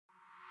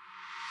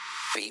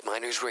Beat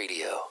Miners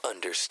Radio.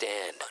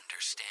 Understand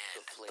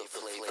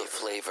the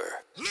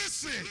flavor.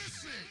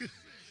 Listen.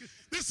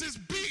 This is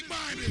Beat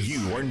Miners.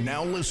 You are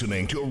now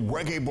listening to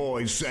Reggae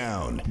Boys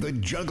Sound, the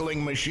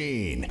juggling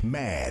machine,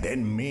 mad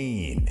and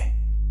mean.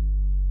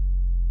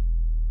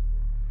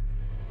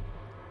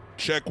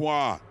 Check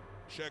one.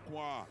 Check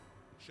one.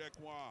 Check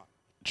one.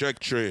 Check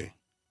three.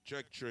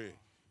 Check three.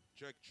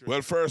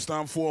 Well, first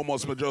and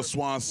foremost, I just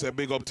want to say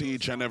big up to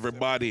each and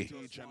everybody.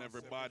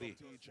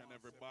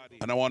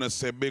 And I want to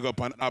say big up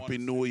and happy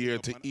new year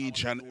to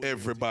each and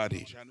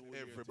everybody.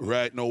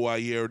 Right now, I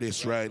hear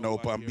this right now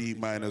on Beat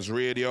Miners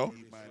Radio.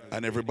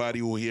 And everybody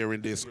who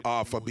hearing this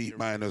off of Beat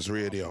Miners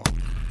Radio.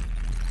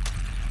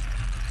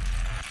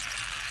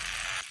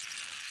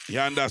 You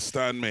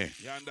understand me?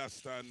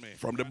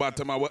 From the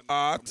bottom of our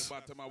heart,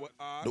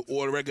 the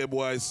whole Reggae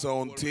Boys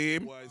Sound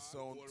team,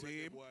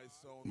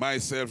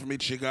 myself,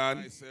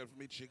 Michigan,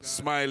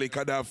 Smiley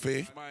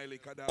Gaddafi,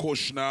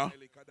 Kushner,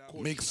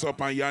 Mix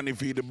Up and Yanni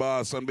V the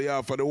Boss on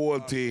behalf of the whole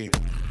team.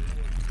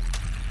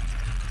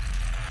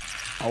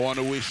 I want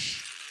to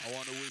wish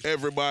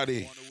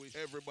everybody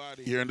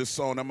hearing the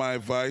sound of my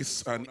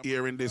voice and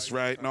hearing this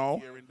right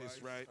now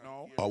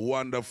a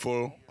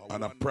wonderful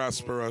and a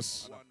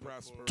prosperous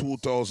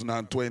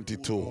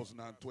 2022.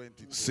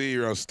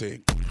 Serious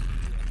thing.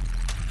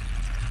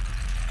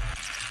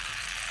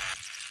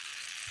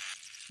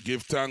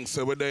 Give thanks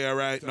every day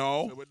right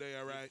now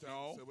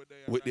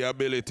with the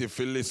ability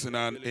to listen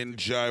and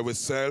enjoy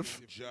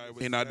yourself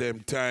in a them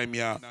time,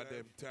 yeah.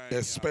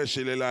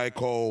 Especially like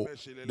how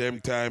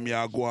them time,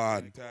 yeah, go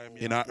on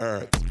in a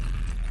earth.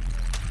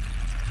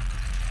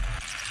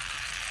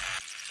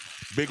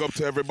 Big up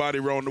to everybody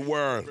around the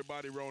world.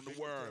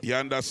 You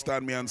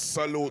understand me? And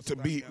salute to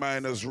Beat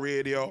Miners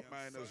Radio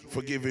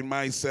for giving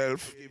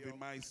myself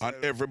and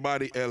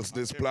everybody else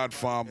this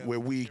platform where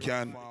we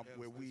can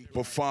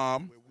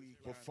perform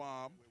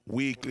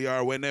weekly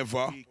or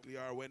whenever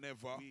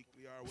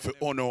for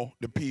honor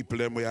the people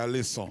that we are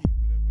listening.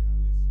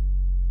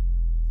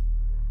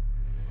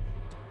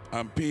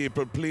 And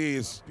people,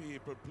 please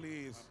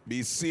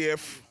be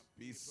safe.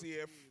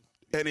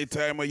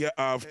 Anytime when you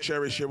have,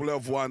 cherish your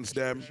loved ones,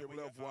 them.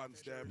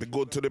 Be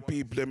good to the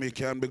people them you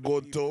can be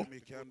good to.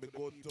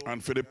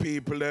 And for the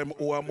people them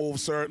who are move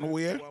certain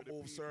way,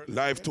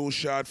 life too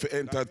short for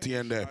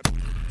entertain them.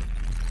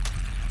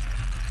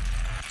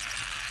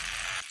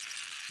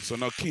 So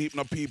no keep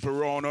no people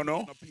around,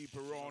 no?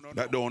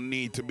 That don't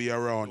need to be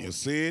around, you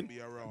see?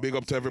 Big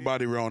up to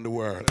everybody around the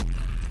world.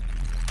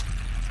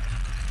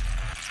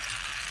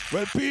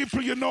 Well,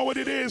 people, you know what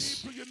it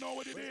is.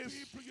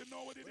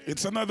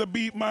 It's another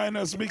Beat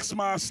Miners Mix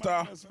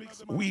Master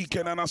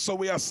weekend, and so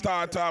we are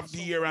start off the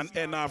year and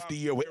end off the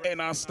year. We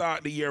end and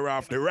start the year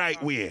off the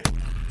right way.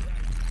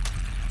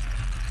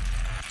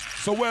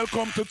 So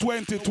welcome to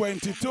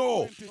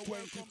 2022.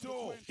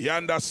 You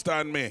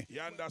understand me?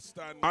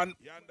 And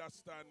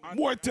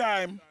more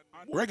time,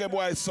 Reggae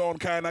Boys Sound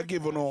kind of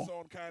giving you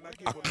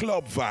a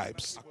club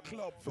vibes,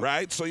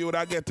 right? So you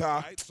would get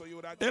a,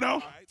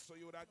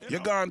 you're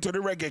going to the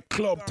reggae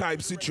club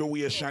type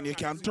situation. You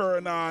can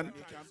turn on,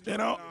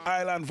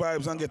 island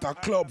vibes and get a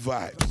club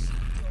vibes.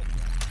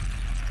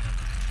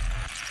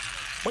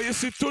 But you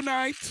see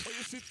tonight,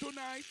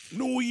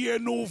 new year,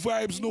 new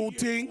vibes, new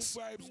things.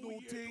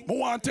 I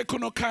want to take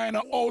you kind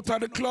of out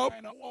of the club.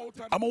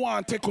 I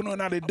want to take you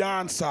into the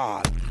dance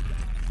hall.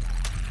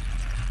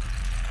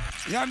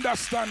 You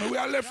understand? We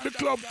have left the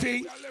club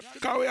thing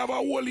because we have a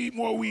whole heap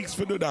more weeks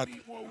to do that.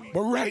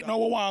 But right now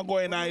we want to go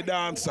in the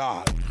dance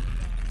hall.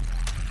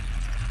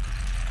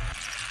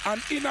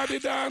 And in the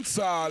dance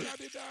hall,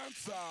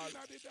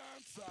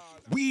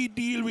 we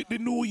deal with the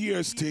New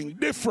Year's thing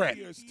different.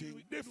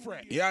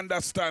 You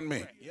understand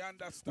me?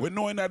 We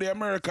know in the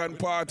American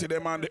party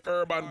them and the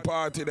urban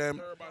party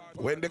them,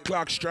 when the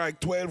clock strike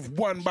 12,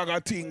 one bag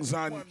of things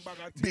and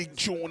big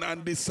tune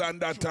and this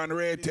and that and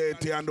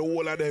rated and the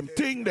whole of them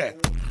thing there.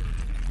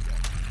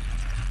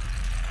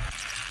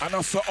 And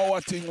also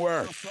our thing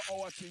work.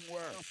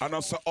 And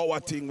also our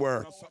thing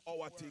work.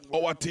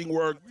 Our thing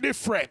work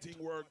different.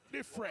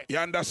 You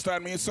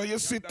understand me? So you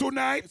see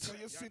tonight,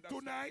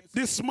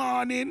 this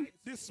morning,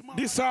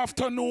 this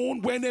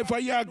afternoon, whenever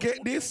you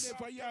get this,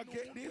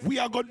 we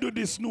are going to do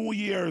this New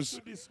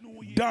Year's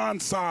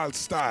dancehall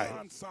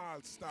style.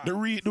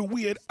 The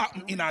weird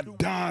happen in a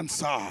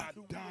dancehall.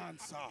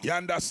 You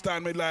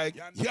understand me? Like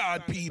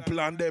yard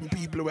people and them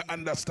people will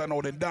understand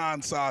how the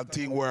dancehall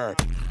thing work.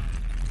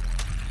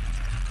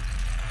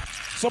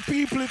 So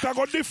people, it a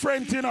go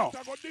different,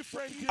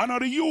 I know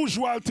the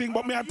usual thing,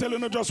 but me I tell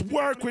you, just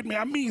work with me.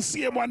 And me,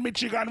 same one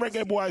Michigan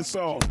Reggae Boys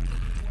Sound.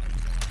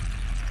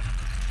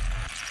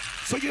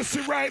 So you see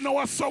right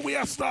now, so we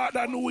are start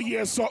that New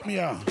Year something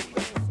here.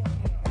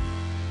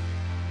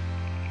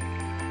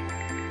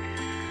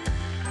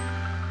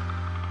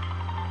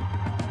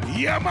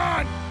 Yeah,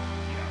 man.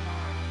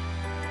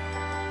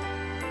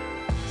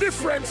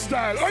 Different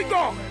style. I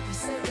go.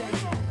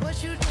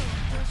 What you do?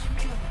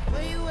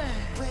 Where you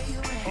at?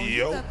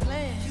 Yo. Don't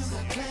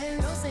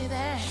say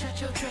that.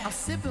 I'm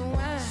sipping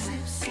wine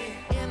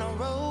in a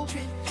robe.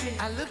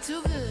 I look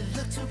too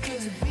good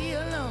to be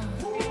alone.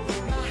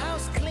 My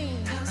house clean,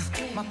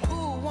 my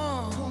pool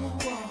warm.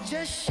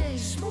 Just shake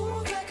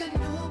smooth like a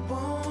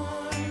newborn.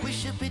 We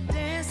should be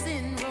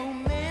dancing,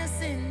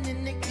 romancing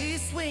in the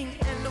east wing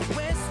and the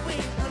west wing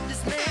of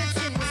this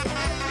mansion. What's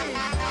happening?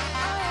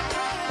 I ain't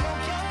playing no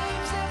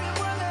games. Every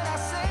word that I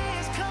say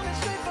is coming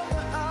straight from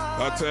the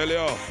heart. I tell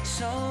you.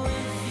 So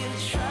if you're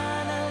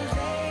trying to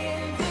lay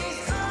in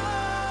these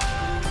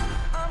arms,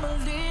 I'ma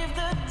leave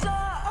the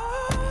door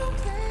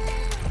open.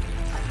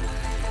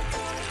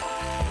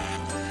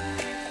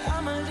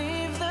 I'ma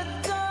leave the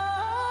door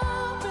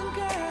open,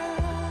 girl.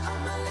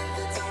 I'ma leave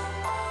the door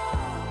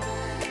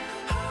open.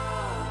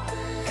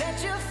 That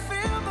you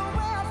feel the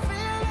way I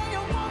feel and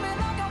you want me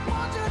like I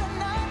want you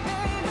tonight,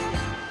 baby.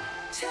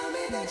 Tell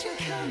me that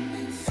you're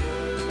coming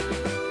through.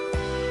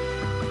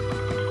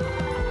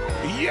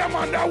 Yeah,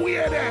 man, that we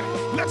are there.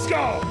 Let's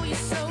go. Oh, you're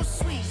so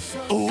sweet, so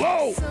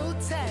Whoa. so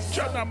tight.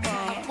 Shut up,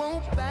 I man.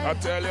 won't bite. I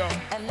tell you.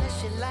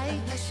 Unless you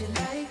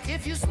like.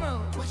 If you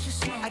smoke, what you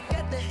smoke? I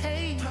got the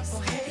haze.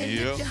 And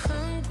Yeah. if you're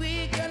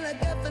hungry, girl, I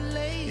got the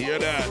lace. Hear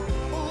that?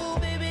 Oh,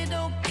 baby,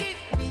 don't keep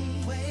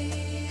me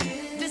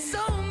waiting. There's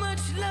so much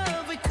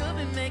love we could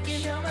be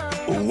making.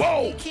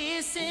 Whoa.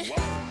 Kissing,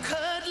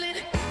 cuddling,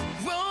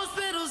 rose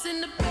petals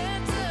in the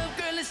bathtub.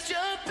 Girl, it's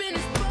jumping,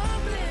 it's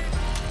bubbling.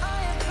 I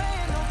ain't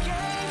playing no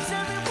games.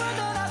 Every word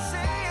that I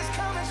say is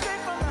coming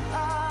straight from the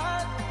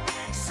heart.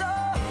 So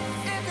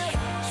if you're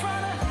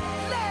trying to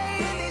lay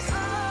in these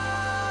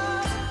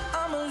arms,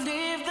 I'ma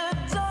leave the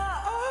door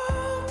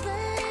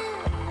open.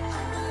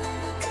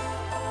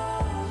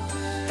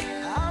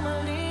 I'ma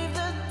leave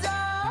the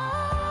door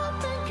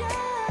open,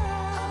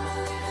 girl. I'ma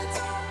leave the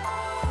door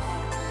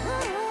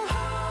open.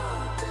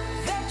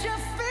 That you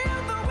feel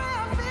the way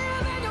I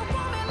feel and you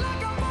want me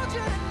like I want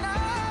you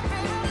tonight,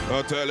 baby.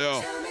 I tell you.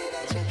 Tell me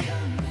that you're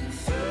coming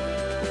through.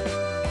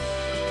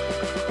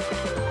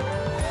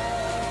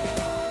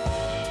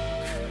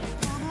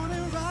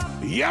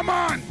 Yeah,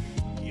 man.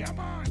 Yeah,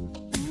 man.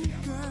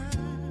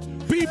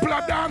 People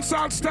are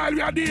dancehall style.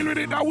 We are dealing with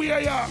it that way,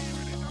 yeah.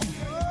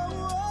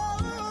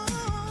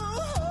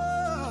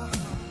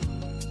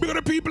 Big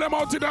the people them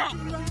out in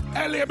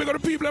LA. Big the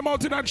people them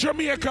out in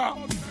Jamaica.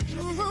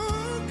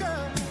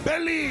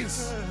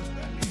 Belize.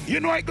 You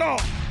know I go.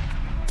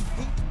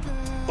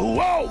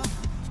 Whoa.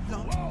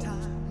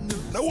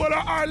 The whole of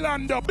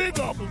Ireland, big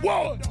up.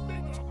 Whoa.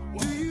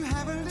 Do you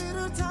have a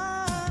little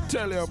time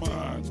Tell you,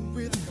 man.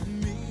 with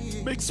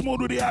me? Big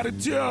smooth with the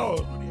attitude.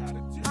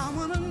 I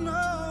wanna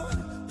know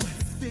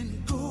what's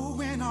been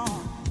going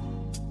on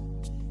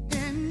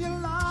in your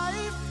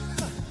life.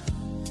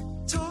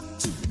 Talk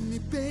to me,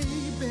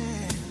 baby.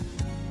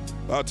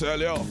 I tell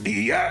you.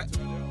 Yeah.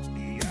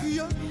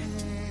 Your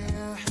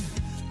hair,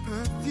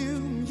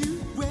 perfume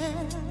you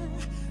wear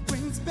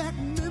brings back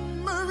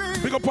memories.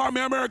 Big up all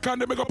my American,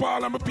 them big up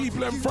all of my people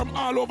them from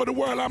all over the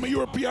world. I'm a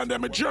European,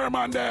 them a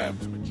German, them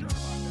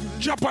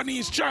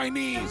Japanese,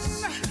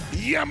 Chinese.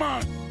 Yeah,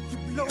 man.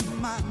 You blow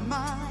my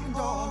mind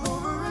all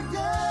over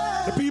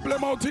again. The people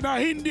them out in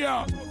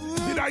India.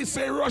 Did I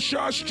say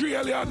Russia,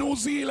 Australia, New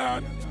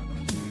Zealand?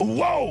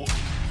 Whoa.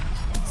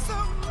 So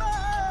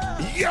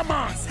much Yeah,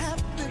 man. has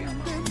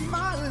happened in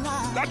my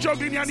life. That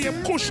juggling your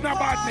name Kushna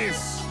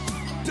Badness.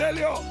 Tell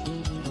you.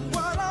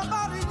 What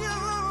about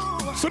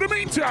you? So the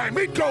meantime,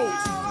 it goes.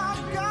 Now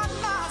I've got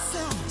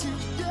myself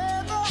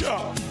together.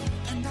 Sure.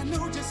 And I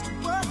know just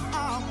what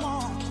I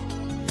want.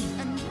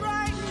 And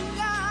right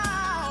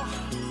now,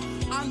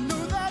 I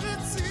know that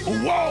it's you.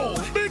 Whoa,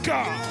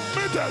 bigger.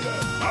 Me tell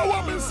them. I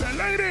want me to say,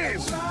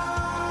 ladies.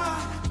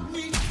 I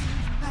need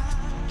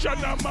Shut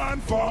the man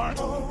for.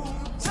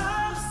 old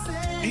time's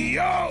sake,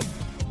 Yo.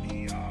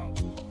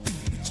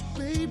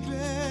 baby.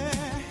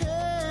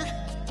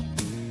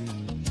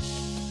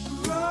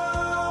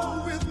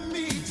 Roll with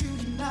me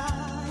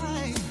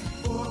tonight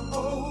for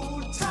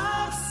old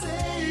time's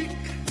sake.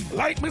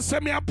 Like me say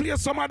me I play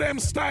some of them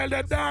style,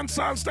 the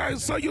dancehall style.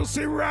 So you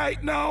see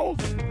right now.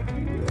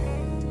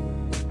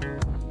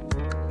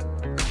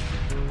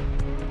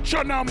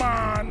 Shut now,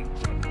 man.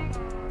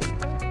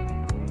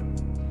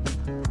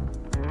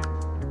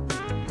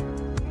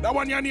 That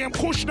one your name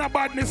Kushna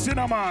Badness, you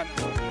know, man.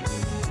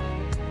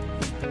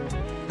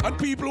 And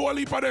people who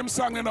leap of them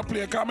song in a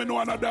play, because I know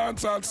on a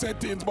dancehall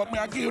settings, but me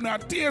I give you a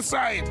tear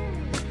side.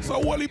 So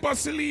whole heap of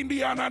Celine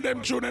Dion and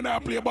them tune in a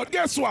play. But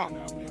guess what?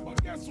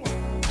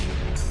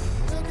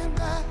 Looking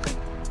back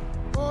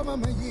over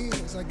my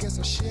years, I guess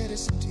I shed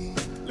some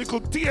tears. Little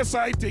tear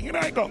side thing, you know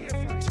I go.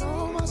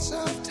 Told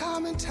myself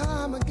time and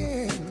time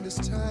again, this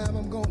time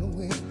I'm gonna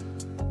win.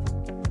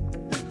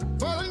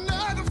 But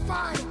another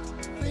fight,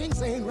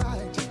 things ain't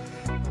right.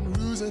 I'm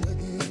losing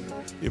again.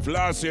 If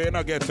last year you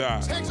not get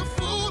that, Takes a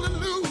fool to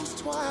lose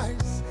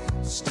twice.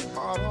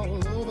 Start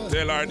all over.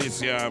 tell her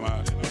this year,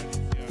 man.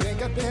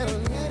 Think I better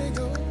let it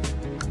go.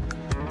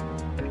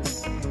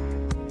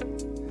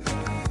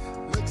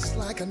 Looks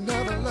like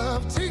another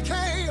love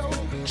TKO.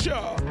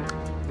 Sure.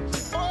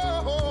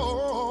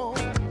 Oh,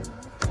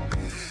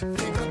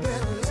 think I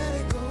better let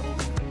it go.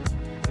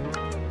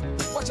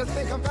 What you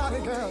think about body,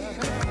 girl.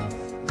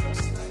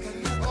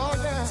 Oh,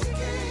 yeah.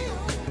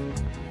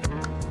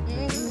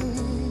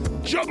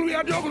 Juggle, we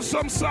are juggle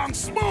some songs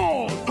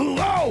small,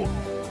 loud.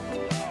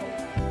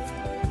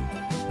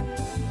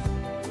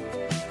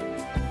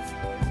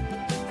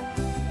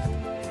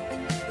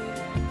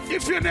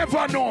 If you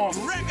never know,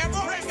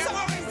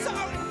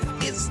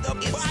 it's the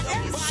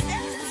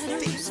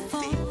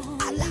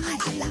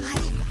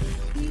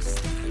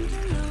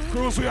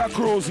cruise, we are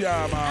cruise,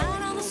 yeah, man.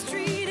 Out on the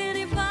street,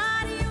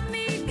 anybody you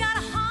meet got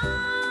a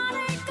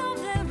heartache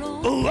of their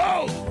own.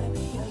 Loud.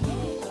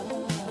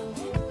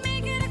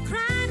 Make it a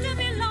crime to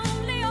be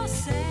lonely or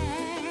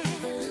sad.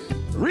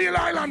 Real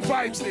island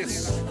vibes,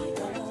 this.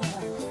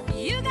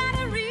 You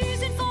got a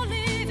reason for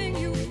living,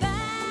 you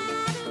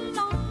bad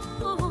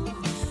alone.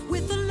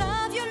 With the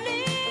love you're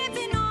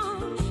living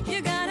on,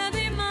 you gotta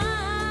be mine.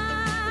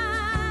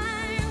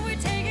 We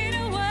take it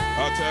away.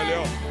 I'll tell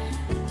you.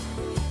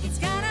 It's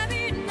gotta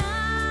be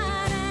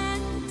night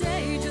and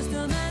day, just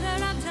a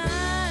matter of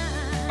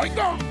time. I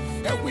go.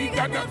 And we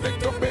got nothing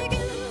to be.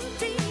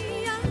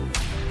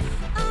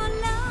 Our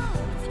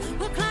love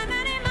will climb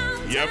any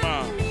mountain. Yeah,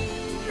 man.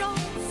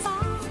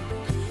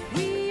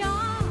 We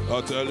are,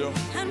 I'll tell you.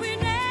 and we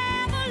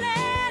never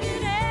let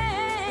it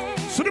end.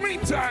 So in the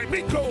meantime,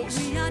 because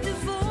We are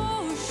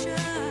devotion,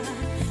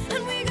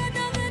 and we got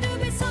nothing to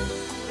be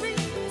sorry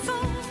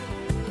for.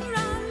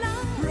 Our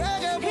love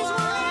Reggae is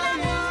one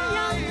in a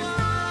million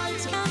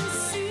eyes can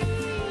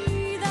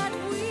see that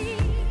we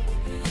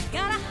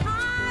got a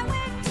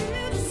highway to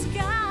the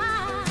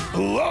sky.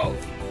 love,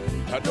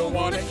 I don't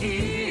want to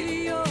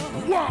hear Your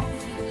one.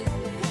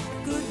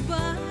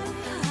 goodbye.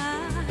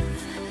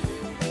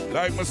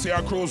 Like me say,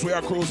 I cruise, we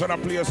are cruise, and I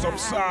play some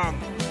song.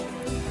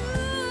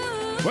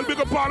 Well, big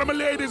up all of my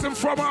ladies and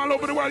from all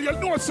over the world. You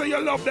know, say you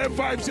love them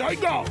vibes. Here I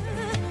go.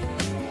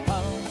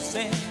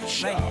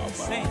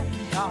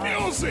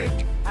 Music.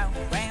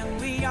 when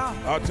we are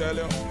I'll tell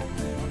you.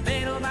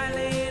 little by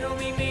little,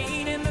 we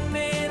meet in the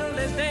middle.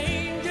 There's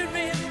danger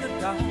in the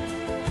dark.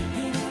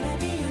 You gotta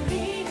be a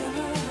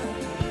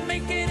leader,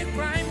 make it a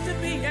crime to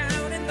be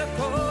out in the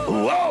cold.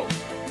 Whoa.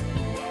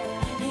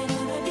 You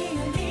gotta be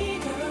a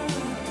leader,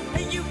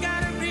 and you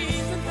got a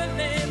reason for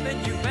living.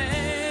 You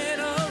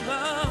better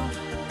run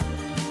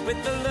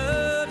with the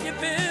love you're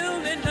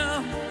building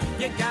up.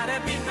 You gotta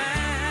be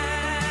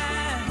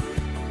mine.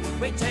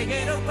 We take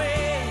it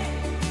away.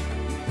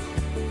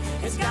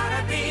 It's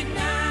gotta be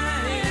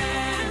night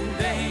and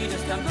day,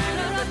 just a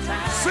matter of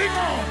time. Sing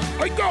on.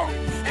 I go.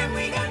 And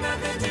we got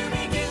nothing to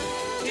be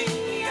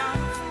guilty of.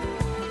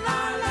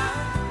 Our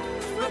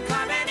love will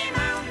climb any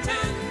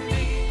mountain,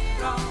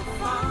 near or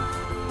far.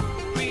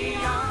 We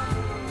are,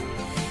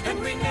 and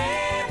we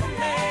never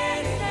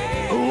let it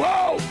end.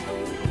 Whoa.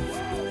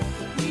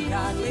 We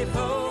are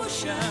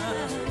devotion,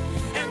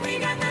 and we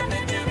got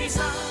nothing to be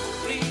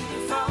sorry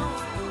for.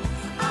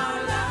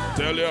 Our love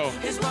Tell you.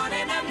 is one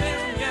in a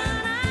million.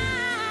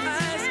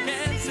 Eyes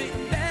can't see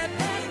that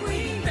we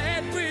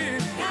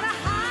got a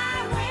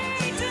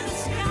highway to the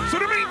sky. So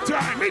in the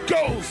meantime, it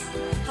goes.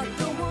 I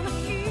don't wanna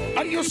hear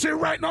And you see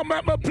right now,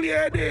 make me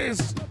play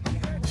this.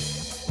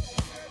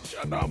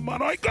 Shut up,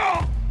 man. I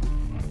go.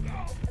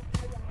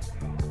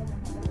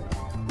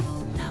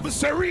 But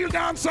say real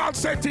dancehall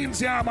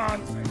settings, yeah, man.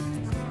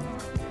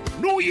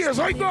 New Year's,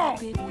 I go.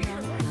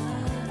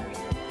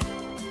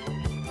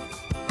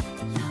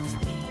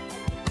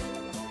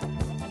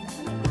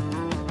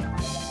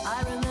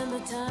 I remember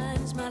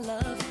times, my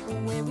love,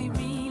 when we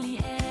really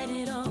had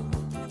it all.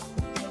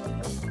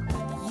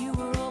 You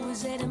were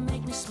always there to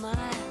make me smile,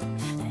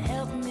 to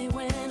help me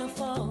when I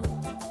fall.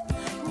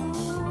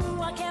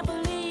 Ooh, I can't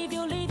believe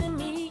you're leaving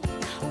me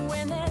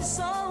when there's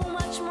so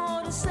much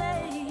more to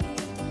say.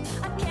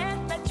 I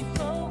can't let you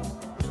go.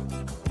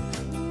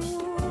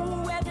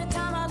 Ooh, every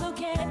time I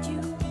look at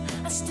you,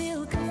 I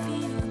still can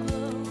feel the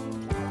glow.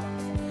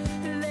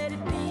 Let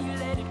it be,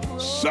 let it grow.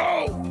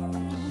 So,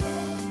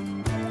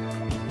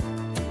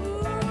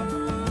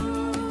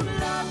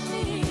 Love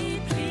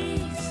me,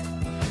 please.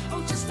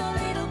 Oh, just a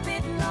little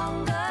bit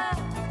longer.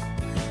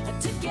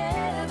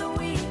 Together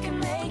we can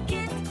make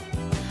it.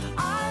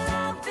 Our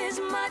love is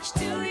much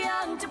too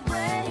young to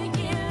break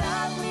it.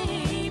 Love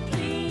me,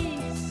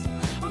 please.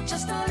 Oh,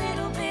 just a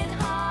little bit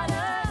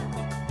harder.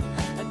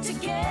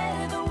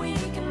 Together we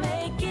can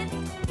make it.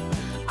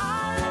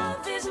 Our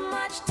love is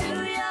much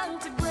too young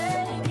to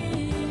break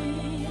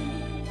it.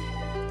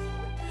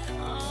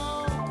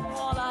 Oh,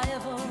 all I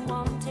ever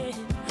wanted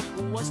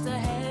was to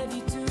have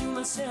you to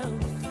myself.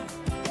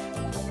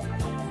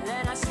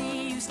 Then I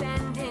see you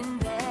standing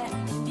there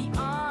in the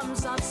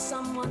arms of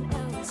someone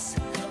else.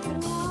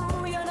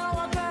 Ooh, you know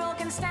a girl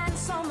can stand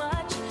so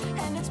much,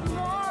 and it's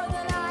more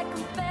than I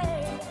can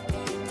bear.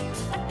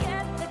 I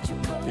can't let you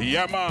go.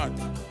 yeah, man.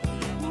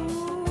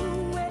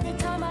 Ooh, every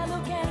time I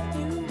look at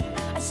you,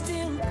 I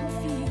still can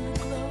feel the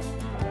glow.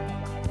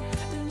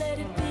 Let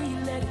it be,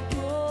 let it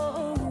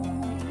go.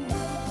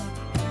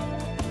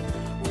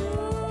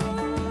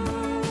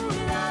 Ooh,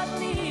 love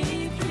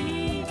me,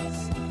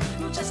 please.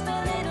 Just a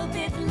little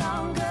bit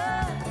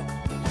longer.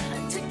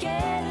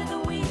 Together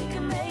we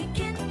can make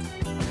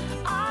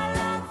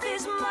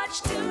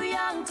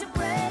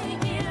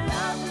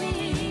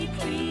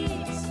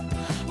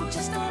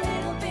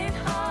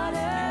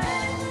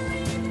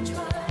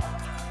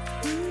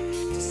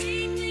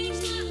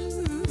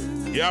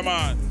Yeah,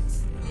 man.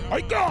 I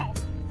go.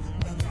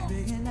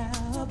 Baby,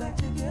 now back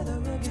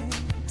together again.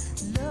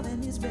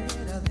 Loving is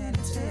better than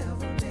it's ever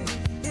been.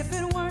 If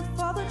it weren't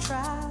for the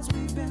trials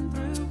we've been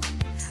through,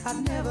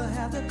 I'd never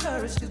have the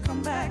courage to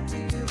come back to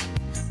you.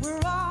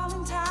 We're all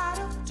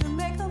entitled to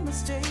make a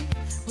mistake.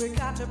 We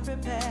got to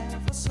prepare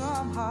for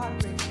some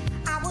heartbreak.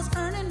 I was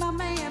earning my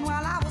man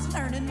while I was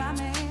learning my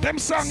man. Them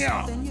song,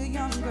 y'all. Something you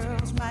young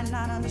girls might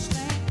not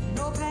understand.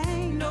 No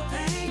pain, no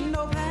pain,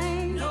 no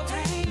pain, no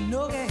pain,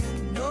 no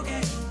gain, no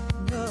gain,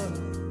 no.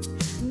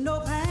 No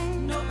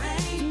pain, no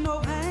pain, no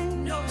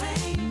pain, no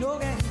pain, no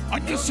gain.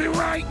 And you see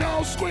right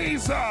now,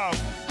 squeeze up.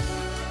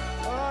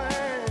 Oh,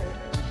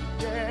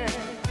 yeah.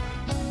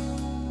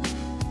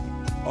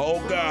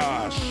 Oh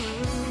gosh.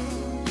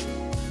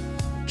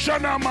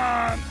 Shana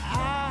man.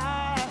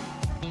 I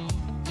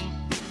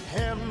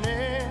have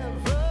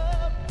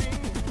never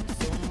been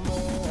so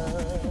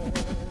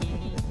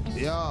much.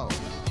 Yo,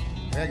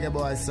 Reggae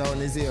Boy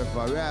sound is here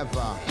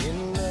forever.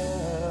 In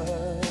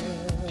love.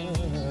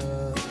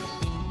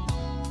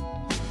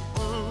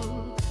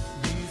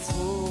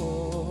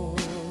 Before.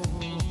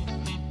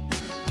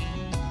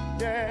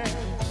 Yeah.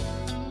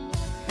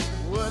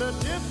 What a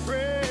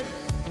difference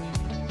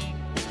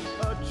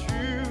a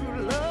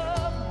true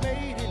love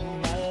made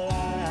in my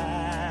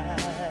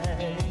life.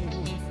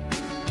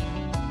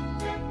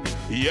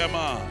 Yeah,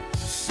 man.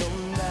 So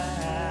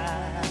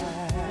nice,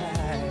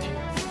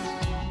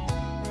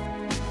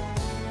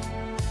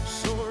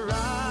 so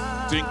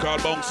right. Thing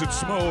called Bounce It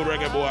Smooth,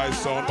 Reggae Boy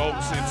sound.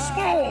 Bounce It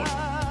Smooth.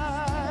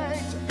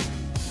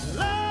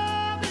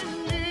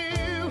 Loving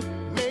you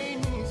made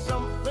me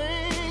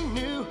something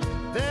new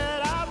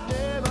that I've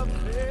never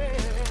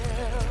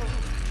felt,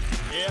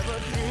 ever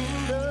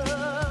dreamed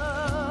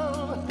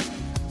of.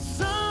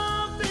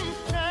 Something's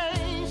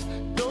changed,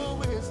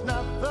 though it's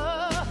not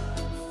the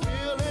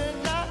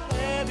feeling I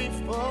had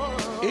before.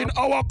 In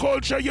our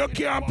culture, you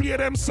can't play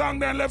them song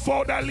then left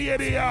out that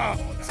lady here.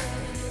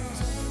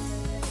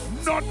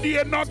 Not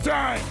day, not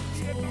time.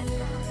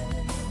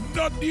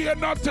 Not day,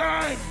 not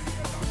time.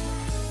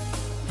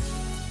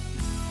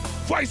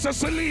 Voice of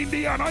Celine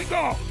Dion, I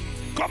go.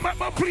 Come at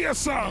my play a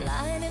song.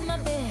 Lying in my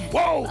bed,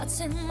 Whoa. thoughts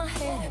in my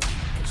head,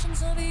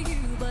 visions of you,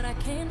 but I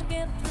can't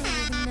get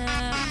through the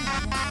night.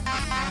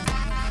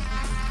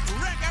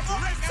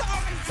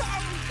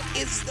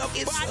 It's the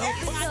Pick up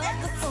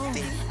the phone,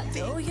 I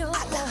know you're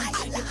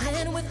home. You're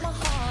playing with my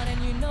heart,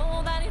 and you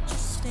know that it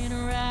just ain't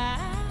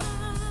right.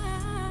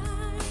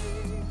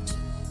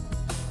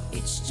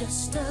 It's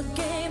just a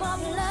game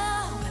of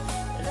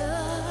love,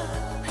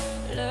 love,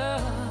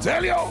 love.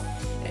 Tell you.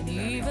 And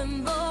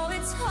even though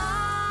it's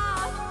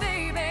hard,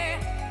 baby,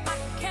 I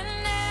can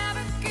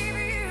never give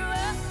you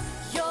up.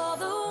 You're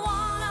the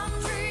one I'm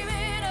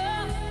dreaming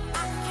of. I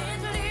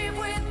can't live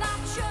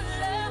without your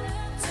love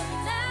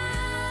tonight.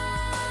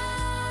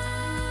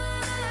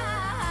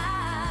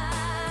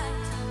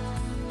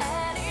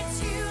 And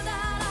it's you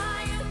that I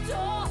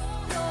adore.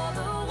 You're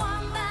the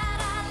one that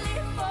I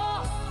live for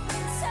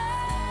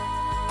inside.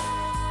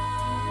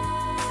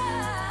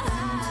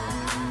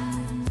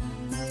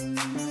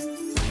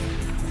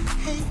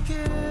 Hey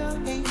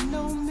girl, ain't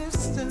no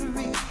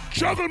mystery.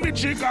 Juggle me,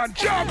 chicken,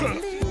 juggle.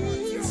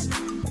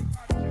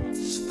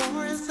 As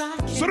far as I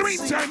can So the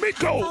meantime, it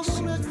goes.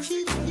 I wanna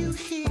keep you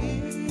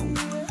here,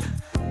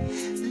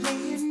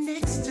 laying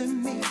next to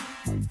me,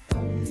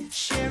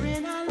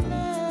 sharing our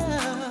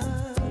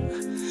love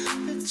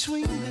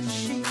between the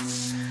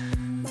sheets.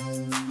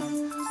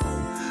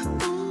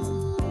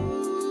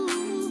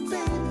 Ooh,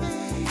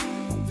 baby,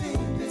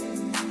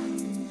 baby,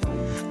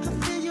 I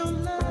feel your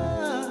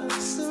love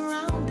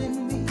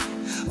surrounding me.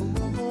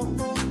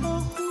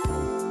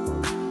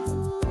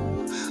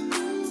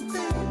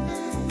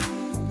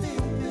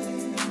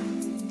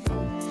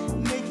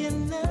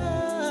 Making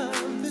love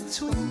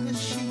between the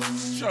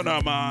sheets. Shut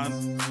up, man.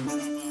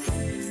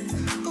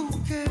 Ooh,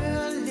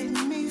 girl,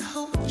 let me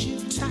hold you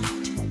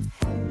tight.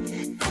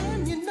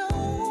 And you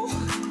know,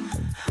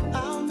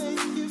 I'll make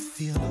you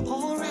feel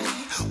alright.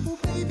 Oh,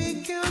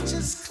 baby girl,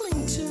 just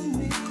cling to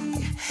me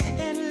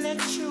and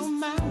let your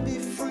mind be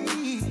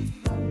free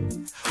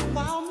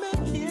while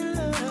making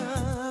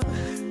love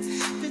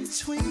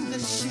between the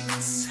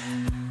sheets.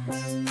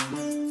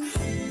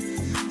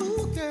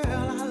 Ooh, girl,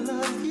 I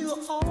love you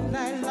all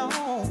night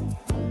long.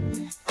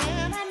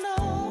 And I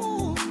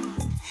know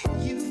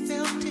you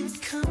felt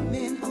it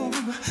coming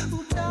home.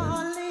 Ooh,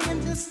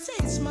 darling, just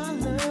taste my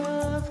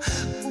love.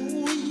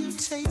 Ooh, you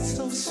taste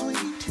so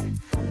sweet.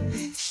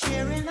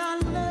 Sharing our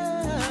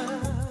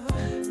love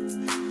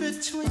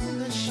between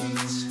the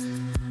sheets.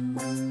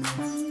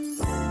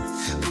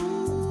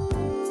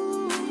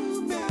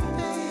 Ooh,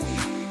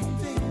 baby,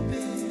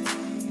 baby,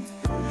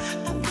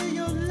 I feel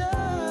your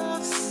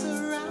love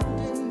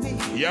surrounding me.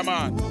 Yeah,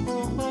 man.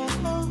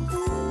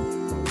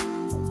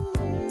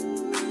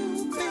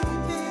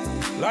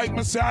 Like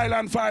Mr.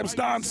 Island Vibes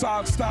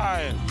dancehall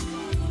style.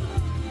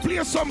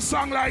 Play some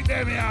song like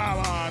them,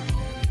 yeah, man.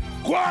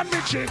 Go on, me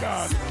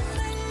chicken.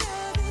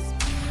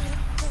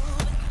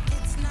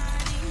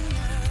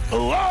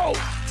 Whoa.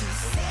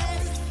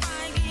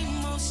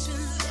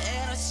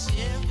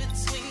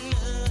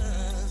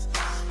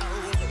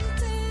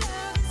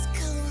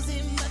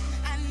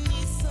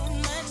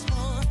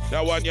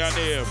 That one your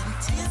name.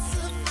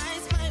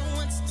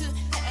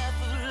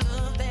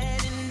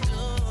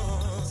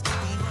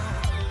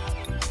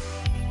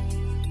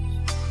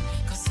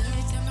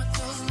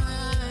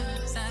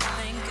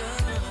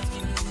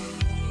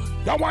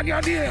 That one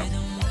your name.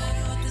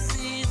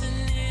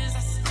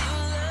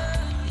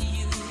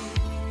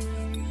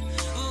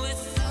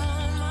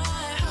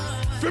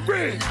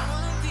 Fibri.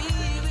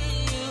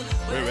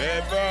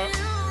 Wherever.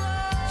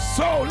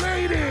 So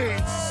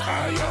ladies,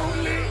 I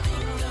only.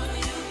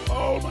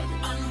 Oh my.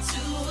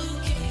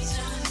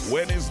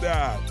 When is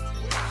that?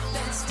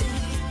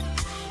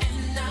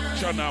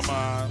 Chana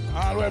man.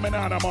 All women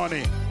on the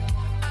money.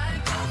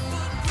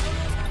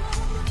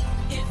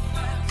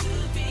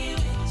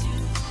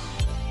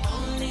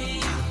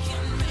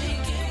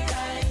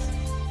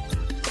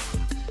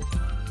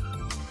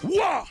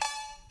 What?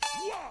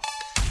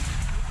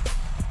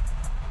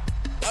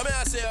 I'm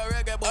gonna say a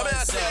reggae boy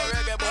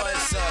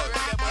song.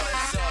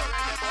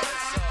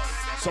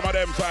 Some of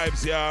them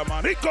vibes, yeah,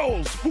 man. It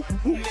goes.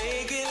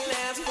 Make it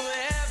last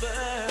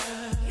forever.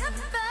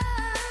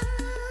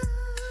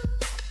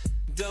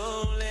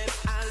 Don't let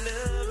our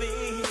love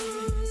in.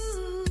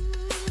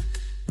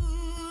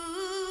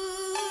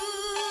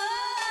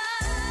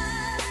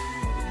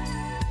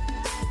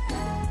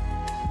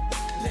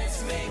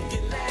 Let's make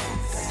it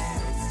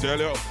last. Tell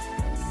you.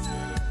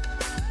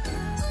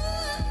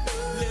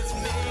 Let's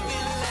make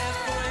it last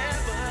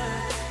forever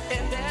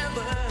and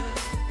ever.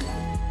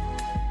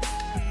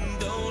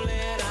 Don't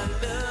let our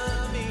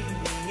love in.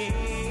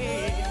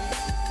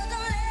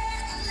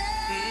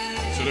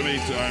 So the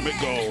meantime, it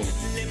goes.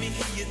 Let me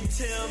hear you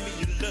tell me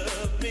you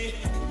love me.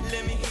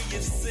 Let me hear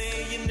you say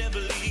you never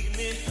leave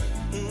me.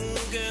 Ooh,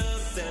 girl,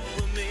 that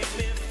will make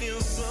me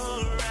feel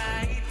so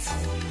right.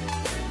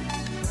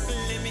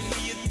 Let me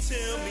hear you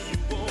tell me you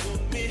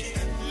want me.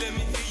 Let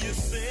me hear you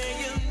say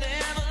you'll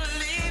never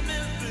leave me,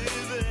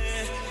 baby,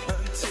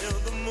 until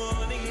the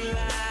morning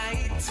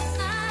light.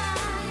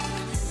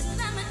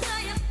 Let me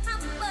tell you how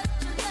much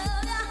I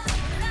love you.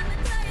 Let me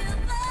tell you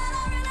that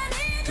I really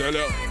need Tell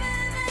you.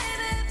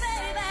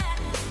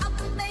 I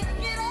will make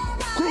it all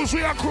right. Cruise,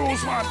 we are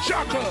cruise, man.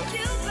 Chaka.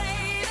 You,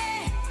 baby,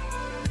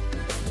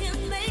 you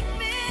make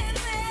me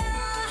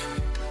feel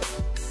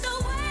the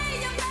way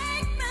you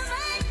make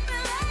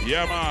me.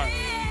 Yeah, man.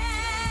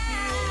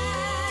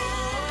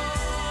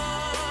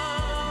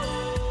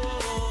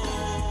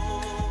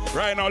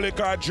 Right now,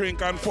 liquor,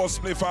 drink, and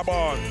first spliff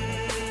about.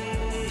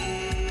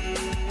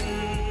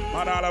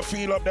 Man, all I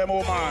feel up them,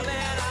 oh man.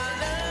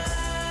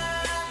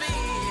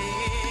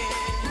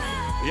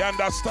 You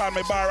understand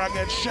me? Bar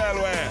against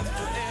shellware.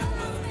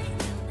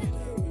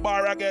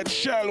 Bar against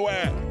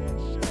shellware.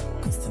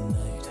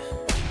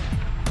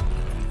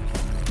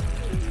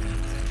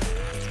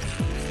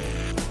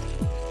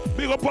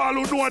 Big up all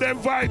who know them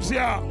vibes,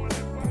 yeah.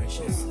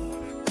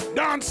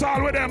 Dance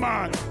all with them,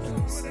 man.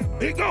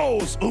 It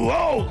goes.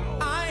 Whoa.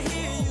 I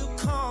hear you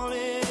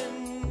calling.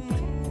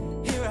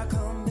 Here I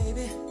come,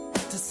 baby,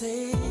 to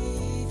save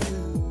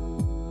you.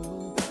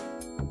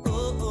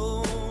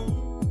 Oh,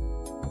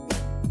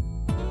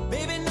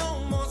 baby, no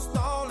more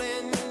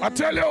stalling. I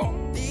tell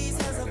you.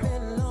 These hands have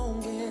been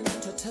longing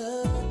to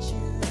touch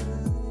you,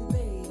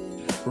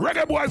 baby.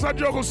 Reggae boys are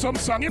juggle some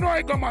song. You know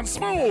I come on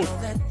smooth.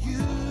 That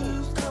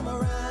you've come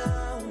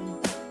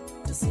around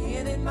to see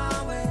it in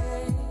my way.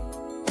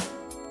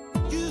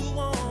 You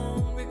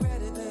won't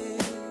regret it,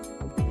 babe,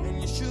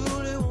 and you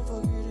surely won't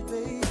forget it,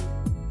 babe.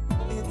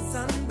 It's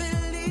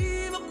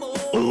unbelievable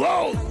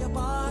Whoa. how your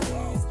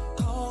body's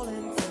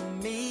calling for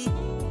me.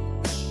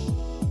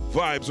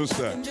 Vibes, what's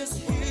that?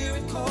 Just hear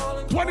it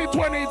calling.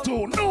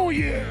 2022, New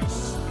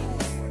Year's.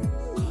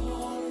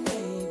 Calling,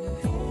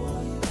 baby.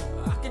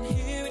 I can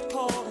hear it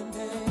calling,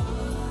 babe.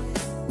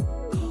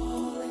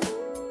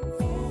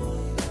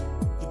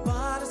 Your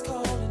body's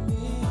calling me.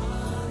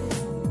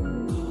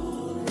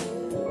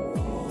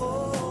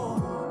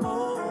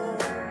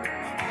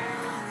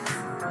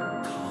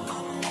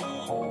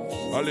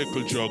 A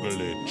little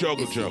juggling.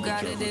 Juggle.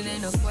 Got it, it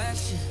ain't a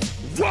question.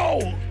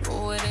 Whoa!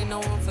 Oh, it ain't no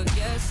one for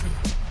guessing.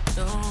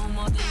 No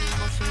more than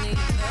emotionally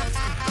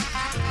invested.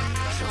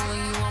 Showing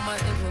you all my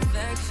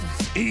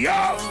imperfections.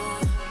 Yeah!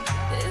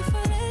 If I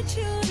let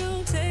you,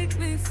 don't take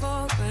me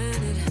for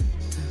granted.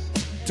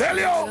 Tell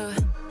you!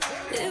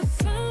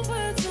 If I'm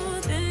worth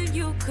more than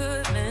you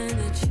could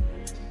manage,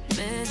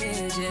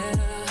 yeah.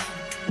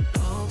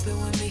 Open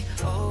with me,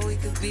 oh, we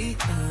could be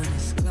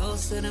honest.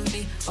 Closer to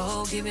me,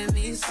 oh, giving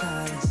me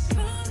silence.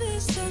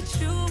 Promise that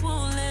you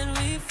won't let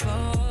me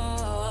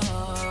fall.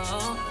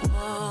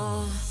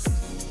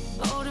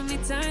 Holding me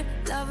tight,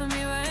 loving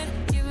me right,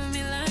 giving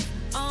me life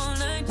all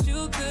night.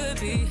 You could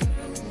be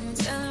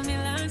telling me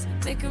lies,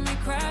 making me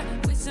cry,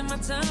 wasting my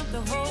time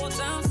the whole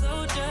time.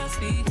 So just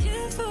be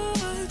careful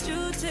what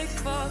you take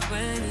for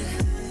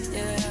granted,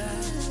 yeah.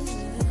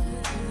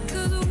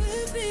 'Cause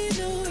with me,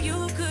 no,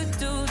 you could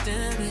do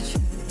damage.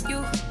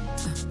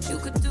 You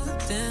could do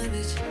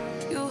damage.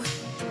 You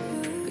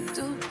could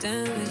do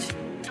damage,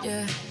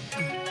 yeah.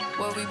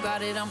 Worry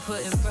about it, I'm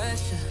putting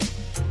pressure.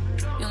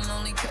 You'll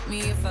only cut me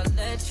if I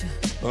let you.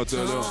 I'll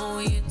tell you.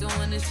 All you're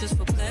doing is just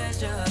for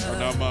pleasure.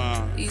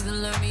 Either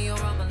learn me or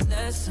I'm a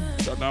lesson.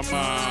 If you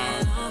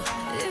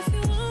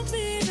want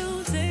me,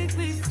 don't take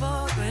me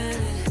for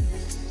granted.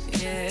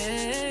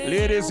 Yeah.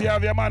 Ladies, you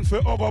have your man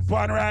for hug up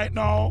on right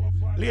now.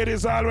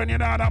 Ladies, all when you're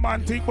not a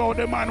man, think about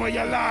the man where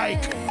you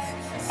like.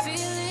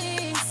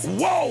 Feelings.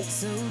 Whoa!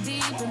 So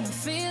deep in the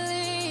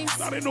feelings.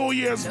 Not in no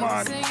years,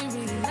 man.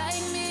 Really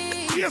like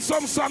me. Here's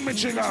some song, me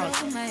chicken.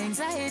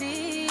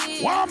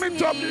 Warm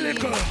it up,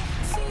 little.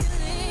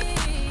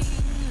 Feeling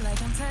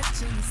like I'm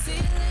touching the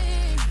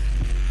ceiling.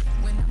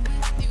 When I'm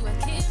with you, I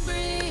can't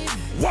breathe.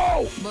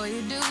 Whoa! Boy,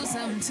 you do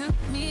something to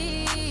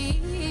me.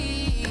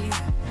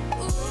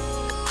 Ooh,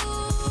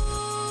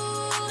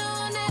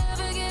 I'll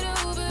never get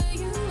over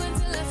you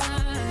until I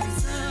find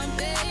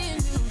something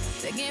new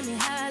that get me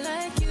high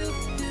like you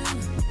do.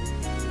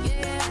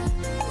 Yeah.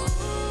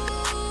 Ooh,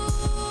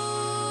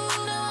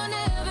 I'll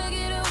never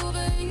get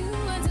over you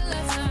until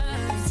I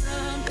find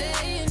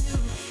something new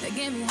that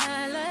get me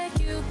high like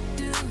you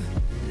do.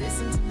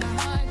 Listen to my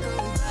heart go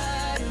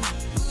bada,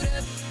 boot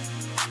up,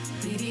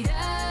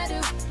 beady-da-do,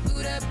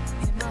 boot up,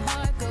 and my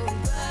heart go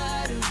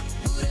bada,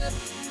 boot up,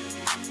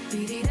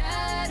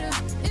 beady-da-do.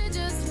 It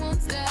just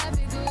won't stop,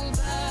 it go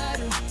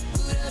bada,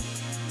 boot up,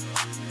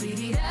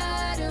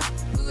 beady-da-do,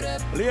 boot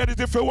up. Ladies,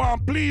 if you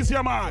want, please,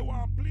 your man.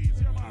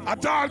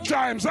 At all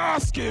times,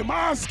 ask him.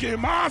 Tell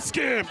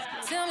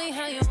me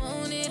how you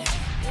want it,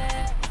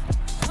 yeah.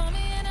 Call me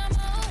and I'm on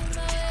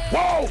my way.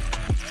 Whoa!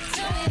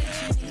 Tell me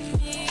that you need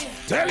me.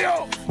 Tell you.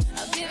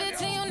 I'll give it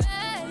to you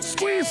now.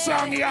 Squeeze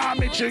song, yeah,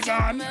 me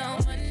chicken.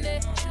 Monday,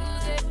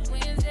 Tuesday,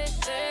 Wednesday,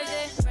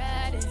 Thursday,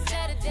 Friday,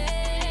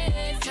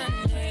 Saturday,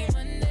 Sunday,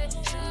 Monday,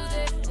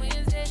 Tuesday,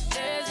 Wednesday,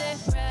 Thursday,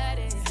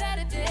 Friday,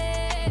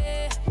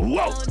 Saturday.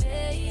 Whoa! All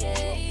day,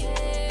 yeah,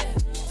 yeah.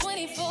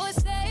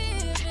 24/7.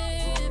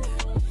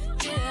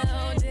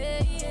 Yeah, all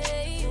day,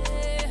 yeah,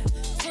 yeah.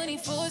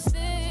 24/7.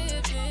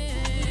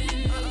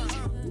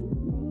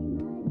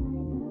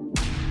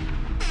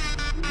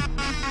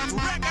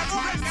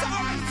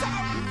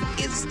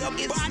 It's the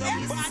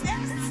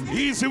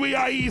Easy, we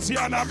are easy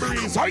on a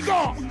breeze. I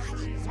go.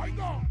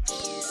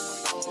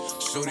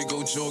 Shorty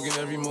go jogging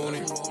every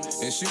morning,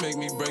 and she make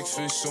me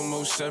breakfast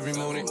almost every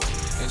morning.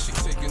 And she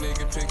take a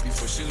nigga pic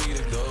before she leave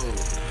the door.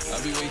 I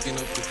be waking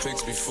up the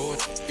pics before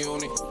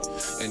on it.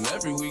 And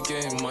every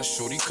weekend my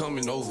shorty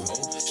coming over.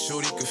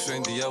 Shorty can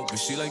Fendi out, but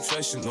she like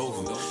Fashion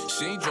Nova.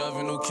 She ain't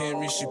driving no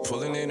Camry, she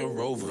pulling in a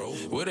Rover.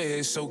 With her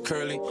hair so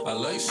curly, I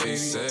like she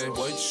said,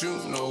 what you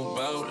know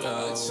about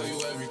love? I tell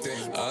you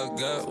everything. I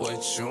got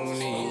what you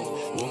need.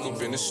 Woke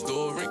up in the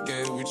store and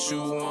get what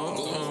you want.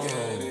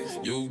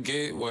 You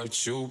get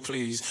what you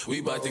please.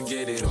 We bout to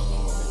get it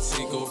on.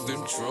 Take off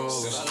them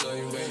drawers.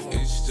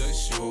 It's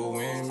just you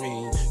and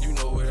me. You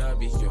know what I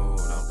be on.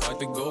 I'm about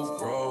to go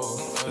wrong.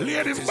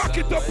 Ladies, back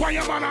it up on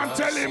your man and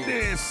tell him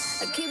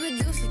this. I keep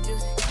it juicy. I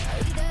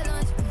eat that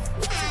lunch.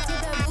 She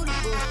keep that booty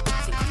boo.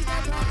 She keep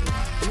that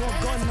lunch. You want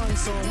gunman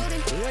song,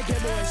 reggae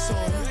boy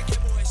song.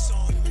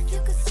 If you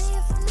could see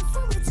it from the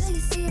front, wait till you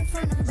see it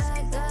from the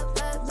back.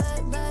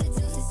 Back,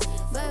 juicy.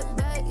 Back,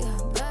 yeah.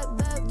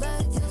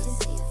 Back,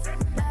 juicy.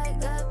 Back,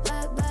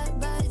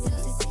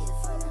 juicy.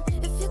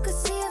 If you could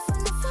see it from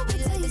the front,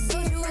 wait till you see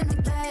it from the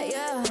back,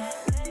 yeah.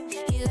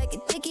 He like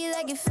it thick, he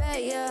like it fat,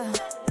 yeah.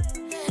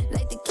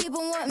 Like to keep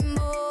on wanting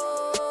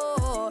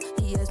more.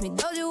 He asked me,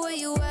 Doja, where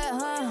you at,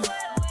 huh?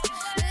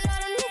 Let all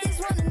the niggas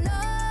wanna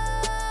know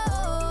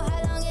how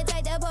long it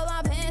take to put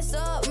my pants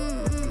up.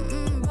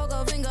 Broke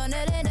a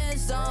fingernail and then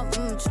some.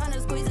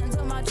 Tryna squeeze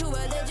into my true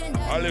religion.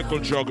 A little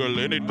juggle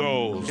and it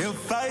goes.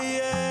 If I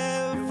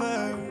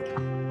ever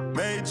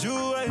made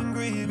you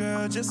angry,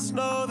 girl, just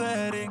know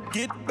that it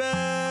get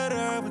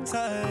better with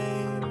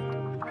time.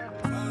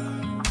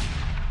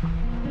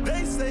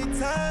 They say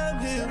time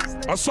heals.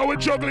 I saw it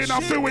juggling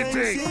and feel with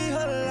it.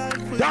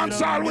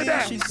 Dance all with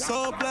them. She's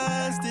so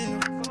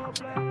blasted.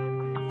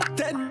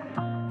 Then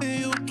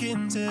you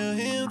can tell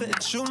him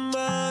that you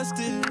mine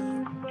still.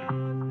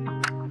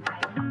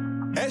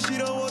 And she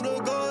don't wanna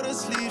go to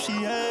sleep,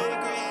 she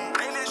angry.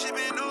 Lately she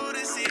been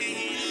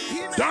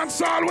noticing.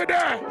 Dance all with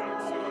them.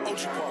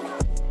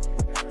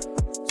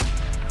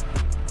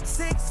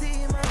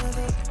 Sexy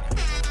mother,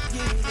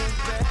 you the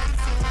best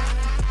one.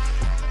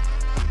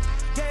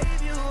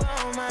 Gave you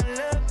all my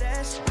love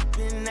that's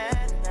been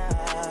at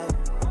now.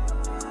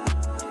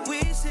 We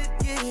should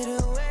get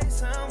away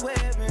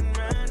somewhere and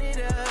run it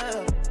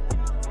up.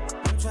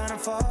 I'm tryna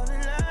fall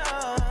in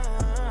love.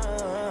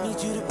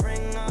 Need you to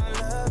bring all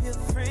of your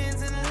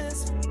friends and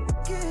let's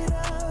get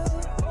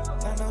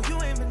up. I know you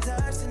ain't been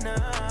touched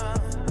enough.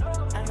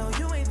 I know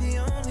you ain't the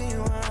only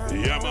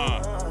one. Yeah,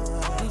 man.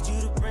 Need you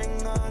to bring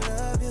all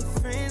of your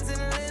friends and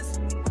let's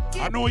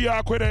I know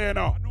you're with her, you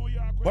know.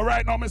 But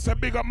right now, Mr.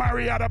 Big up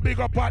Marietta, big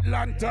up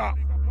Atlanta.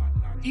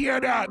 Hear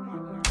that?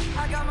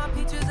 I got my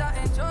peaches out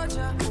in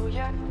Georgia. Oh,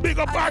 yeah. Big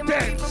up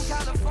Athens.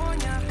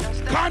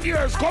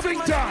 Conyers,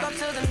 Covington.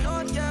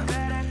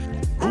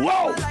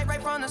 Whoa.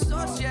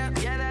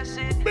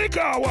 Big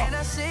hour. And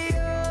I see you,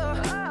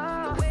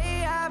 the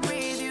way I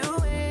breathe you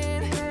in.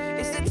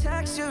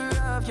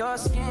 of your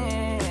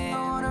skin. I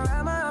wanna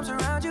wrap my arms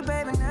around you,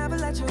 baby, never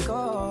let you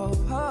go.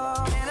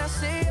 Oh, and I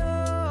say,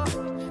 oh,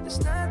 there's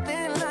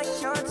nothing like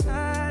your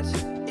touch.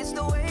 It's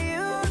the way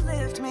you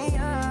lift me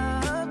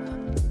up.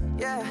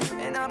 Yeah,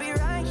 and I'll be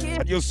right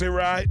here. You see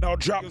right now,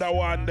 drop that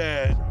one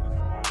there.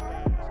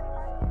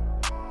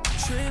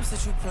 Trips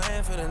that you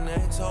plan for the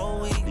next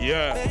whole week.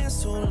 Yeah.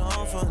 Bands too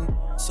long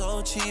for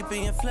so cheap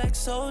and your flex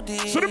so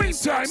deep. So the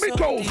meantime, me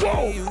go,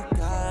 whoa. You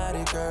got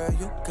it, girl,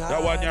 you got it.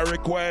 That one your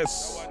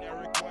request.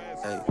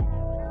 Hey.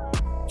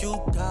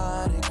 You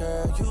got it,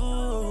 girl,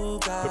 you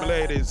got it. Them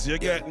ladies, you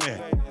get me.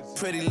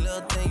 Pretty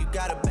little thing, you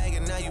got a bag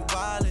and now you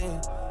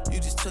wildin'. You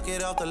just took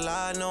it off the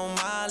line, no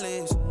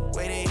mileage.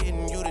 Way they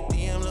hitting you, the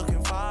DM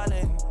looking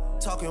violent.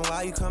 Talking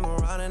while you come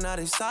around and now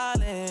they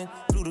silent.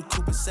 Blew the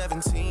coupe at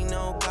 17,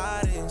 no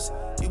guidance.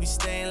 You be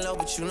staying low,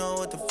 but you know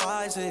what the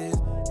price is.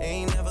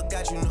 Ain't never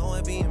got you know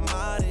it being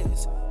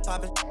modest.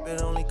 Poppin'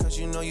 it only cause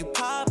you know you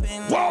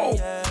poppin'. Whoa!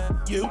 Yeah.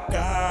 You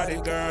got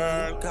it,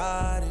 girl. You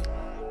got it.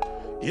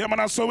 Yeah, man,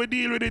 that's how we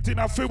deal with it in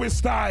a Philly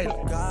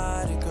style.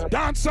 Got it, girl.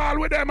 Dance all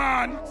with them,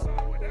 man.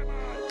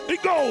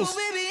 It goes. Oh,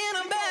 baby, in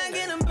a bag,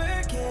 in a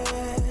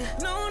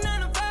Birkin. No 9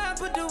 to 5,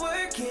 put the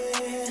work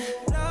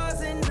in.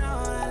 Laws and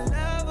all, I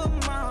love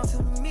them all.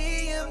 To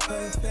me, you're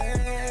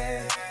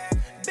perfect.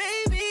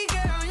 Baby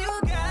girl,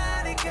 you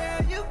got it,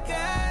 girl. You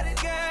got it,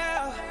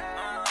 girl.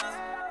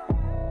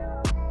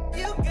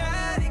 You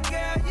got it,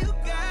 girl. You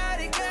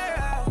got it,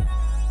 girl.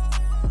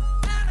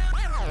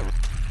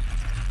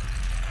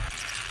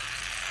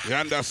 You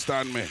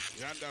understand me?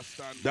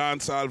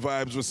 Dancehall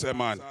vibes we say,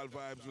 man.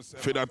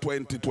 For the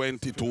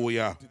 2022,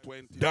 yeah.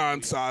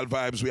 Dancehall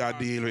vibes we are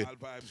dealing with.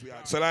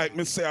 So like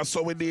me say,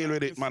 so we deal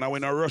with it, man. And we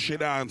no rush it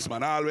dance,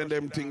 man. All when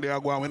them think they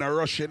are going, we no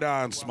rush it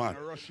dance, man.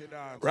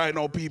 Right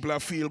now, people are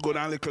feel good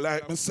and little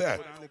like me say.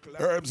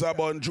 Herbs are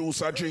bun,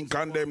 juice are drink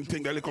and them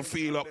thing a little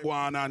feel up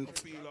one and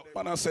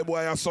man, I say, boy,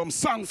 I have some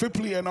song for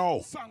play now.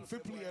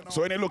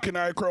 So when you look in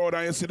the crowd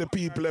and you see the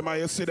people, them,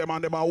 and you see them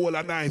and them are all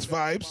a nice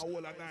vibes,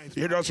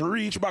 you just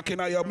reach back in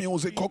your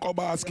music cocoa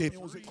basket.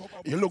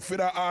 You look for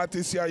the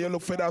artist here, you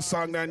look for the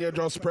song, and you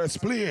just press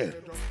play.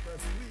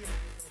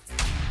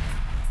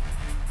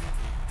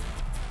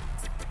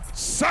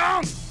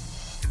 Song!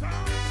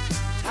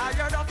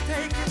 Tired of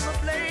taking the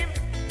blame.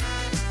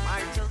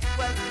 Might as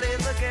well play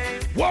the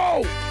game.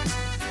 Whoa!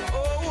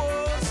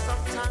 Oh,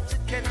 sometimes it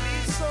can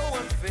be so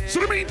unfair.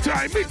 So in the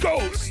meantime, it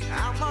goes.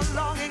 I'm a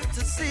longing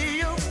to see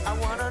you. I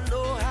wanna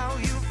know how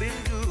you've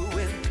been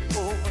doing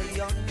over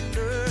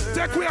yonder.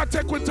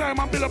 Take with time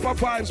and build up our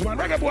vibes, man.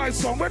 Reggae boy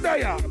song, where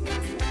they are?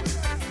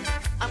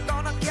 I'm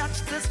gonna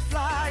catch this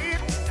flight,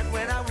 and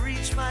when I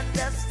reach my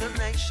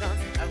destination,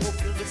 I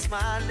hope you'll be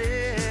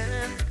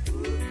smiling,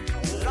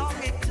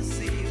 longing to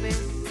see me.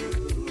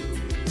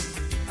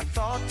 I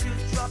thought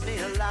you'd drop me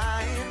a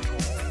line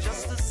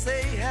just to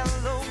say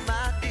hello,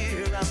 my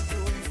dear. I'm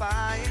doing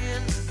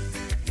fine.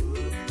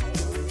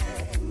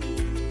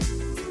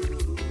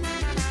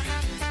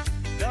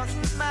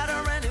 Doesn't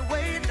matter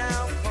anyway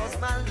now, 'cause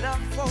my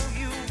love for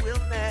you will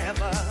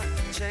never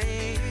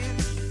change.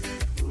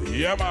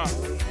 Yeah, man.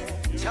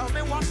 Tell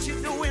me what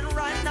you're doing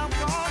right now,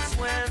 'cause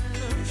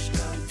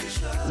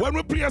when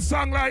we play a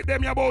song like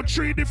them, you about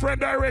 3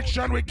 different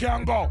directions we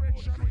can go.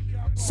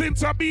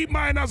 Since I beat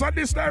minors at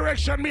this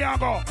direction, me I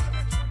go.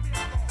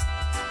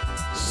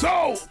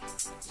 So,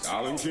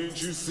 darling,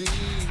 can't you see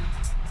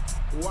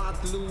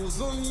what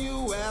losing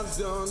you has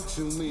done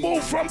to me?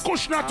 Move from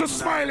Kushner to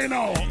Smiley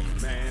now.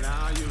 Man,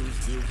 I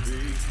used to be.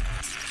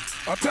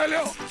 I tell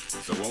you.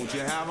 So won't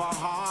you have a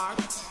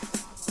heart?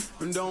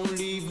 And don't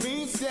leave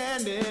me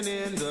standing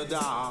in the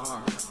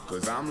dark.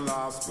 'Cause I'm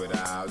lost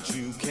without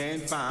you,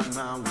 can't find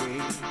my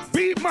way.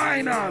 Beat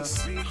minors.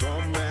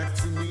 Come back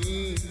to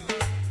me,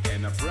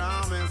 and I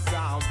promise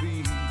I'll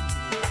be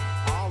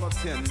all the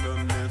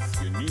tenderness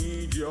you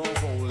need your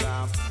whole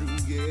life to,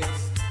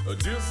 yes.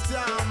 This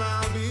time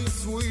I'll be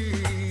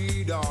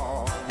sweet,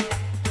 oh.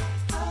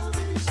 I'll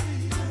be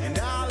sweet. And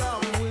our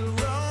love will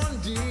run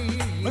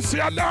deep. Let's see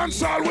a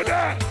dance all with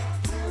that.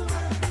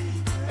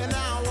 And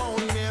I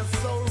won't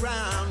mess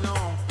around, no.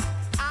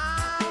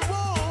 I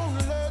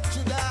won't let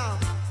you down.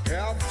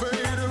 Have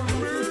faith in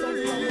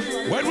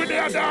me. When we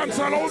there dance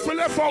all, how we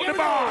left out the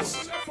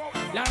boss?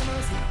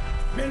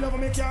 Me love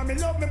me car, me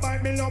love me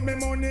bike, me love me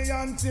money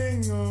and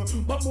thing.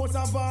 But most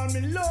of all,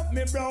 me love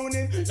me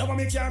browning. Love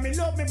me car, me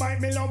love me bike,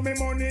 me love me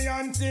money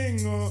and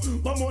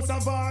thing. But most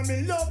of all,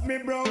 me love me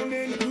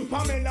browning.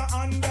 Pamela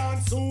and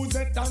Dan,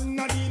 Suzette and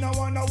Nadine, I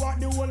wanna what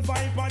the whole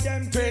vibe of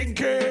them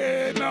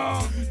thinking.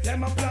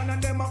 Them a plan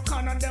and them a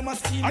con and them a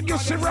scheme. I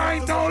just see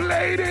right now,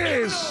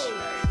 ladies.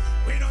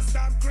 We don't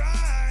stop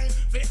crying.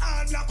 For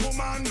all black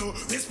woman, no.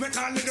 Respect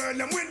all the girl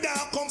them with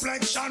dark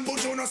complexion,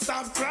 but you no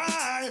stop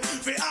crying.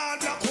 For all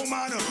black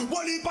woman,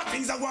 one heap of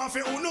things are going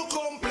for uno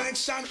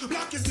complexion.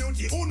 Black is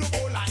beauty, uno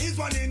cola is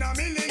 1 in a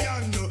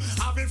million.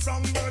 Have it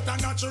from birth a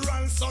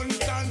natural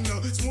suntan.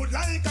 Smooth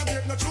like a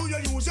grape, not true you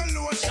use your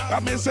lotion.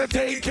 That means to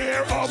take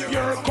care of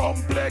your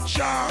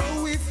complexion.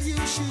 So if you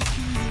should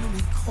hear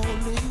me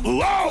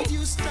Whoa! Would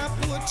you stop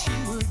what you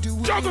were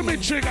doing? Juggle me,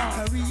 trigger.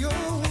 Hurry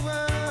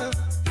over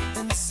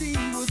and see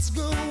what's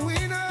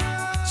going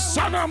on.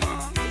 Son of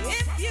man.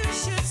 If you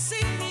should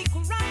see me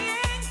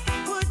crying,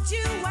 would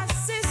you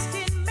assist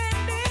in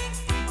mending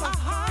a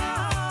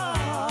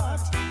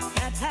heart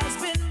that has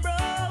been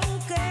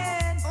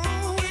broken?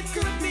 Oh, it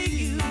could be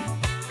you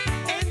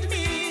and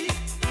me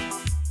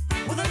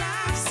with a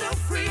life so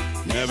free.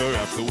 Never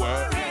have to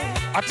worry.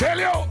 I tell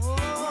you.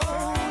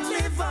 Oh,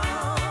 live on.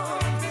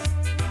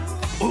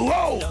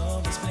 Whoa.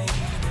 Love is playing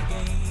the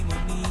game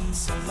with me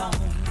so long.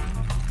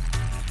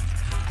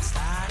 I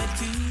started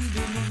to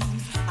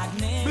believe I'd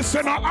never.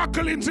 Listen, no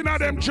accolades in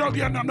them jug,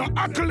 you know, no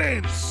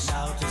accolades.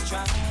 Now just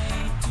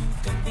trying to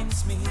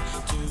convince me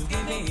to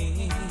give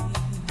in,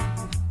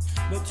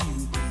 but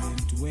you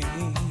went away.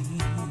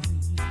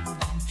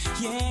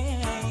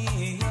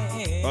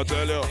 Yeah. I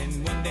tell you.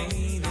 And one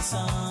day the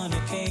sun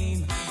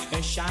came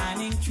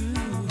shining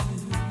through.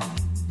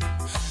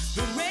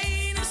 The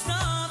rain has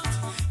stopped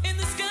and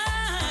the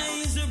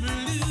skies are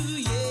blue,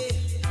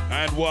 yeah.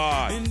 And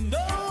why? And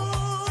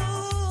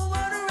oh,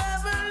 what a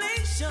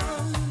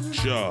revelation.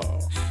 Sure.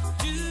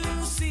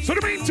 To see. So in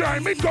the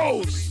meantime, it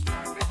goes.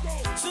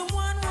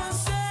 Someone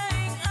was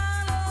saying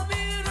I love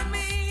you to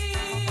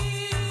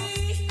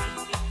me.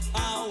 I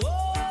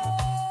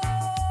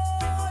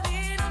want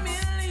in a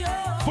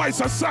million.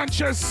 Vice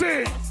Sanchez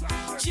sing.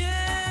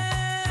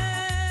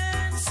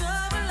 Chance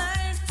of a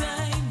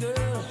lifetime,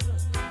 girl.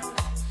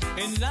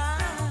 And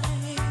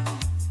life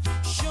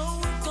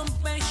showed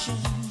compassion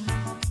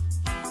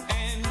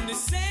and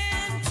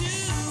sent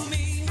to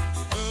me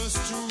a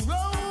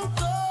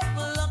stroke of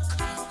luck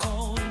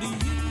called you.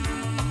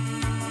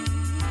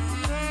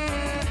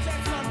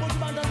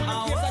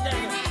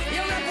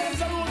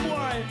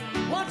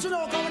 What you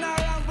know coming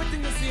around with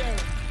things here?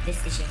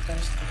 This is your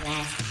first and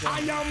last. I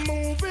am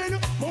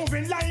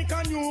moving like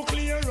a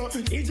nuclear.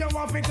 If you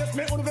want to test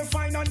me, out of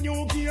find a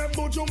new gear,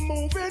 but you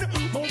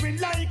moving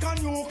like a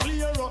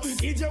nuclear.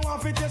 If you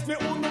want to test me,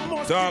 out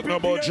must talk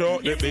about Joe,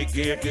 the big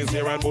cake is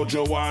here and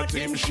Bojo want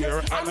him share.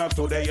 And not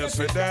today,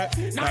 yesterday,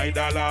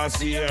 neither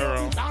last year.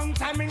 Long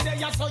time in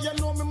there, so you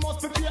know me must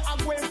prepare. I'm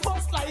going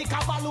bust like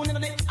a balloon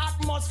in the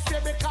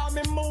atmosphere because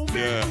me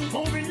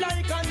moving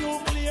like a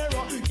nuclear.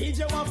 If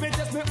you want to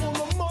test me,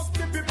 out must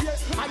be prepared.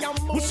 I am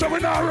moving. So we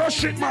not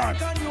rush it, man.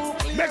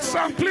 Next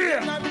song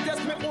clear.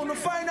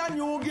 Find a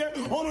new gear.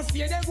 Wanna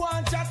stay there, go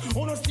and chat.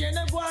 Wanna stay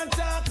there, go and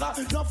talk.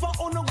 Not for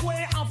on the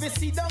way, have to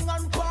sit down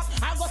and pack.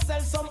 I go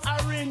sell some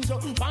orange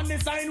on the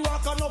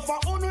sidewalk. Not for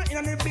on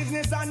in the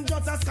business and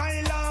just a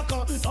skylark.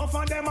 Not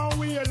for them a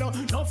wheel,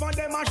 not for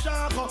them a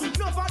shark. Not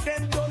for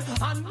them done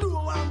and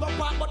blue and go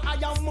back. But I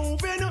am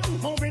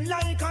moving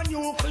like a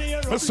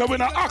nuclear. So we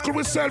not ackle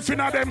with self in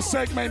a them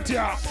segment,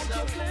 yeah.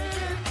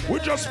 We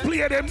just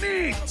play them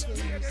neat.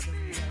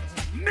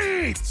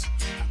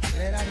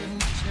 That I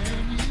didn't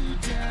turn you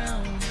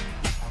down.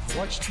 I've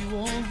watched you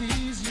all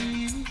these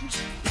years,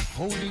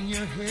 holding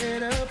your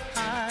head up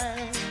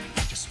high,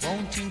 just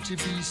wanting to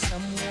be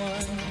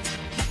someone.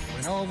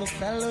 When all the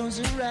fellows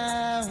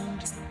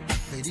around,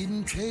 they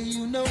didn't pay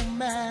you no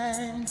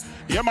mind.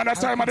 Yeah, man, that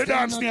time of the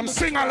dance name,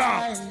 sing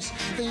along.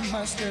 They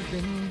must have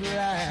been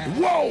blind.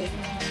 Whoa!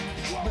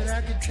 But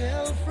I could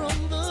tell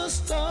from the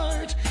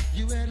start,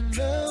 you had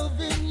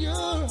love in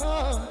your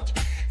heart.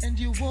 And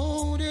you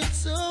wanted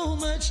so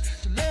much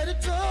to let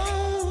it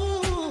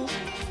go,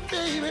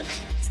 baby.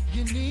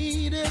 You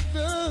needed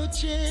the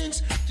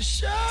chance to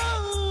show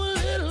a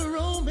little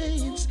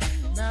romance.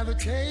 Now the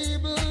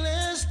table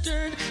has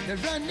turned, they're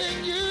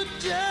running you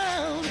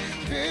down,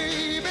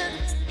 baby.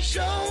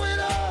 Show it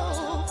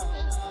all.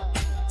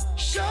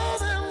 Show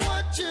them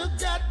what you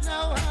got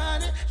now,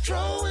 honey.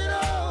 Throw it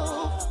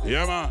off.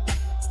 Yeah, man.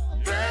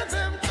 Burn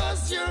them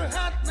 'cause you're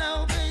hot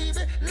now,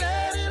 baby.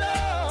 Let it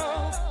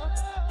off.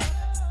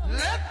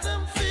 Let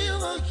them feel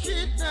the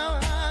heat now,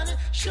 honey.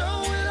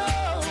 Show it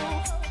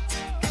off.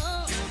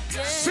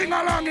 Sing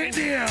along it,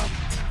 dear.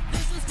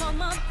 This is for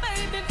my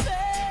baby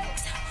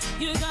face.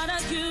 You got a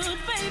cute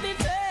baby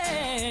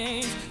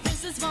face.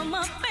 This is for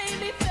my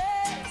baby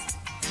face.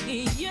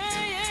 Yeah.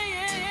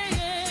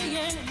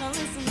 Now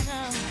listen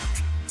now.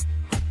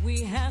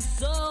 We have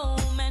so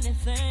many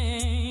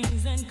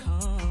things in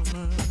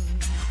common.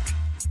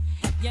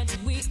 Yet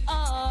we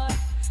are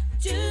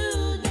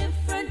two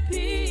different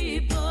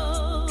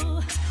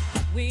people.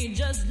 We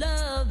just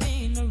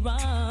loving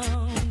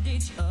around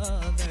each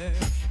other.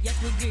 Yet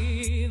we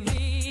give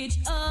each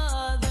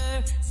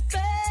other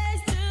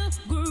space to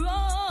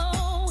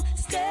grow.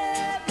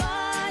 Step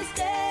by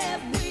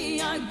step, we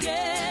are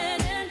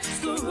getting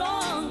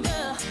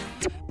stronger.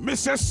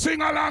 Mr.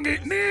 Sing along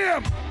it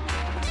name.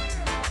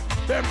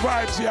 Them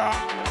vibes, yeah.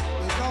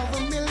 With all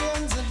the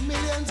millions and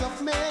millions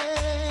of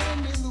men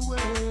in the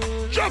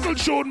world. Juggle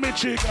tune me,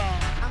 chica.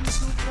 I'm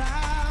so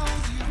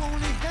proud you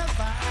only have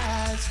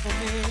eyes for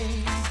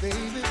me,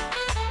 baby.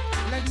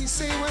 Let me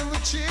say when the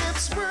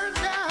chips were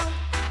down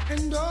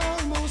and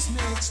almost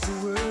next to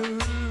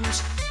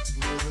worse.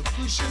 You were the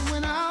cushion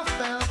when I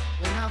fell,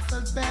 when I I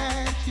felt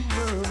bad, you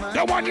were my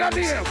The one your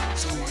name.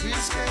 So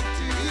respect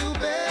to you,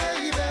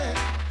 baby.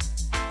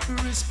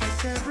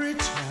 Respect every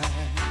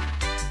time.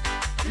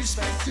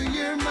 Respect to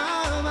your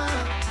mama.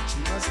 She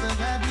must have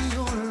had me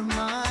on her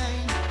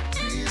mind.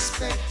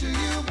 Respect to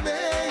you,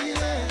 baby.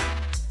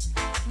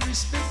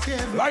 Respect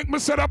every. Like me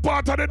said, a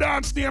part of the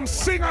dance name,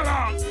 sing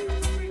along.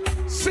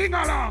 Sing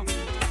along.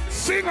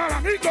 Sing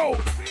along. Here go.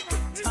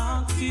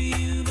 Talk to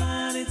you,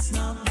 but it's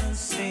not the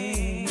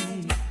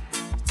same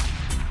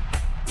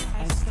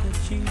as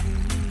touching you.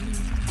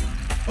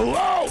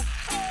 Whoa!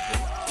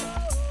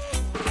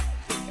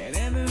 And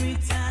every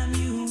time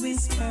you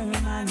whisper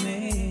my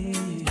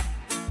name,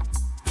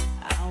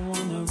 I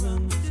wanna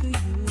run to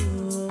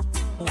you.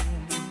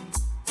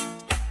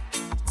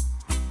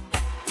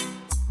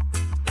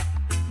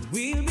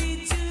 We'll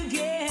be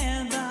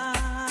together,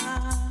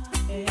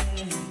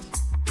 yes.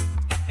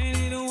 And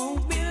it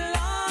won't be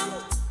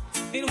long.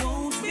 It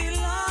won't be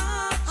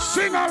long.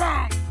 Sing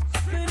along.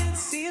 But it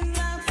seems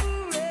like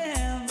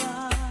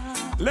forever.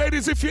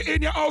 Ladies, if you're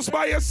in your house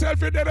by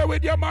yourself, you're there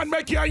with your man,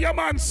 make your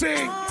man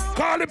sing.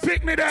 Call the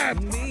pick me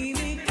them.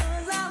 Maybe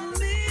 'cause I'm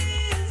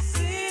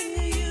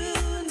missing you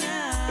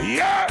now.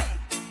 Yeah.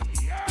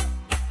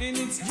 And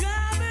it's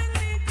driving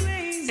me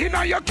crazy. In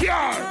your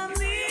car. I'm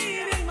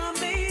needing my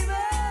baby.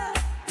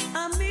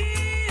 I'm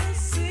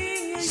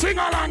missing you. Sing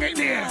along it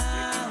there.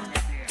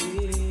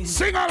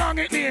 Sing along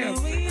it there.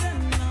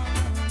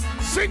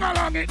 Sing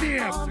along it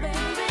there. Oh, baby,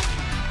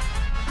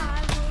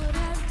 I would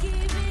have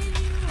given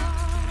you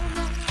all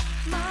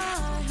my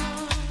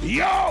heart.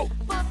 Yo.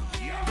 But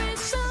there is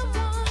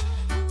someone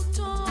who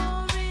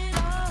tore it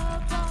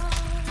apart,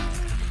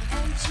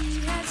 and she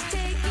has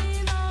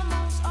taken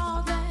almost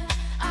all that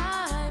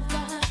I've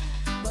got.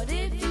 But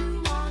if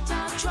you want,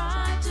 I'll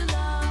try to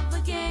love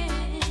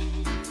again.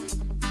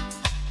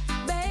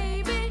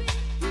 Baby,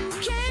 you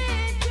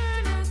can't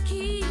turn a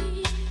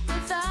key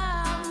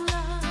without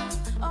love.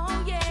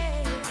 Oh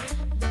yeah,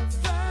 the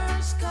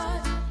first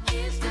cut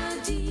is the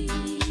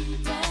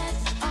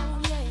deepest. Oh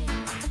yeah,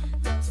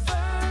 the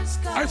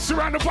first cut. I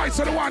surround the voice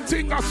of the one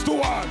thing that's to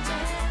one.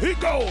 He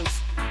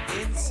goes.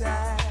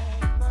 Inside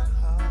my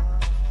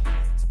heart,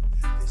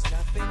 there's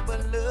nothing but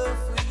love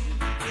for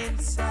you.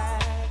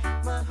 Inside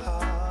my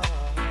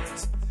heart,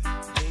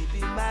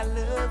 baby, my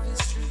love is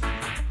true.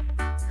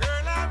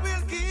 Girl, I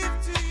will give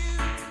to you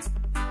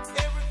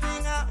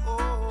everything I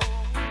own.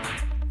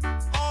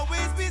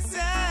 Always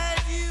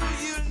beside you,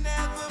 you'll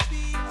never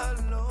be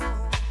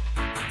alone.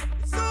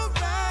 It's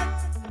alright,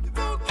 we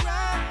won't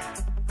cry.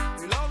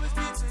 We'll always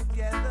be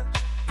together.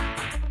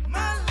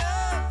 My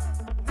love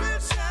will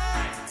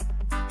shine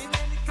in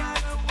any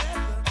kind of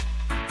weather.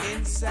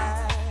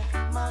 Inside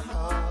my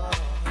heart,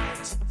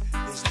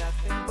 there's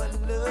nothing but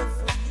love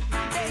for you,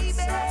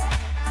 baby.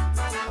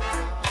 My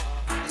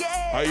heart,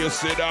 yeah. How you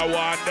see that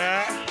one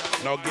there?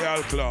 No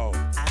girl clown.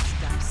 I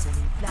stopped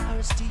sending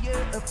flowers to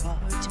your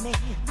apartment.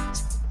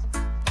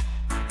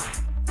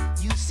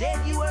 You said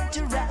you weren't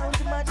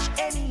around much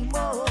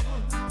anymore.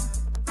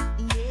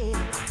 Yeah,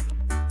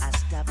 I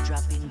stopped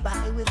dropping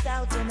by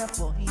without an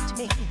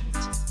appointment.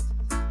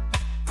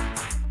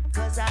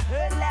 'Cause I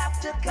heard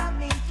laughter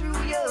coming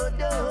through your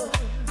door.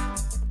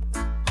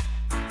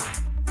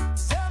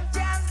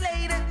 Sometimes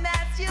late at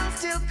night you'll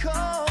still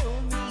call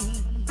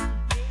me.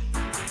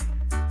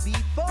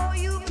 Before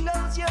you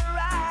close your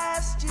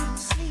eyes to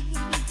sleep.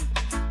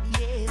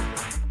 Yeah,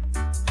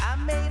 I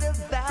made a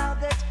vow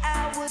that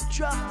I would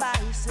drop by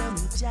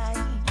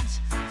sometimes.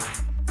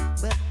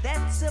 But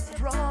that's a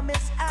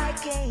promise I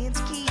can't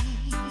keep.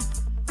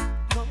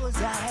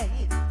 'Cause I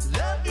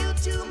love you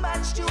too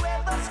much to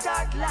ever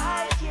start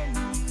liking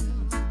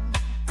you.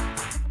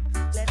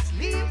 Let's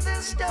leave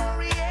the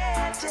story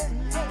at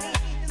an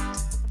end.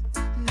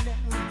 No,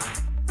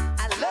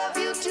 I love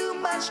you too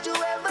much to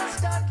ever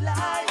start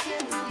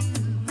liking you.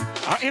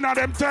 In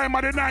them time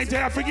of the night,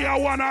 I figure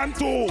 1 and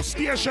 2.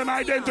 Station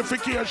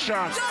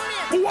identification.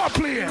 Who are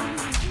playing?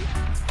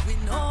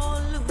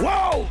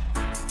 Whoa!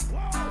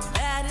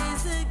 That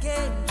is the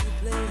game to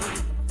play.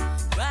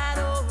 Right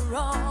or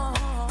wrong,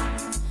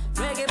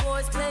 reggae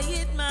boys play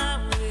it my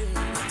way.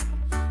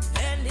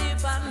 And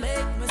if I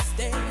make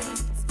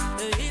mistakes,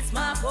 it's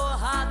my poor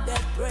heart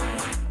that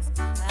breaks.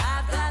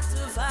 I've got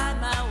to find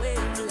my way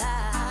of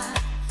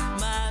life,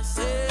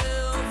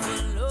 myself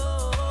alone.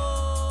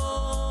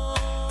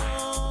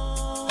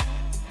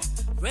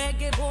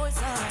 Reggae boys,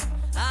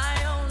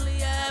 I only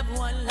have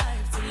one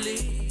life to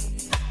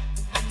live,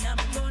 and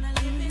I'm gonna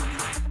live it.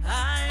 I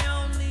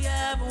only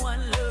have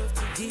one love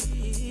to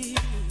give,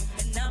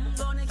 and I'm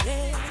gonna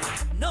get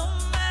no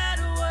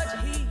matter what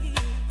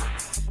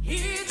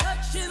he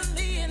touching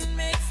me and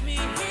makes me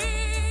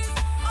his.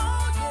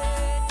 Oh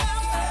yeah.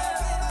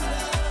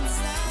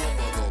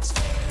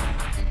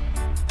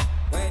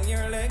 When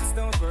your legs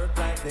don't work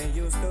like they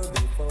used to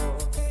before,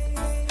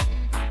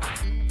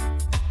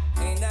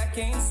 and I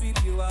can't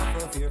sweep you off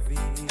of your feet.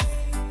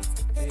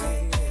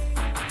 Hey.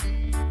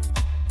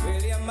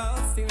 Will your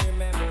mouth still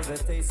remember the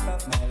taste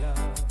of my love?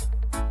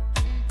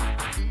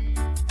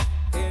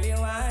 Will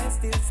your eyes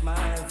still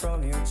smile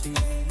from your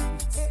cheeks.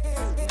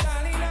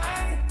 Darling,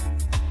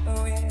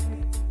 oh yeah,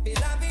 be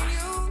loving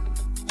you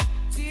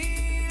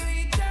till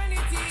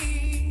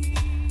eternity.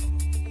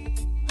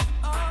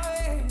 Oh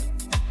yeah,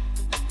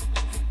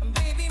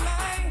 baby,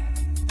 my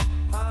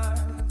heart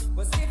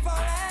was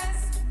different.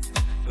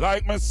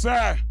 Like me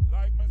say,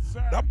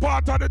 the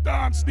part of the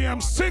dance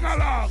name, sing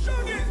along.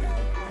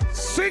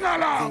 Sing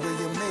along. The way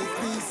you make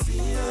me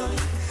feel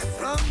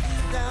from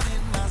deep down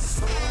in my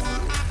soul.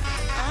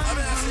 I'm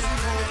losing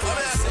hope.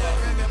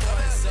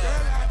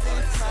 Girl, I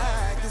can't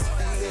fight this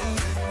feeling.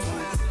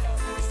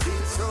 It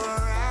feels so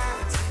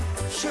right.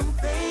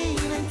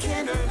 Champagne and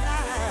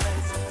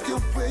candlelight. The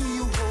way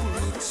you hold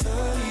me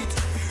tight.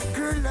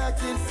 Girl, I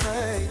can't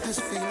fight this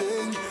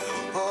feeling.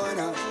 Oh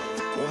no.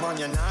 Woman,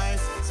 you're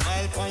nice.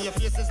 Smile on your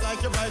face is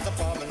like you rise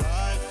upon my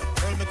life.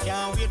 Girl, me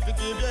can't wait to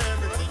give you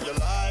everything you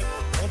like.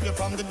 Hope you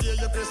from the day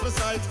your Christmas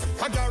sight.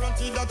 I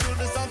guarantee that you'll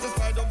be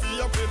satisfied. Don't be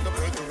afraid to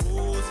break the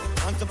rules.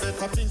 And to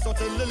better things, so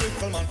tell the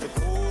little man to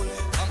cool.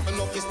 I'm a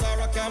lucky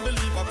star, I can't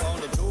believe I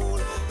found a jewel.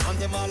 And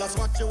them all that's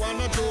what you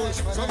wanna do.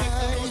 So make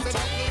the news that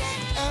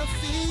I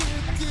feel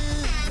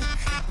good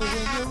when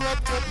you're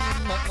wrapped up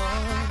in my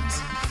arms,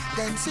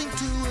 dancing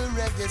to a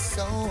reggae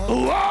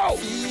song. Wow.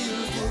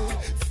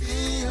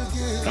 Feel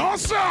good. No,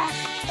 sir. I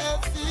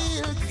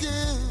feel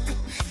good.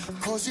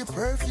 Cause your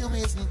perfume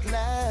isn't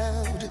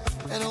loud,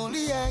 and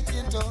only I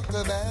can talk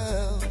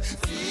about.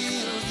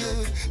 Feel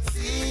good.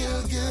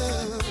 You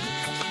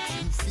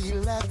feel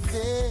like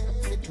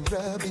velvet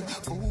rubbing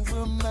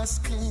over my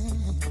skin.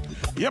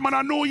 Yeah, man,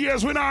 on New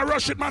Year's, we not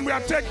rush it, man. We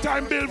are take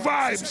time, build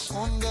vibes.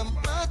 Under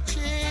my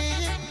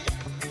chin.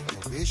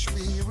 I wish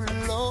we were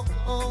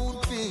alone,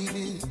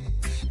 baby.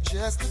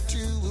 Just the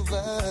two of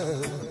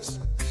us.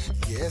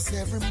 Yes,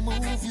 every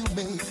move you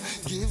make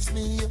gives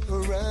me a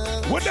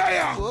rush. What are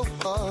ya?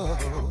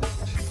 Oh.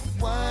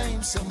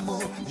 Wine some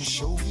more and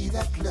show me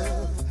that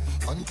love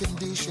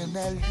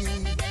unconditionally.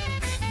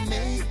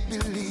 Make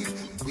believe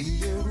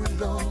we're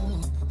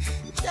alone,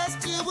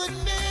 just you and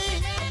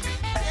me.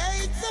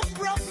 Take the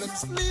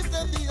problems, leave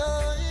them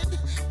behind.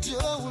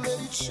 Don't let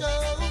it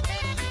show.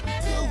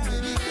 Go,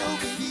 baby, go,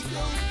 baby,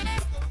 go.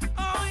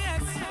 Oh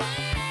yes,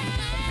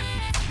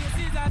 this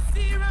is a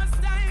serious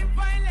time.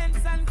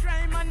 Violence and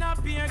crime and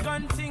a beer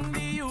gun thing. The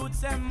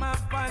youths them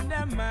up on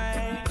their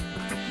mind.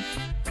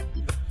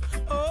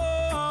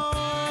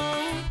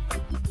 Oh,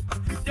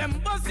 them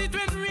bust it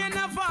when rain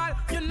a fall.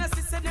 You know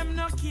see say them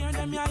no care.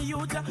 Them your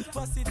youth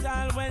bust it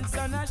all when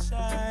sun a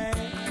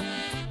shine.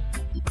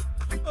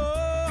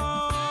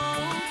 Oh,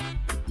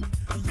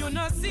 you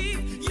know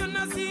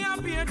see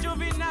a beer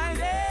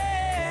juvenile.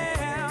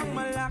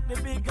 I'ma lock the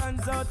big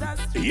guns out as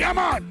yeah,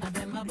 man.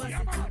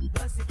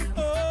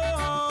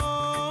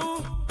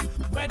 Oh,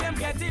 where them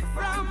get it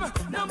from?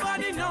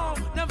 Nobody know.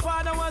 Them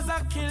father was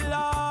a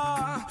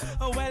killer.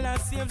 Oh, well, I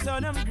see him so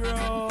them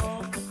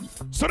grow.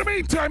 So the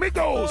meantime, it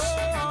goes.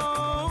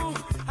 Oh,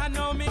 I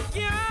know me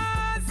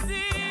can't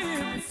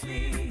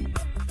sleep.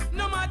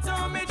 No matter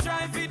how me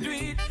try to do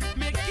it,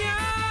 me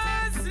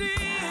can't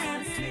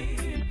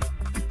sleep.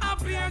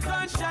 Up here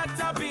gunshot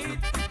a beat.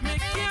 Me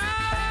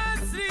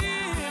can't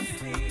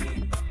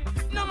sleep.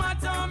 No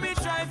matter how me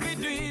try to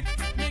do it,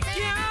 me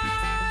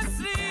can't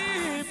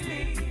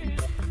sleep.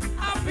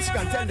 Up Which here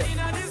contender? running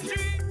on the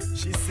street.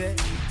 She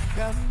said,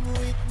 come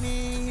with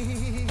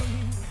me,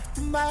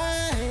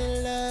 my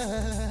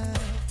love,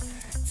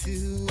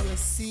 to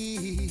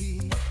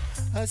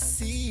a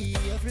sea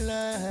of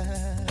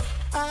love.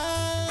 I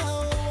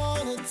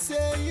wanna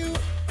tell you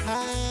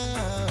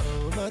how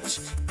much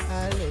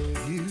I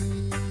love you.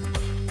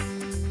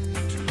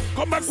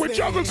 Come back with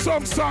juggle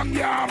some song,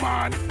 yeah,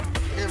 man.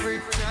 Every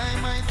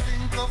time I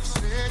think of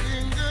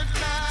saying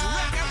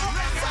goodbye,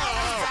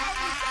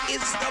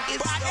 it's the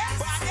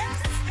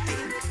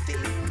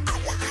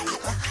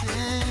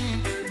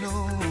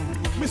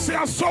Me say,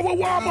 I saw we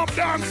warm up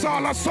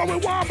dancehall. I saw we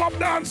warm up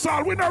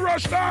dancehall. We no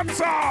rush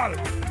dancehall.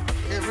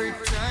 every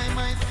time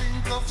I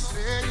think of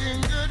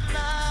saying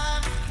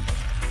goodbye,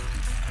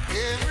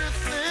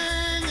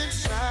 everything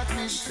inside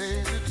me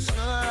says it's a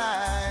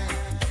lie.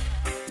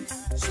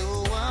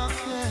 So I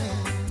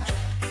can't,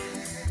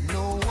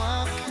 no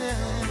I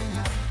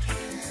can't,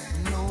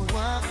 no I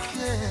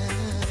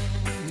can't.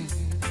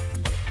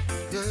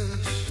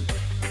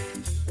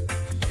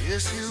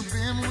 Yes, you've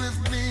been with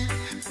me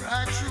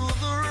right through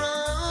the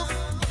rough,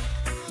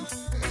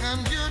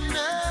 and you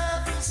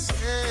never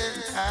said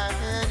I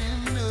had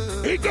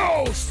enough. It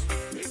goes.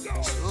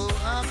 So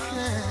I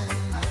can,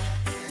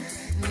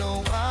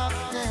 no I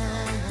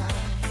can,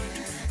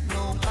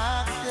 no I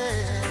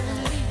can.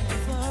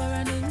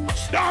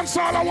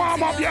 Dancehall a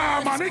warm up,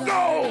 yeah, man. It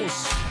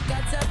goes.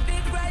 Got a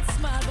big bright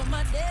smile, but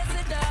my days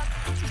are dark.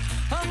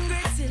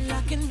 Hungry till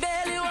I can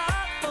barely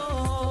walk.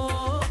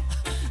 Oh,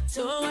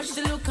 don't watch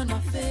the look on my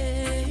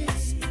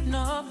face.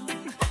 No,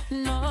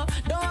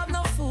 don't have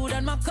no food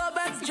and my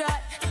cupboard's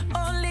dry.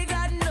 Only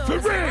God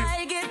knows how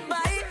I get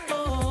by.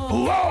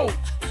 Oh, whoa.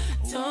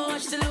 Don't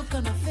watch the look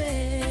on her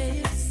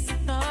face.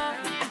 No,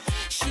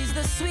 she's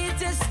the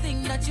sweetest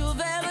thing that you've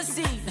ever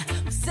seen.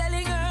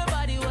 Selling her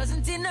body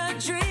wasn't in her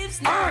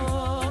dreams,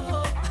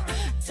 no.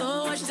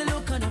 Don't watch the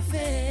look on her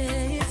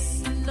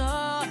face,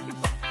 no.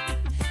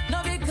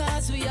 No,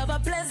 because we have a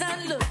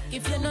pleasant look.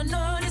 If you don't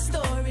know the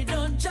story,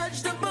 don't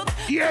judge the book.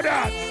 Hear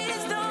that?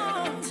 Please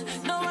don't.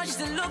 No, watch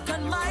the look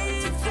on my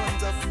face. In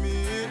front of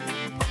me.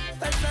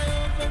 As I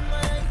open my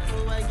eyes,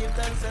 oh, I give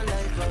thanks and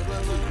life.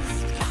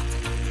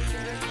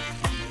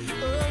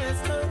 Oh, yes,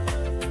 Lord.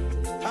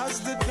 As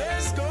the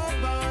days go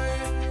by,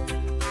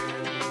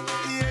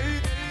 yeah.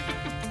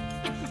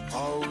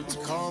 Out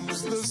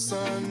comes the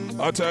sun.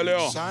 I tell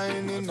you.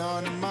 Shining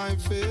on my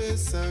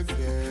face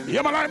again.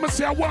 Yeah, man, like me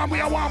say, I warm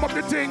up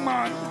the thing,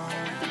 man.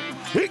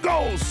 He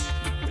goes.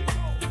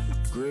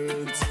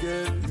 Grades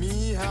get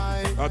me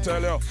high. I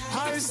tell you.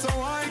 High so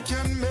I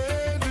can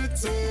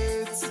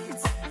meditate.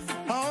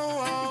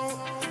 Oh,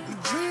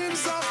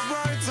 dreams of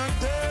brighter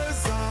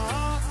days.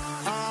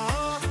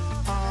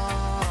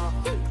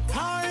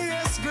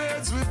 Highest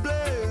grades we blaze.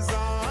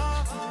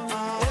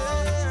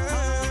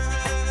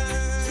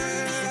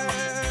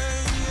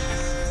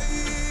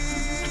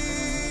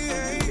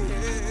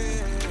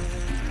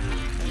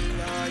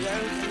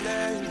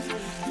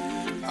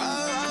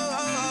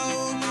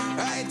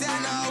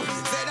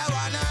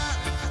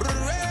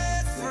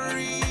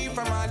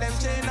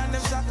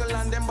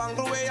 And them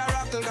bangle way a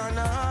rockle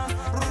gonna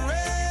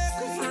break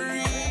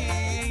free.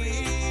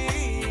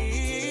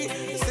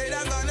 Say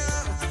that gonna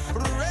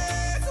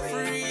break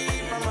free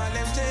from all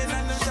them chain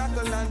and them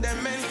shackle and them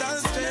mental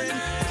strain.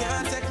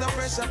 Can't take no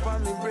pressure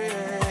from me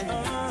brain.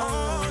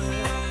 Oh,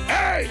 yeah.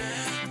 Hey!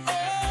 Oh,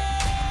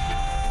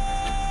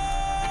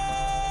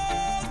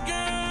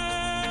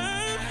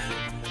 girl,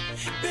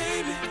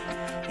 baby.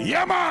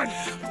 Yeah, man.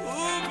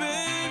 Oh,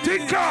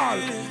 baby.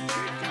 Tickle.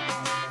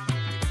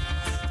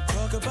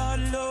 Talk about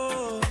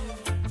love,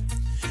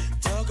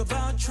 talk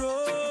about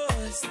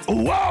trust.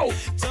 Whoa!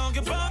 Talk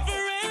about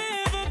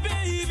forever,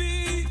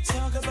 baby.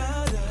 Talk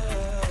about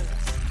us.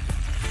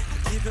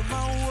 I give it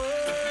my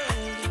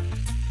word.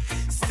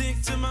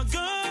 Stick to my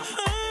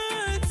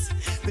guns.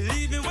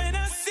 Believe it when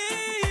I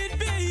say it,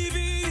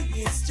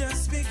 baby. It's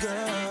just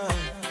begun.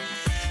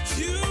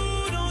 You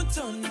don't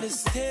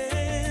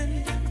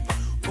understand,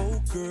 oh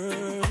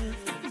girl,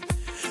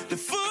 the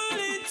full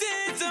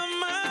intent of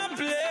my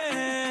plan.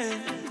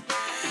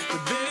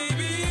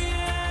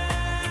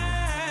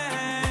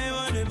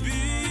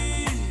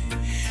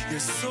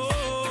 Soul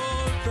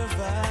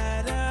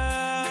provider,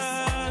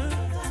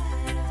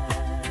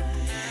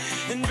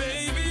 and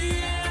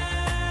baby,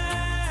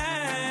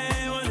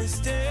 I wanna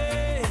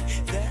stay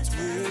that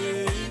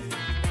way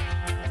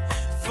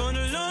for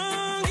the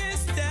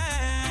longest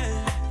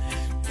time.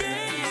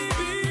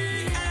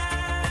 Baby, I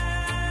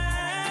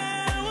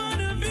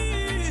wanna be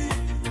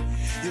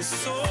your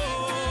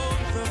soul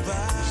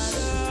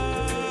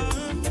provider.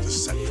 To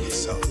set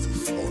yourself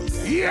before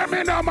them. Yeah,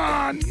 me no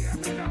man.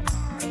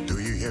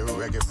 Hear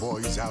reggae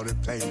boys out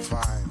at playing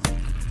fine,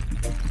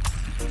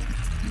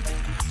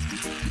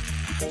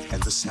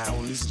 and the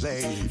sound is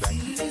laid back.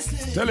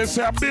 Tell us,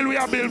 say, Bill, we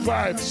are Bill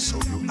vibes. So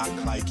you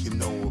act like you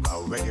know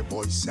about reggae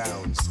boy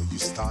sound, so you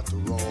start to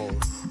roll,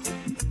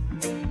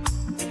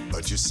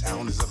 but your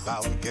sound is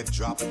about to get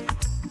dropped.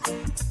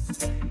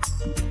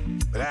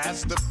 But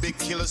that's the big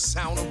killer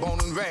sound of Bone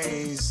and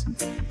Rays.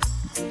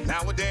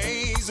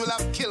 Nowadays we'll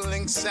have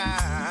killing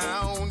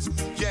sounds,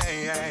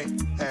 yeah.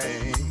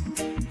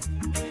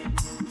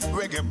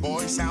 Reggae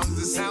boy sounds,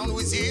 the sound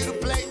was here to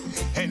play,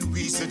 and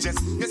we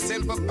suggest you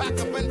simple pack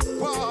up and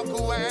walk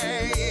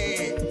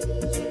away.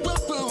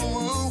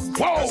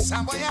 Whoa. That's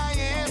how I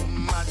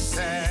am, I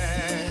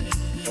say.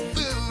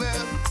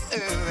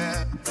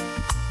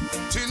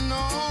 To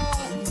know.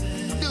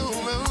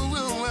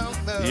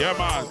 Yeah,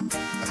 man.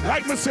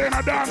 Like me saying,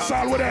 a dance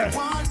hall with it.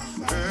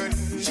 Hurt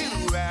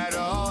you at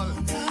all.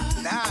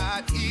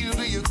 Not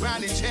even your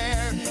granny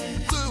chair.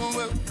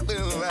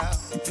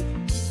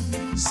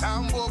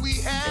 Somewhere we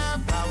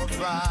have our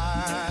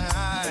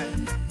pride.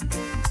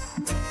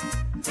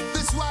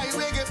 That's why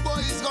reggae boy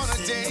is gonna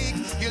take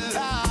your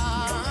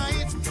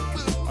life.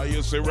 I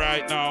you see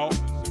right now,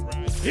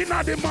 in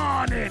the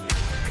morning.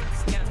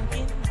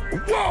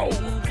 Whoa!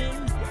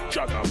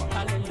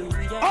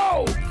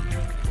 Oh!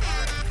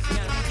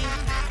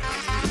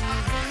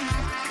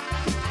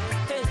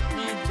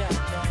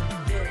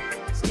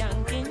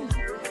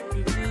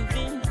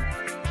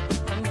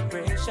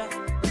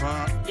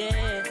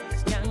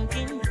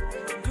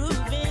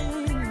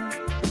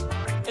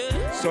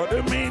 So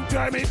the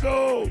meantime it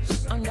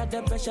goes. Under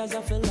the pressures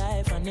of your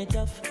life and it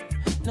tough.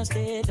 No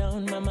stay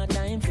down, mama,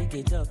 time pick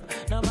it up.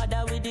 No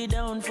bother with the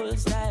down, full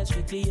style,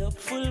 strictly up,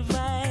 full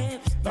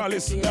vibes. Now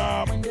listen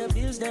up. When the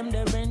bills, them,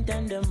 the rent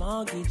and the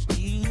mortgage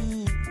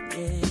due.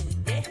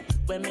 Yeah.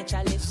 When me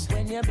chalice,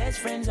 when your best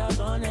friends are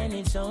gone and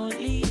it's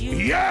only you.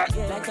 Yeah.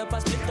 Like up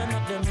a split, turn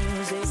up the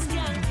music.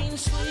 Skanking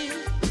sweet.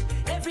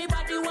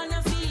 Everybody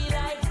wanna feel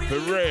like free. For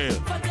real.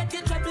 Forget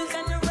your troubles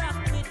and the rock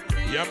with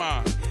me. Yeah,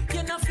 man.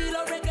 You know feel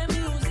a reggae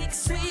music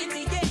sweet.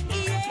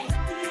 Yeah.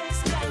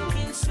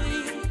 Skanking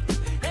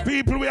sweet.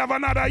 People, we have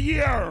another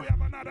year.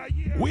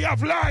 We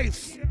have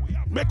life.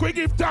 Make we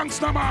give thanks,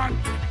 no man.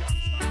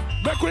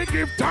 Make we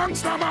give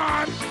thanks, no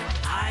man.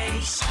 I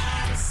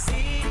shall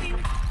sing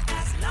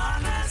as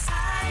long as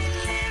I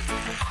live,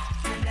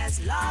 and as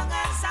long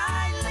as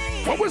I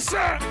live. What was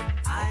that?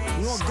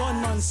 No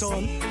gunman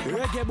son,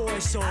 reggae boy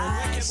son.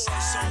 I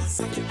shall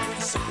sing.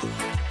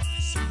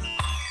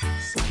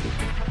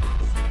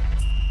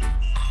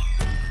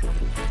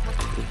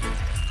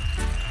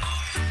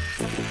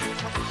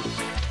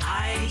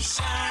 I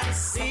shall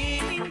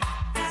sing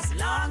as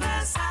long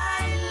as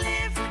I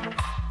live,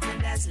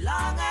 and as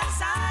long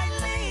as I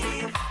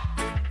live,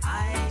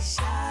 I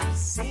shall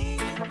sing,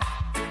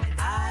 and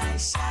I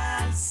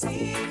shall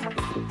sing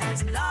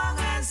as long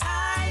as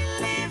I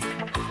live,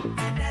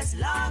 and as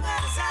long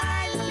as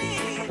I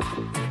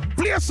live.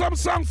 Play some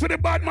song for the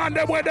bad man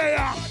that where they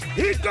are.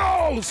 He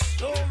goes.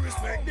 No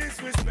respect,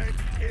 disrespect.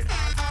 In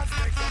all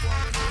aspects of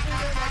one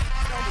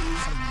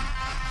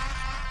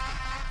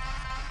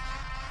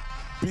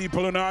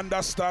People don't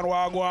understand what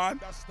I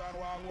want.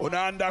 Don't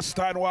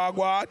understand what I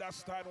want.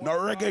 No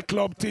reggae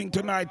club thing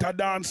tonight. A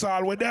dance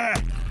hall with there.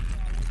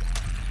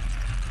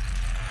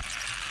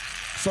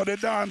 So the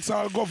dance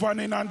hall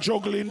governing and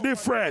juggling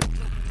different.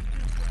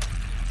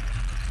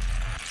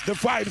 The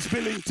vibes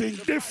building thing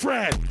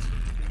different.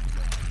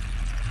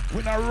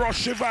 We not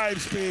rush the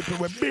vibes, people.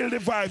 We build the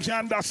vibes. You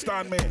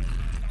understand me?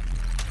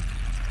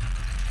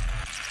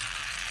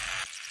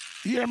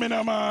 Hear me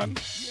now, man.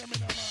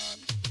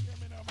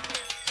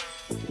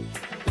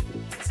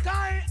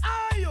 Sky,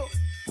 are you?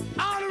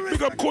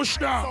 Big up Kush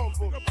now.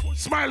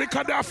 Smiley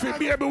Gaddafi,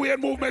 baby way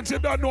movements. You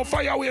don't know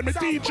fire way. Me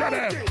teacher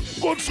them.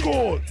 Good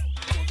school.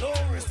 No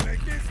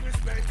respect,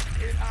 disrespect.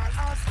 In all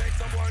aspects,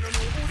 someone don't know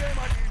who they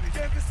might be.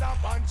 Them to stop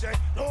and check.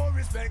 No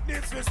respect,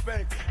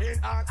 disrespect. In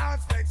all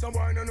aspects,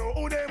 someone don't know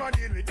who they might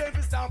deal with. Them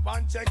to stop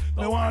and check.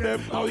 Me want them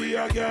how we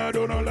are girl,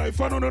 don't know life,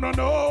 I don't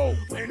know.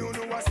 We don't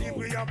know what sleep,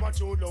 we have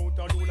patrol out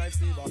and do life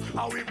saver.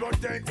 How we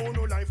protect, who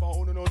no life,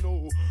 who no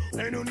know.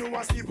 We don't know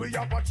what sleep, we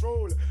have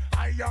patrol.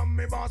 I am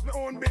me boss, me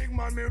own big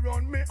man, me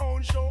run me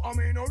own show. I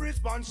mean no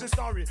response to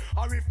story.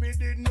 Or if me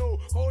did know,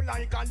 go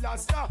like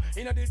Alaska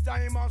in the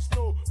time of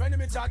snow. When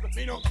me chat,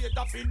 me no get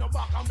up in no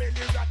back and belly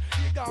rat.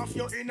 Dig off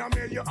your inner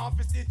mail, you have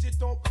to stitch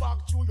it up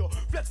back to you.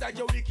 Flex like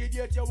you wicked,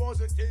 yet you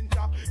wasn't in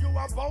top. You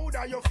are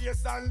powder your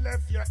face and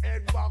left your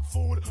head back,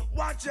 fool.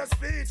 Watch your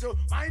speech,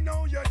 I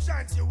know your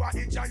chance. You are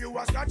itch and you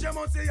are scratch. You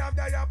must say have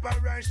the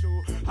apparent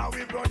show. How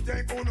we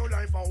protect who no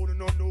life and who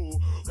no know.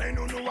 When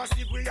you know what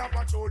sleep, we have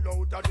patrol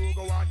out and do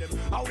go on them.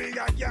 How we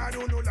got yard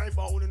who no life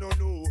and who no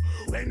know.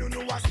 When you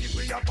know what sleep,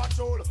 we have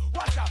patrol.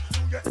 Watch out,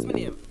 that's my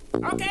name.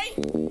 Okay.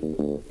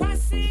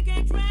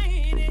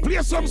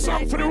 Play some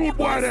song for the rude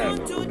boy there.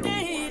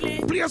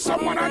 Play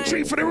some 1 and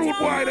 3 for the rude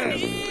boy there.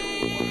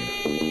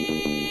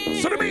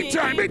 So in the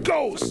meantime, it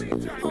goes.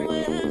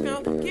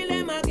 Kill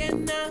him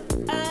again now.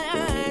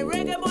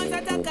 Reggae boys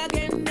attack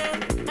again now.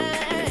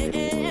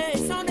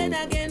 Sounded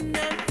again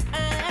now.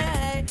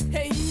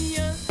 Hey,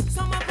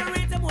 some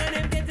operator when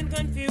them getting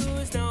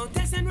confused now.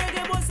 Testing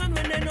reggae boys on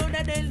when they know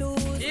that they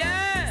lose.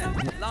 Yeah,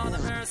 Lord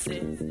of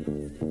mercy.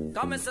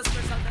 Come as a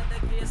special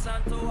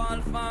dedication to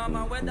all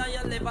farmers, whether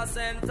you live a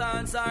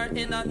sentence or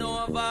in a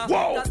Nova.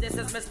 Whoa! This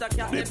is Mr.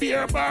 Cat, the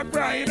beer back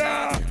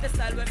rider. The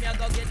style when me a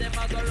go get them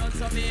a go run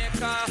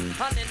Jamaica.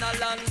 And in a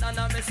London,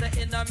 I me say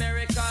in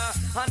America.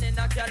 And in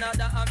a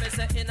Canada, I me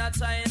say in a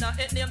China.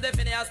 It name the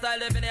Vinaya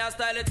style,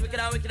 it's wicked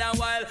and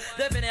wild.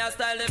 The Vinaya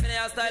style,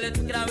 it's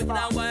wicked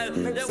and wild.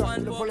 The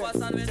one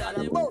focus and we got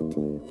them.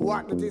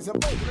 What it is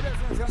about.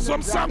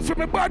 Some song for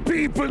me bad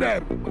people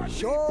them.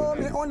 Show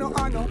me honor.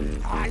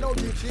 I know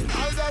the chick.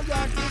 As I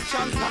got this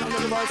chance, I'm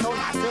the boy sound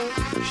I say.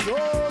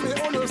 Show me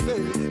honor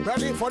still.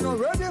 Ready for no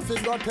ready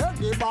figure, take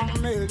the back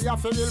mail. You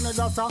feel me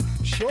just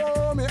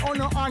show me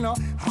honor.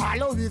 I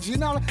know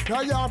original.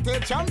 Now you have the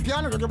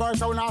champion. The boy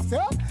sound I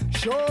say.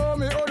 Show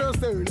me honor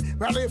still.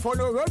 Ready for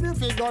no ready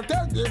figure,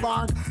 take the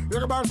bank.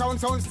 The boy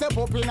sound step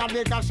up in a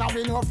big cash and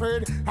be no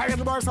afraid. I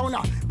the boy sound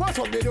bust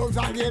up the dogs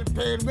and get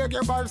paid. Make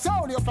your boy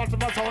sound.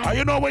 And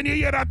you know when you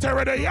hear that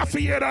terror, you have to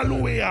hear that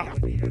Louis.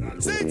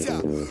 Sit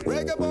ya,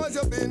 reggae boys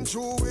have been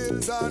through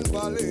hills and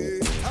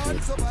valleys.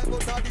 And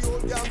survivors are the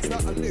old gangster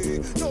alley.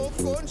 No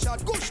gunshot,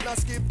 Kushna,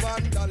 skip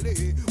and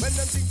dally. When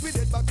them think we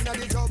dead back in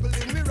the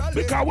juggling, we rally.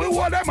 Because we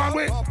want them and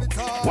we,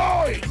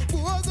 boy. Who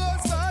are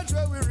those fans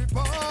where we rip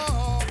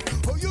off?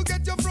 Oh, you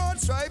get your front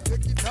stripe,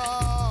 take it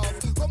off.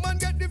 Come and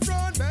get the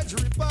front bench,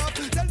 rip off.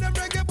 Tell them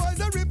reggae boys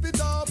to rip it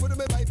off. Put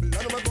my Bible,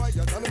 none of my choir,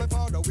 none of my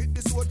father. With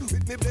the sword,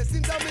 with me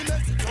blessings and me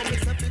message. Now me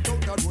step it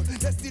out the road.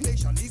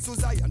 Destination leads to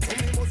Zion. So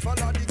me must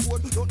follow the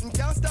code. Nothing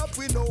can stop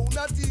we know,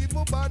 not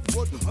even bad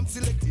word. I'm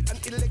selected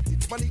and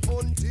elected for the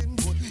hunting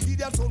boat.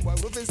 Idiot son, why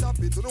we stop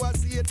it? You know I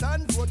see it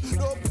and road.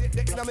 Don't play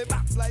the in my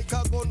backs like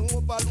a gun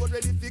overload.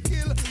 Ready to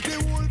kill the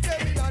wolf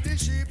them in the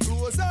sheep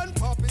clothes and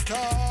pop it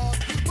off.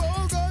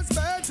 Bogus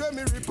man, when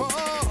me rip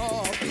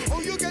off.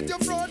 Oh, you get your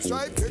front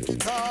stripe, take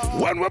it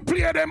off. When we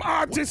play them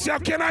artists, yeah,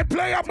 can I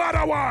play a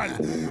better one?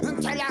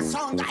 Tell your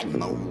sound like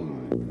move.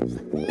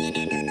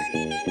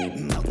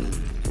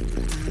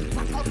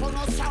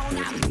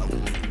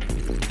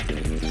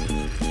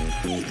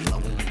 No!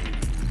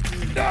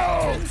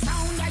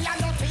 Sound like a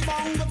dirty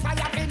bongo,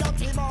 fire for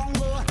dirty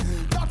bongo.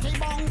 Dirty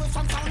bongo,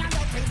 some sound a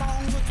dirty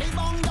bongo. Dirty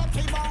bongo,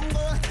 dirty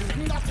bongo.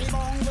 Dirty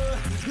bongo,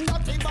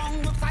 dirty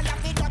bongo, fire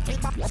for dirty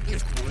bongo.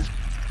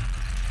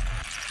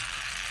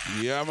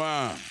 Yeah,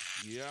 man.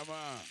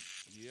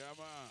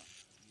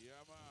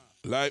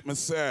 Like me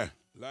say.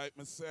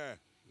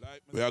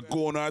 We are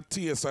going to a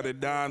taste of the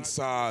dance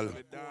hall.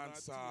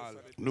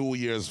 New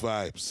Year's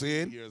vibe.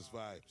 See?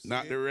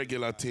 Not the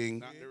regular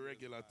thing.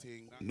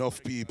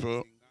 Enough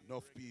people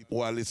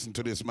who are listening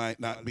to this might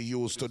not be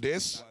used to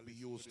this,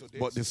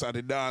 but this are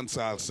the dance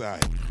hall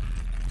side.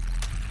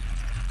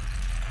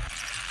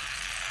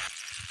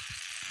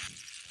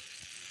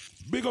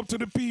 Big up to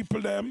the people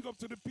them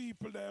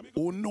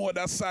who know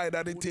that side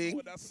of the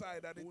thing.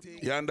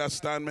 You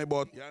understand me?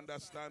 But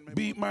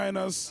beat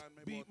minus,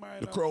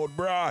 the crowd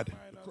broad.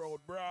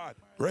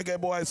 Reggae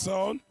boy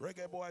sound,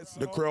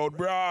 the crowd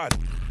broad.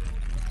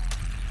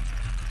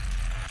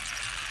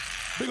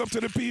 Big up to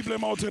the people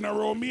them out in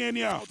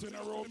Romania.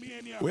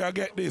 We are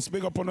get this.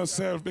 Big up on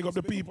ourselves. Big up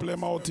the people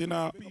them out in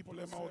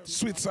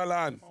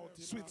Switzerland.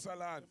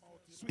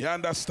 You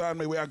understand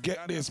me? We are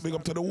get this. Big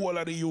up to the whole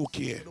of the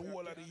UK.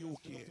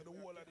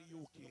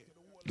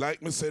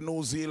 Like me say,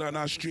 New Zealand,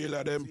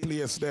 Australia, them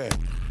place there.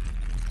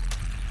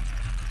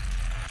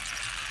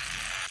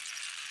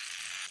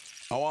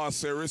 I want to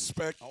say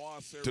respect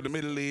to the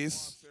Middle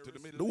East,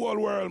 the whole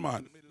world,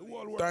 man.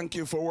 Thank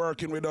you for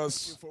working with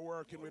us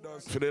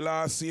for the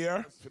last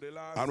year,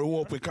 and we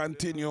hope we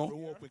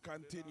continue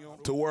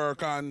to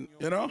work and,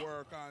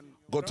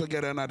 go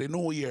together in the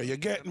new year. You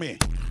get me?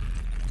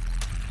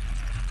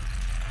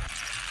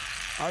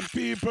 And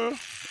people,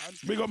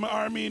 big up my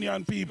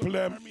Armenian people,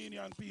 them.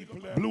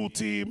 Blue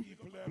team,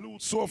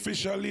 so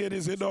official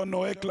ladies, you don't know,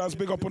 Eklas,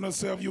 big up on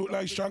yourself, you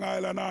like Strong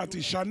Island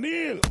artist,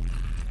 Chanel.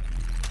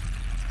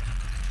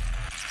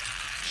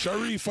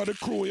 Sharif for the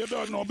crew, you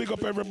don't know, big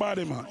up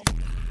everybody, man.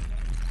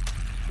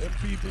 Them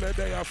people that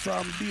they are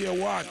from day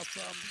one.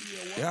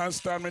 You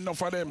understand me?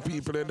 Enough of them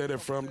people that they're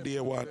from day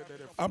one.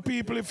 And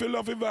people, if you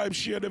love the vibe,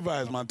 share the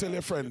vibes, man. Tell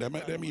your friend them,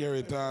 make them hear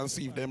it and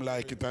see if them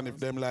like it. And if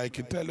them like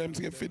it, tell them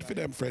to get fit for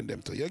them friend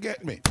them too. You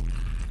get me?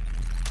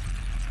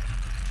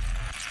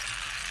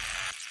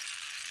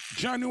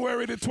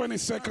 January the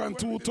 22nd,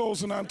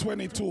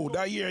 2022.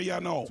 That year, you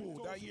know.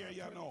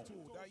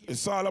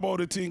 It's all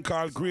about a thing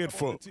called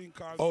Grateful.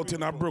 Out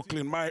in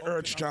Brooklyn, my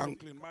Earthstrong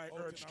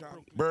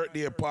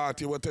birthday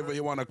party, whatever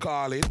you want to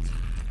call it.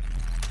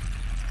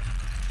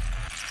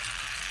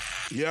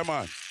 Yeah,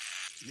 man.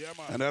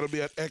 And that'll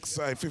be at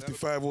XI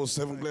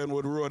 5507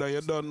 Glenwood Road. And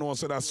you don't know,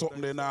 so that's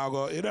something they now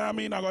go. You know what I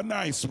mean? I go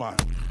nice, man.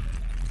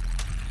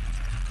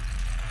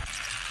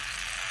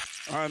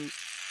 And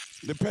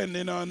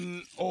depending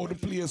on how the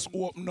place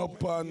open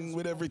up and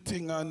with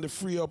everything and the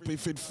free up,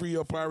 if it free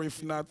up or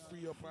if not,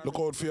 look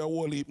out for a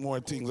whole heap more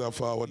things that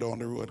forward down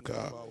the road,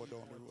 car.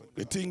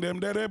 The thing them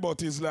there,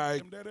 but it's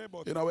like,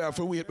 we have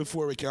to wait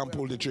before we can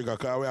pull the trigger,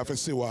 car. We have to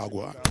see what I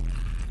go on.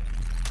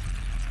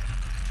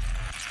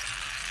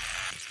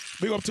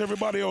 Big up to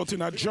everybody out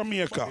in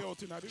Jamaica.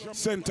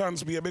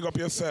 Sentence Bay, big up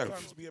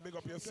yourself.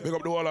 Big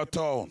up the whole of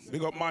town.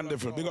 Big up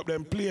Mandeville. Big up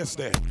them place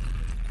there.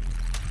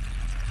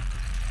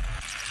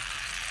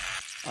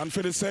 And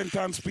for the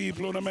Sentence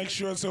people, you make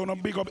sure so you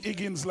big up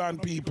Higgins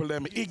Land people,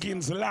 them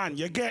Higgins Land,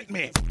 you get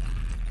me?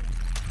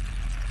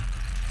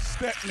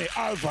 Stepney,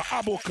 Alva,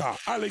 Abuka,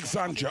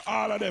 Alexandria,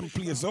 all of them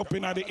places up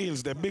in the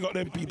hills, they big up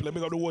them people,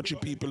 big up the Watchy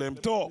people, them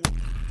too.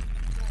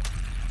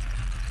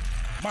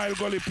 Mile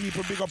Gully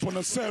people, big up on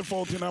yourself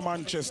out in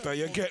Manchester,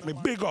 you get me?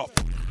 Big up.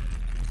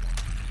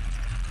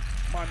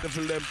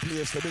 Mandeville them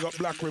place, they big up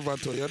Black River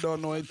too, you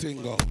don't know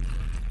anything go.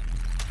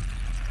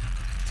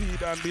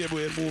 And baby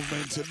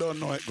movements, you don't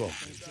know it go.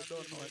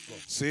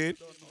 See it?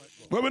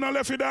 But we not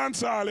left the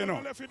dance hall,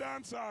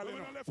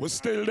 We're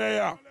still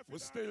there.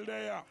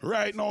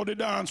 Right now the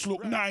dance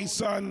look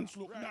nice and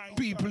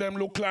people them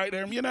look like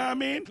them, you know what I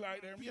mean?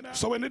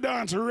 So when the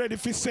dance ready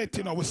for set,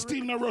 we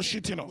still not rush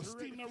it,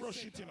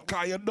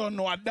 Cause you don't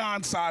know a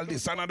dance hall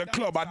this, another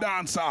club a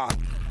dance hall.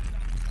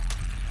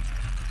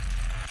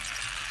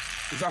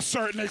 There's a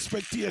certain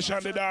expectation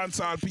the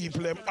dancehall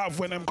people them have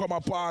when them come a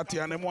party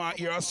and them want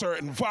to hear a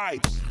certain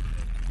vibes.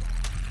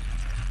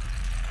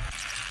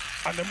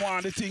 And them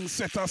want the thing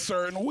set a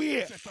certain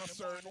way.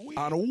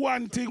 And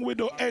one thing we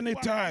do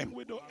anytime.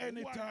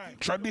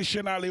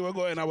 Traditionally we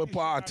go in our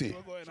party.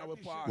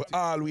 We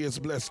always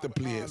bless the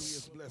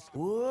place.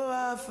 Oh,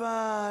 our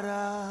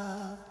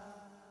Father,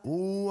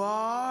 who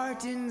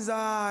art in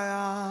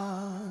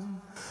Zion,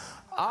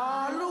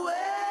 always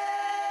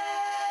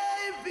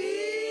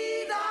be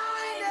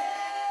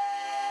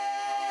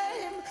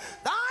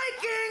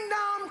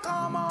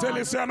tell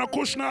you, say, no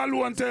Kushna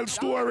alone tell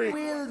story.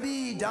 Will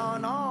be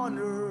done on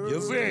earth.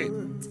 You see?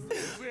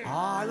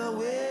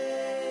 Always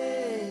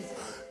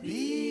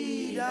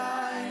be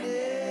thy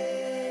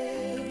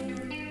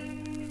name.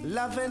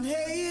 Love and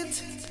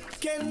hate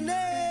can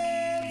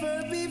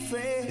never be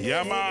fair.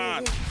 Yeah,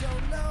 man.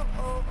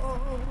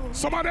 Oh, no.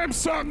 Some of them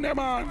song, them,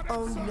 man.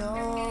 Oh,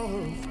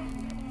 no.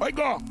 I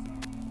go.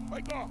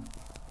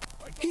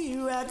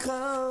 Here I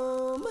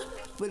come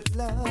with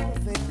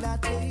love and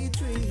not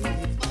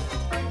hatred.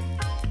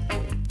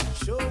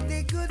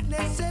 Surely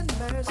goodness and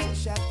mercy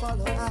shall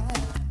follow I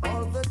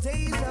all the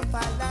days of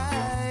my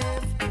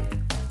life.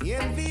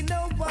 Envy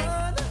no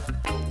one,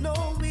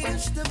 no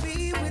wish to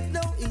be with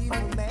no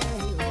evil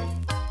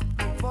man.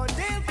 For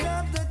there'll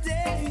come the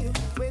day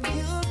when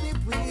you'll be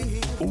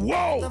with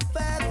Whoa! the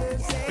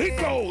Father's hand. It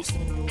goes.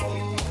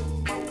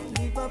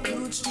 Leave up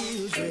huge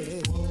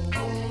children.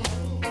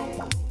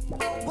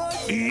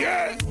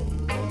 Yeah.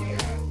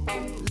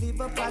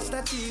 Leave up past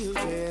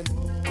children.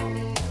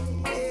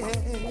 Yeah.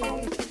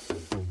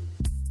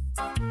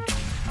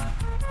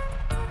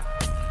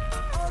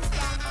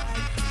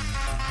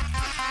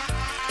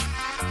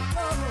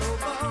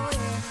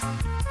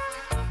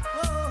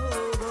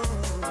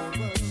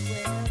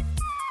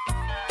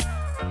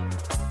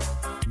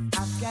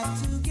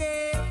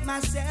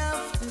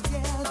 Myself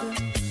together,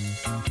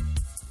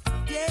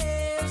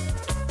 yes.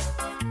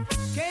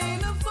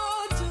 Can't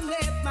afford to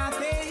let my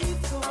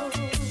faith go.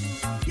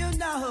 You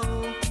know,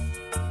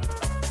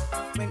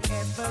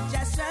 whenever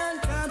just sun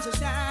comes a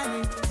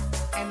shining,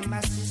 and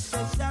my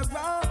sisters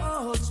are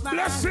all smiling.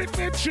 Bless it,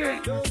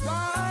 Mitchie. No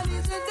one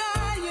is a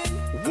dying.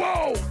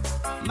 Whoa.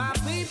 My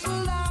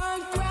people are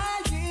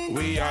crying.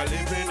 We are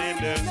living in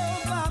the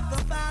love of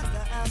the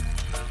Father,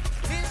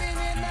 living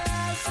in the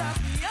house of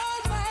the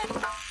Almighty.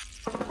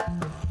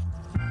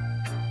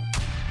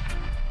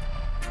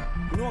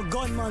 No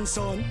gunman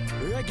son,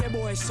 reggae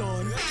boy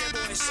son.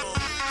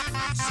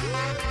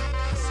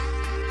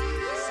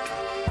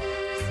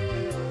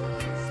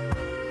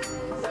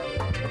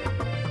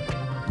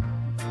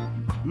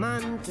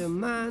 Man to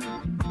man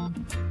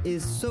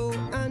is so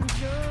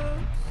unjust.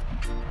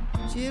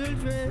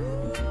 Children,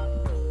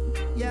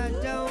 you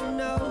don't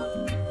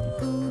know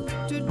who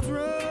to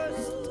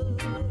trust.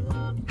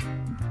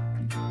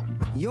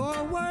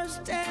 Your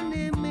worst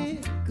enemy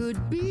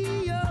could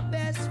be your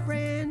best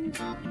friend.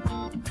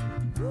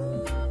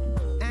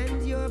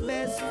 And your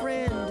best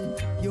friend,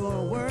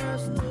 your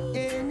worst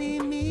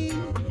enemy.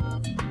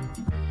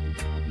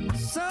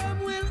 Some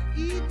will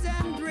eat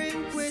and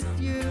drink with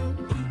you.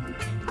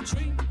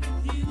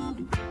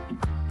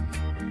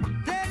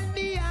 Then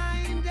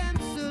behind them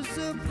sus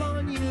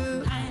upon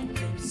you.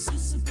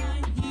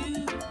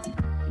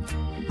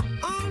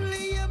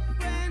 Only your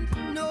friend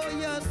know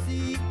your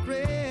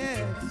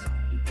secrets.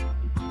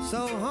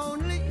 So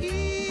only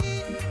he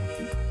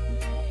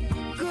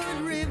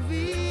could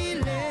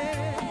reveal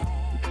it.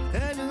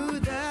 And who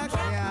the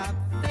cap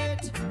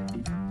fit,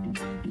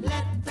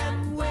 let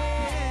them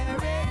wear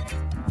it.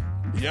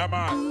 Yeah,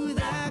 man. Who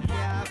the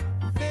cap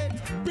fit,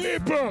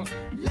 people,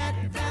 let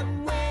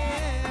them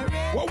wear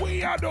it. What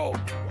we are do?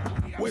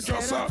 We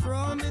just up.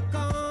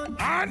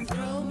 And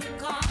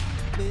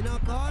me no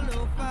call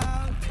no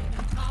foul.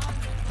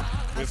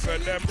 we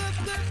send them.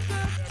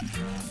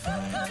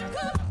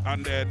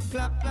 And then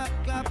clap, clap,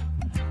 clap.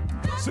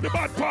 See the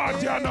bad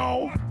part, you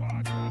know.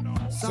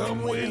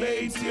 Some will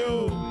hate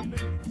you.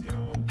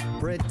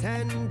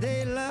 Pretend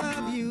they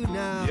love you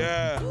now.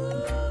 Yeah.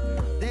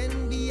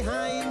 Then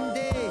behind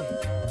they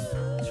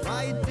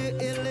try to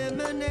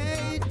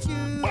eliminate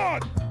you.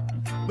 But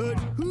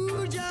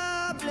who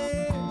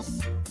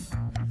jobless?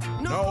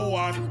 No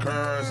one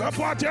cares. That's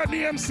what your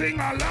name sing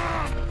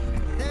along.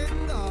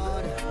 Thank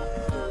God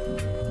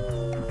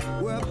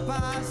we're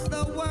past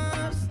the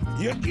worst.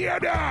 You hear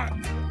that?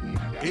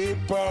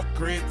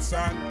 Hypocrites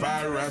and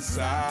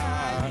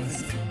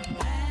parasites.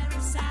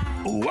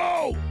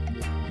 Whoa!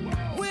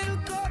 We'll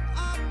come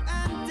up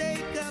and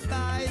take a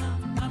bite.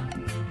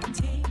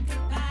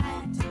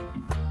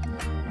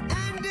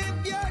 And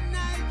if your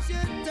night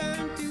should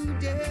turn to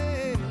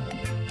day,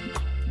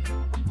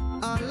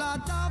 a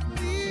lot of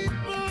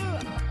people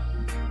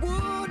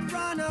would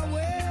run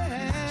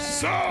away.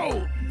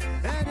 So,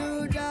 and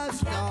who does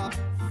stop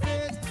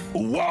it?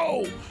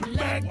 Whoa!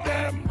 Make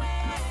them.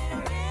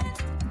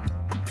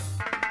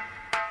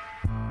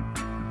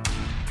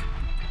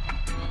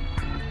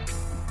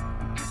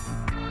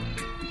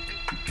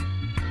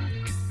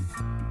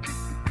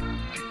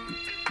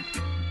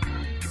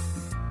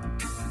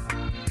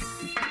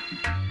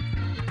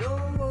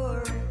 Don't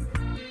worry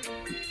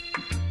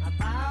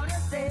about a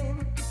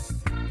thing.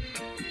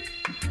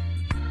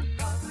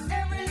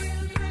 Every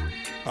little thing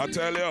I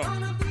tell you.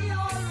 gonna be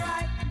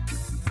alright.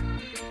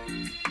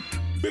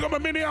 Big up my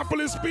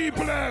Minneapolis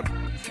people, About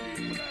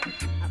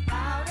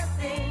a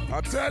thing.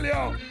 I tell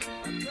you.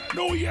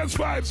 New Year's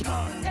vibes,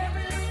 man.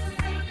 Every little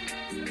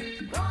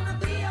thing gonna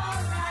be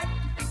alright.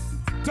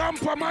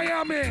 Tampa,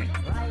 Miami.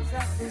 Rise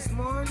up this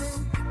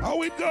morning.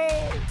 How it goes?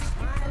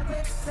 Smile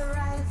with the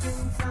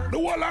rising sun. The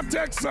whole of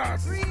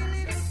Texas. Three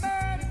little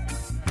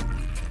birds.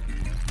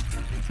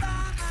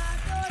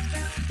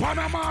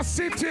 Panama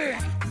City.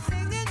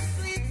 Singing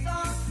sweet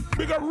songs.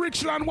 Big up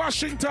Richland,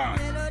 Washington.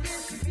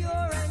 Melodies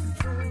pure and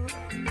true.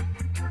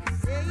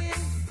 Saying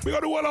Big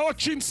up the whole of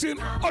Hutchinson.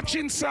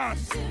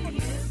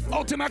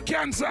 Out in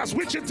Kansas,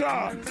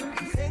 Wichita.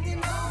 singing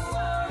don't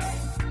worry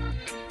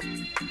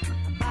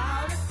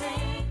about a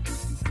thing.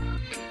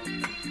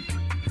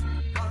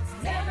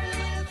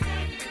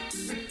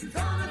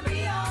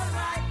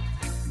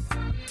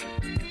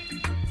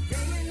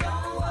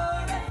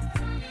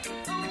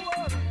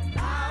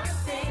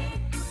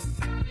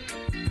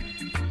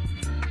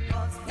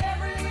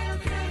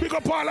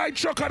 Big up all like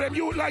Chuck them,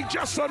 you like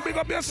Justin. Big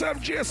up yourself,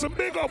 Jason.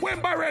 Big up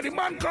when by ready,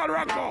 man called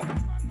Rocco.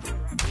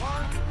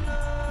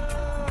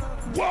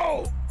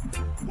 Whoa.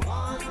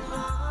 One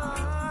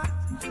heart,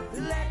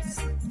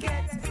 let's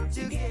get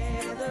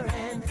together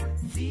and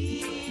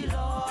feel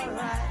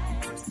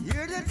alright.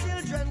 Hear the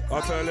children crying.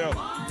 I'll tell you.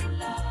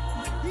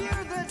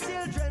 Hear the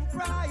children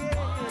crying.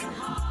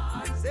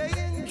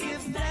 Saying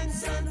give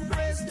thanks and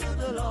praise to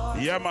the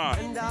Lord. Yeah, man.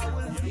 And I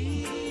will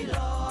feel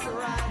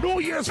alright. New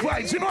Year's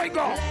vibes, you know it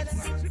go.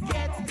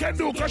 Can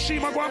do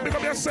Kashima, go and pick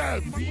up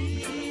yourself.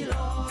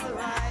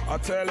 I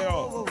tell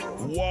you.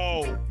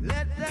 Whoa.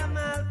 Let them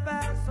all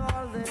pass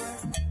all their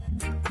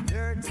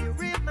dirty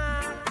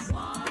remarks.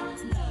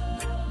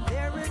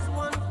 There is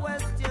one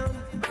question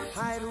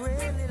I'd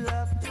really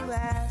love to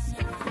ask.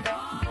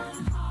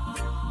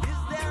 Is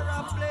there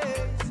a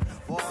place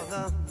for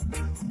the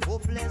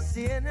hopeless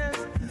sinners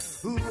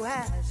who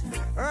has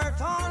hurt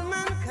all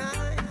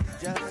mankind?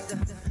 Just a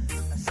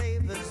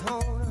Savior's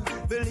own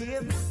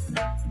belief.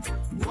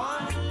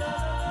 One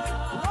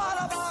love. What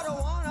about a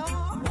one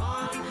heart?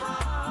 One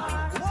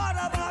heart. What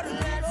about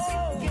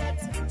let's get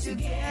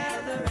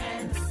together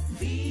and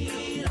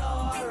feel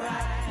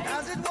alright?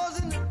 As it was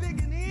in the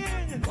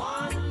beginning.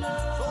 One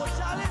love. So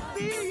shall it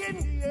be in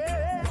the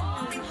end.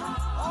 One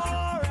heart.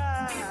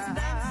 Alright.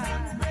 Thanks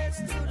and praise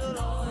to the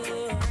Lord.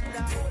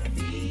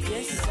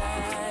 Yes, ooh,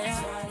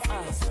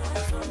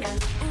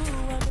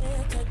 I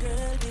met a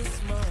girl this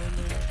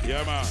morning.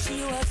 Yeah, man.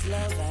 She was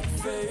love at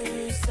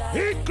first sight.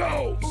 Here it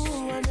goes.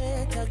 Ooh, I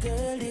met a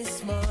girl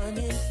this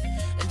morning,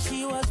 and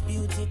she was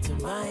beauty to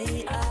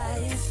my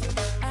eyes.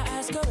 I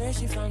asked her where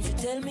she from, she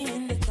tell me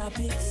in the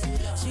tropics.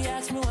 She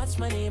asked me what's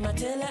my name, I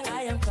tell her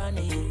I am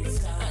Connie.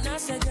 And I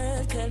said,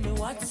 girl, tell me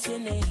what's your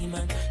name,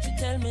 and she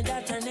tell me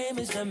that her name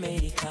is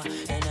Jamaica.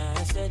 And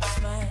I said,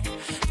 smile,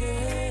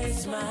 girl,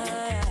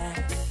 smile.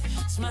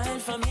 Smile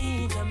for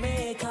me,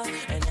 Jamaica.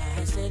 And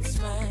I said,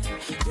 smile,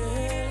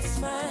 girl,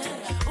 smile.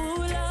 Ooh,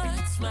 Lord,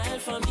 smile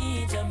for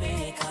me,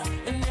 Jamaica.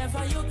 And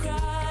never you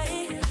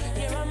cry,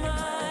 here am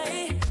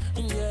I.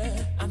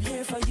 Yeah, I'm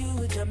here for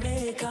you,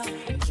 Jamaica.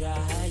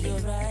 Dry your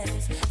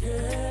eyes,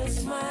 girl,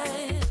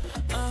 smile.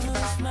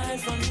 Smile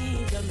for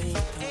me,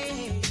 Jamaica.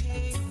 Hey,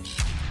 hey.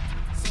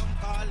 Some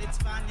call it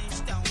Spanish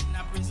Town,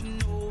 a prison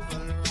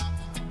oval rock.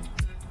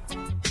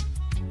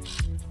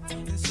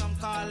 And some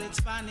call it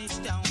Spanish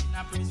Town,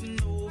 a prison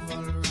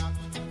oval rock.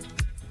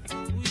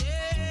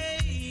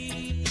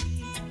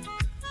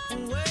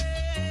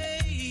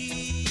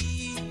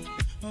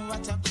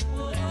 What a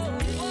cool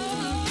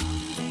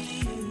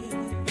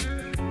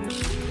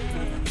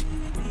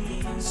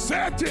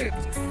Set it.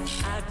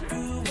 I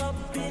grew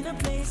up in a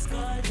place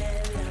called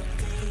El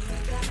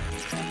Vega.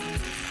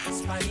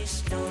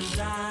 Spanish Town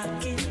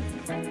rocking,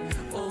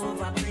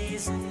 over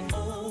prison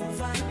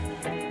over.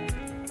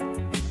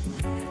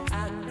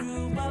 I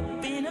grew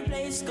up in a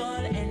place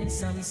called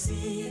Ensom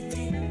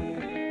City.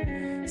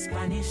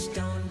 Spanish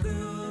Town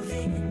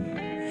grooving,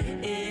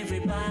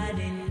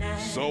 everybody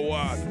nice. So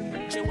what?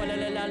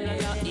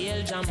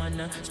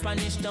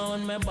 Spanish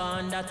Town, me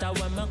born, that's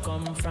where me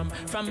come from.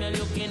 From me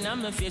looking at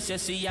my face, you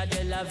see a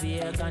De La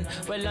Vegan.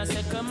 Well, I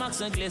say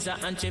Max and Glazer,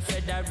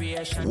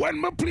 Anti-Federation. When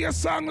me play a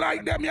song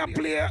like them, you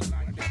play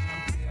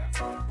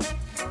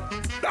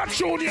that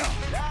Junior.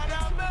 Lord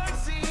have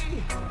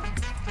mercy.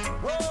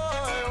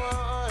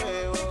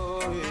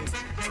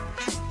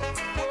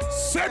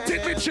 Set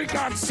it, me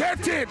chicken,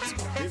 set it.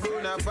 We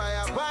burn a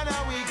fire,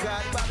 banner we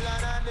got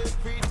Babylon and the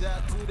preacher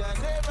coulda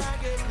never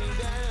get me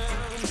down.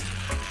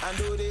 And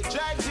though they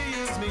try to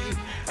use me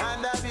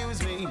and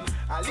abuse me,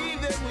 I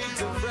leave them with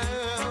the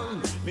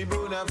frown. Me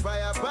burn a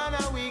fire,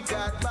 banner we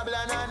got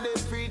Babylon and the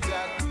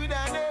preacher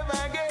coulda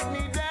never get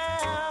me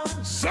down.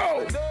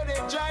 So though they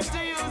try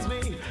to use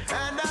me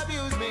and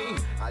abuse me,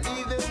 I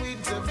leave them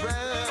with the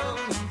frown.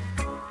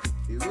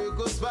 The work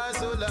goes for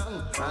so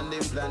long on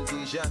them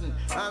plantation,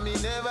 and me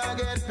never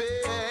get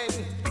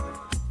paid.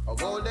 A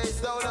gold they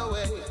stole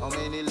away, how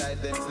many life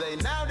them slay.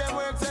 Now them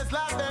works has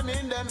slapped them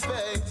in them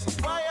face.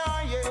 Why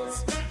are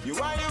yes, you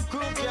are your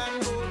crew can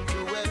go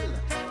to well.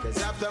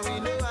 Cause after we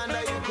know under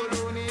your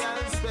colonial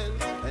spell,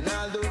 and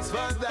all those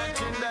false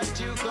doctrine that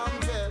you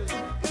compel.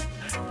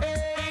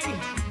 Hey,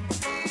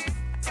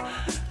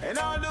 and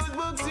all those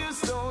books you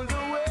stole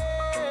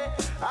away,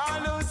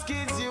 all those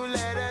kids you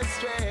led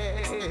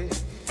astray.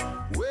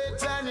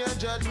 Wait on your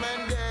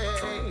judgment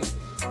day,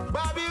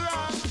 Bobby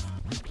Rock.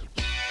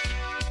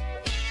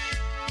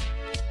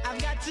 I've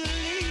got to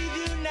leave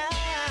you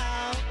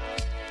now.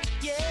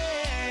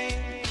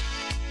 Yeah.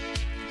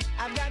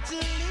 I've got to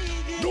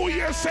leave you. New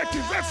Year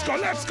settings. Let's go,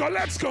 let's go,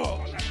 let's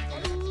go.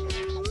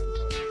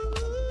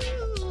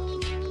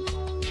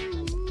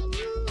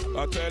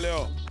 I tell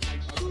you.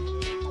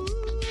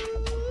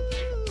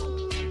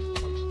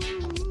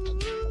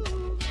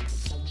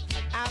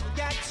 I've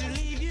got to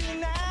leave you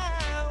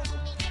now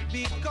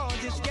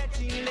because it's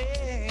getting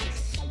late.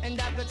 And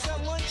I've got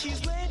someone,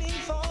 she's waiting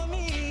for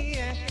me.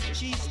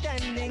 She's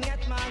standing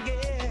at my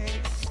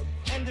gates.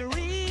 And the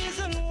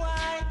reason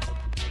why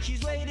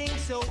she's waiting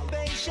so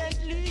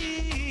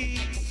patiently,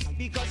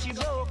 because she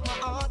broke my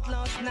heart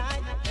last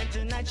night, and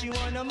tonight she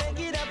wanna make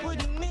it up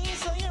with me.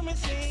 So hear me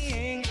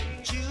sing,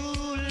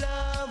 true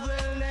love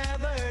will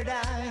never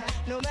die,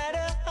 no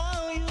matter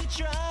how you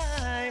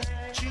try.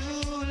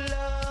 True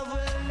love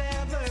will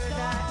never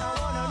die. I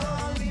wanna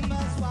know we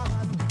must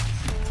one.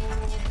 So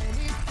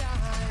many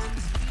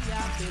times we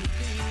have been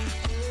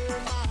people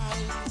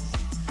lies,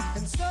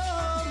 and so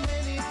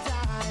many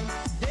times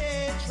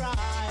they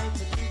try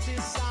to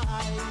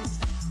criticize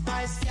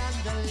by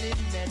scandalin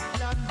and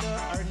plunder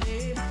our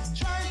name,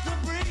 trying to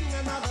bring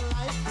another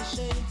life to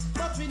shame.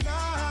 But we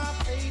not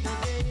play the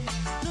game.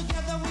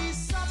 Together we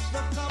suck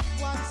the cup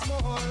once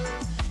more,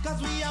 cause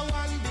we are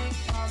one big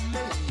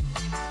family,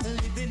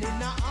 living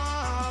in a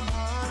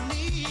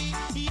harmony.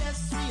 Yes,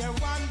 we are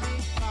one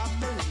big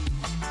family,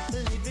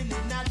 living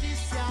in a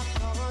this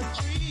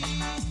country.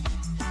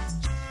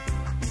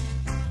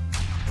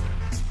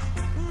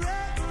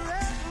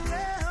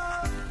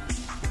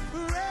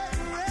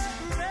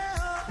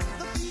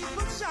 The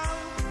people shout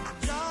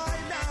joy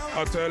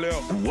now. I tell you,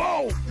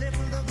 whoa!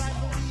 Level the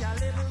vibe, we are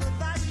level the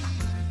vibe.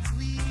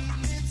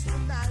 Sweetness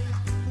tonight,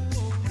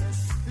 oh yes.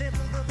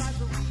 Level the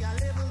vibe, we are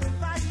level the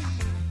vibe.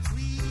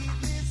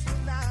 Sweetness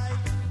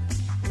tonight.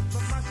 If I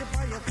mash up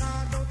on your car,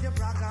 don't you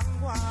brag and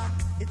go on.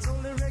 It's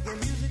only reggae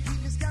music, keep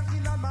me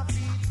skanking on my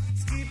feet.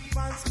 Skip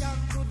and skank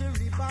to the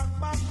rebound,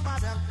 bang,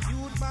 bada.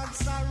 Youth man,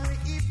 sorry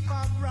if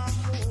I'm wrong,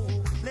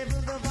 oh.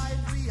 Level the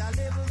vibe, we are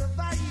level the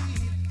vibe.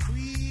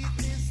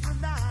 Sweetness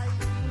tonight,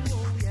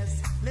 oh yes.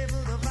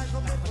 Level the vibe,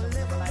 level the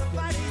vibe.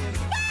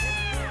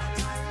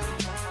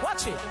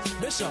 Watch it,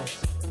 Bishop.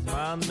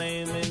 My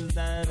name is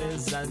Danny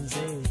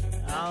Zanzi.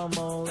 I'm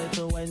only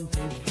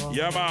 24.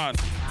 Yeah, man.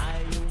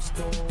 I used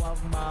to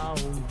have my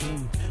own key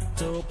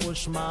to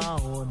push my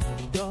own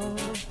door,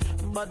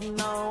 but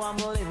now I'm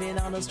living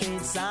on the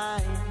street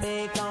side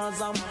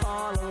because I'm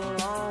all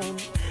alone.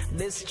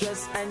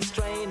 Distress and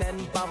strain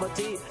and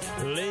poverty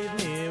leave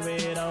me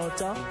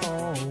without a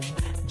home.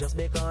 Just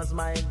because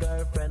my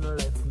girlfriend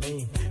left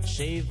me,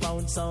 she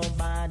found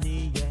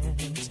somebody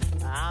else.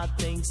 I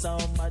think so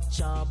much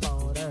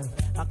about her,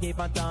 I keep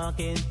on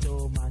talking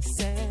to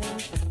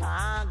myself.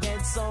 I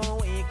get so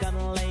weak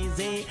and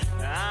lazy,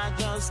 I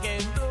just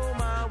can't do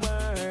my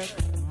work.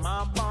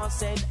 My boss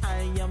said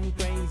I am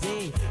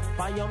crazy,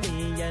 fire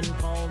me and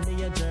call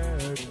me a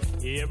jerk.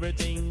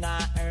 Everything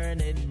I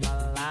earn in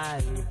my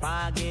life,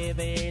 I give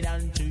it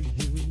unto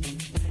you.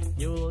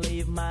 You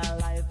live my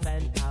life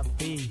and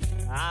happy,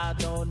 I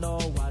don't know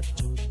what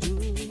to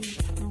do,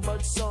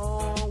 but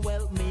so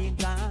help me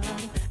God,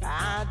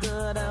 I do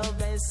the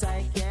best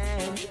I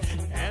can.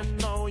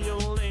 And now you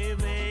leave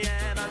me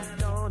and I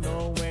don't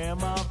know where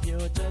my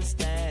future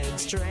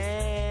stands.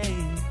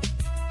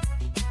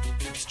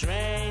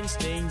 Strange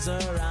things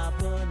are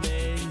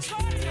happening.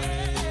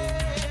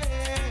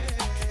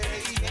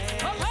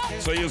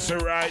 So you see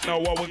right now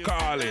what we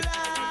call it.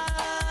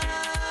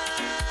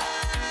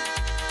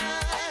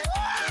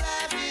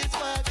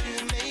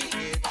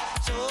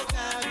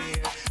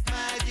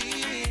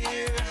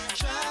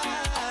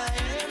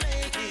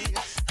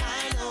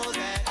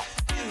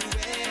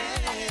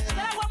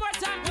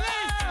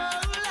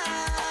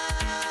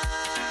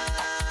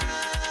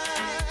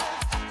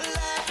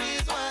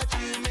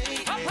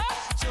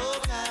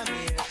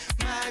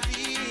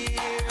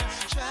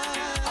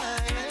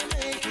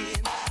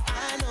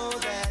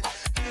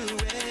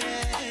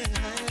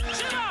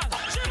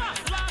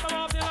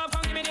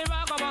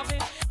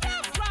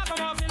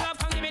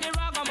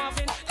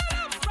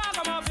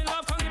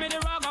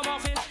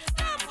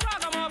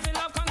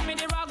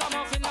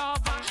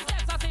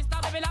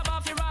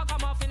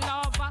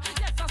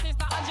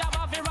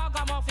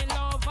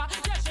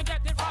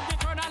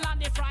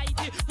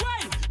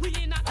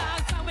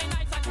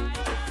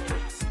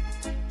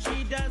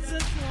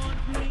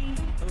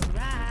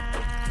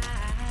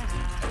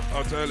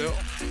 I'll tell you.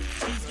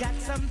 She's got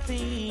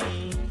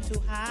something to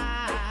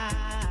hide.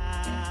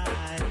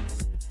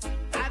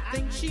 I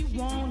think she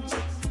wants a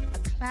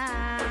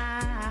clown,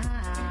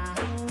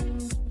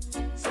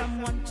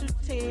 someone to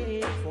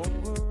take for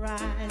a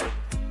ride.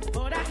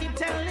 But I keep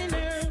telling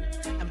her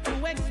I'm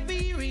too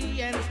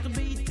experienced to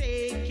be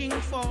taking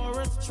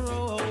for a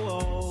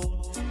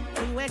stroll.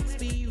 Too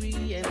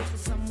experienced for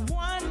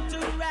someone to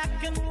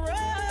rock and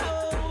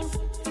roll.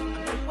 I'm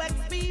too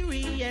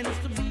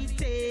experienced to be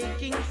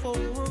taking for a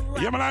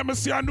ride. Yeah, man, I'm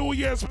see a New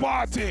Year's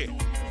party.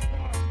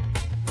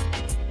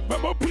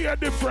 But we'll be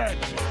different.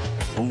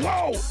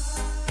 Wow.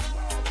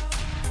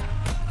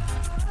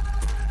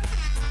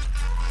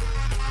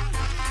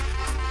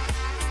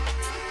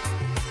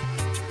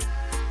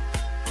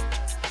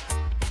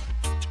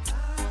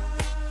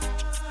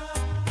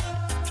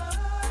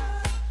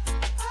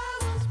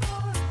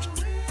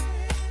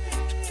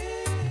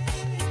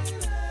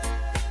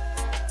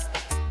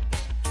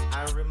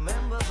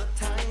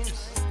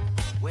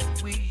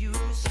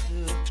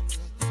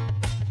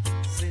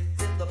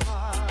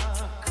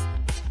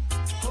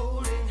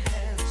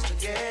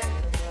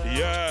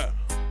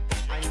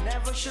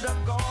 Should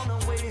have gone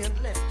away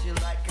and left you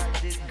like I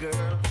did,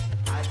 girl.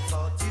 I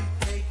thought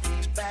you'd take me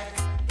back,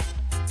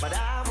 but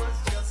I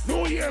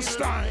This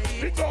time,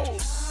 it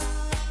goes.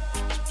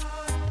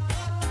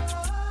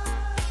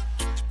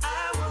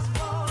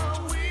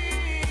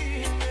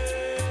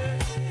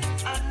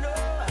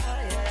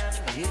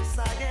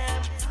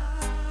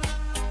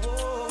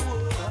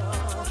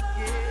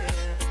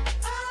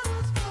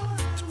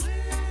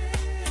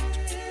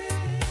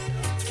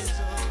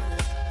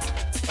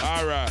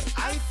 All right.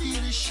 I feel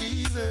a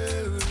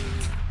shiver.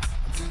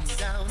 I'm feeling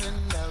down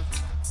and out.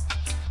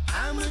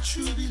 I'm a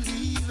true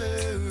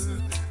believer.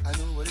 I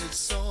know what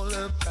it's all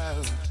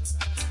about.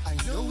 I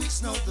know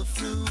it's not the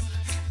flu.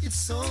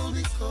 It's all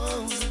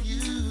because of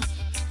you.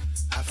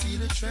 I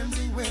feel a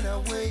trembling when I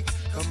wake.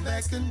 Come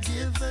back and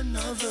give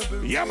another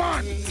break. Yeah,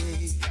 man.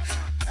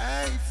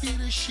 I feel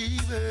a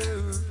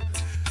shiver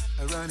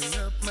running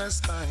up my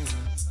spine.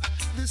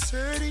 This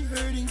hurting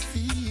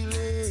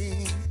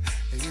feeling.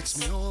 It's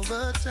me all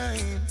the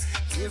time.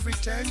 Every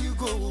time you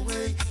go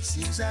away,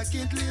 seems I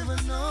can't live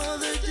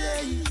another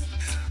day.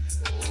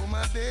 Oh,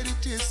 my bed,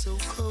 it is so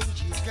cold.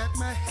 You got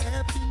my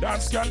happiness.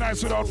 That's got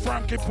nice without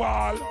Frankie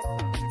Paul.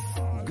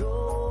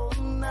 Go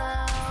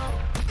now.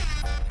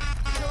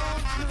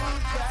 Don't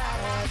look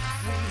back.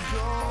 We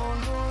draw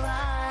the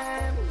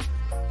line.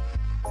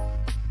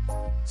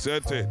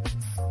 Set it.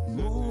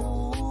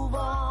 Move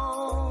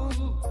on.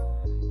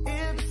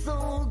 It's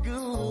so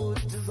good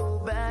to go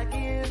back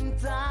in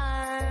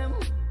time.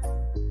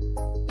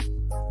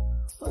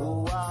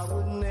 Oh, I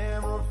would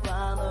never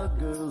find a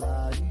girl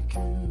like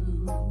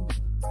you.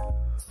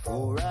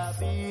 For I'd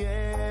be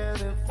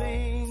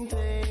anything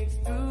takes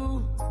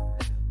two.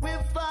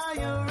 With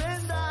fire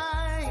and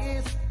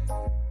ice.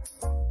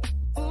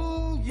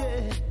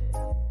 Yeah.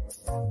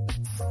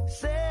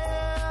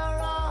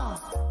 Sarah,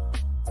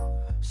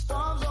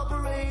 storms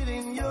operate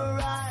in your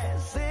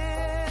eyes.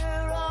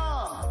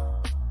 Sarah,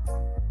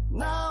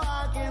 now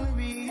I can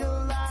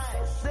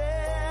realize.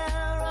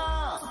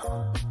 Sarah,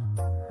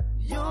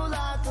 you're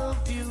like a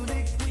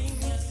beauty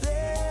queen.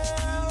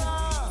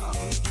 Sarah.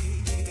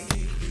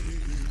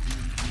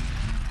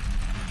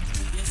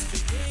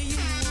 Yesterday you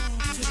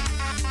walked away,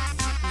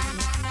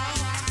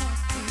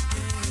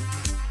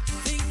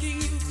 thinking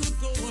you could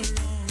go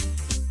along,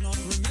 not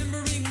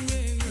remembering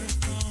where you're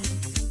from.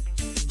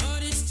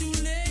 But it's too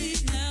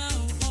late now,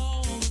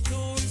 all the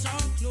doors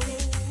are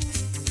closed.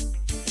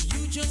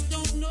 You just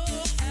don't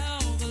know how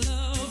the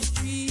love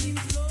stream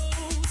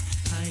flows.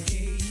 I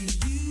gave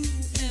you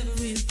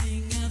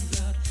everything I've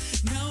got,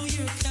 now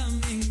you're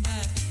coming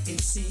back.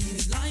 It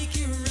seems like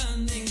you're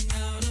running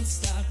out of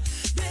stock.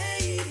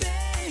 Baby,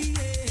 gave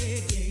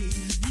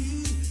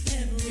you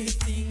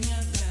everything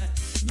I've got,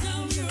 now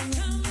you're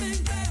coming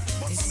back.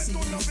 It seems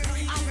like you're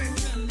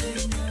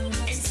running out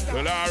of stock.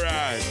 Well, all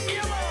right.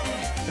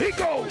 He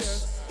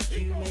goes.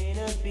 You may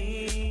not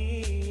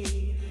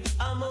be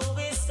a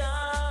movie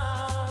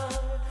star.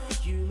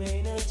 You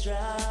may not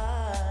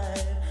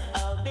drive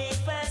a big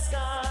fast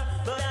car,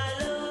 but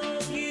I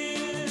love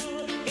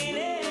you in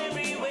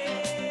every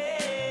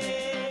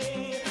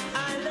way.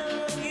 I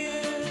love you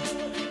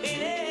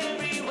in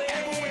every way.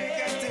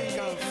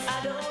 I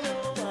don't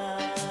know why.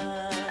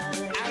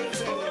 I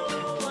don't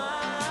know why.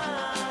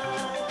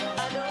 I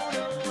don't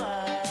know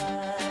why.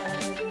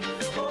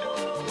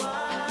 Oh,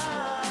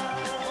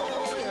 why?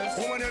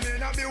 Woman, you may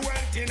not be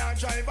wealthy and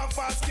drive a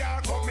fast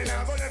car. Come in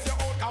and go left your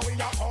out and we you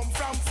come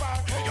from far.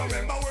 You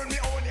remember when we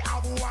only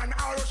have one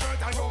arrow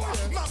shirt and you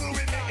muggle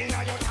with me in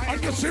your time. I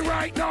can see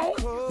right now.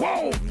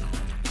 Whoa.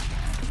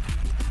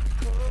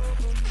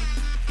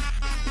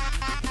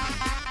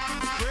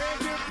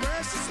 Spread your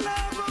precious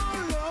love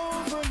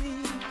all over me.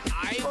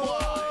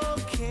 Oh,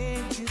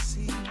 can't you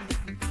see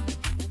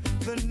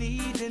the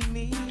need in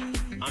me?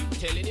 I'm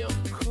telling you.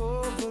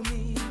 Cover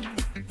me,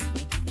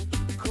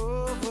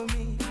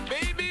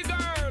 Baby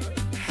girl.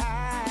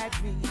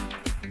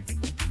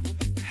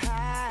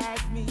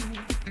 hide me,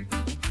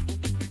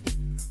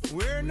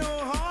 where no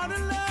harder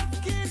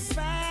love can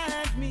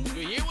find me.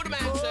 You hear what the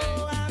man say?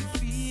 Oh, I'm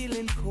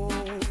feeling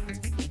cold.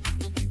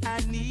 I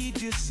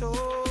need you so.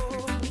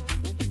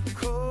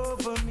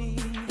 Cover me.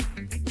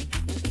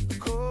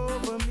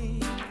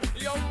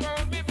 Young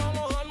girl, before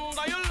my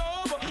under your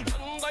love.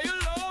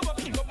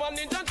 Go on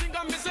in and think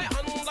of me say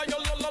under your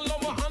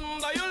love.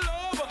 Under your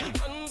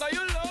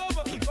love.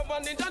 Go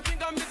on in and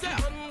think of me say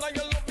under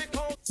your love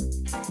because.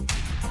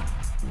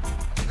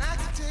 I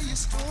can tell you a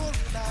story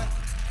about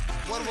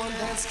what one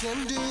dance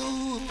can do.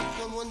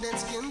 One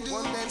dance can do.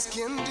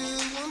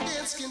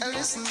 And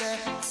listen there.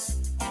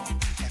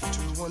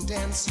 After one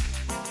dance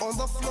on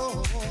the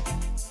floor,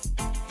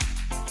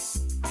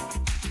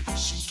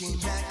 she came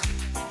back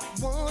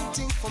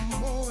wanting for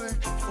more.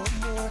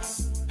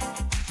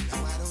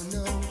 Now I don't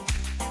know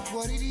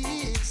what it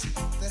is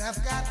that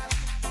I've got,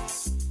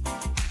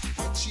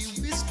 but she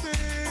whispered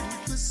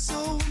it was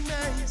so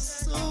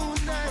nice.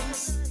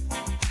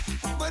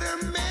 But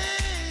her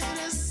man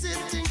is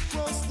sitting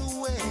across the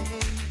way,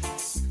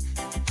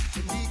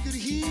 and he could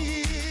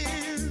hear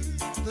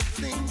the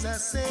things I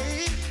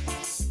say.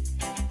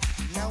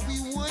 Now he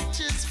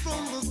watches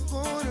from the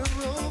corner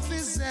of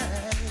his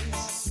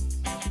eyes.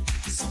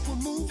 So a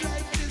move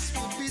like this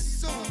would be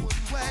so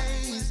unwise.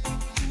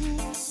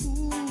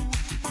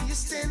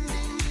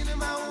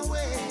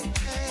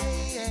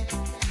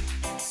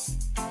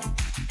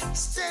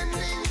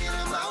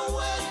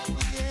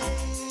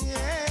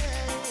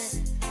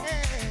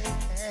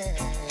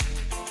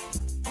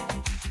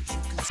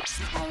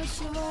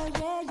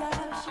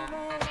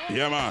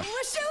 Yeah, man.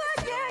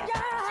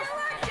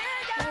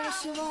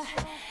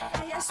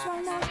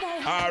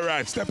 All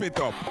right, step it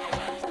up.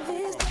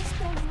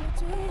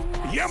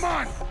 Yeah,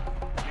 man.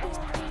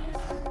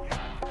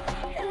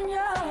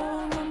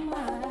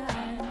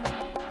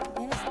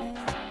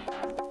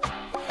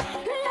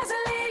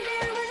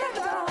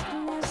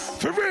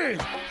 For real.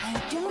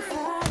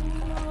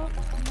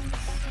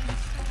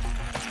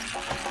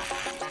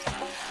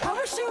 I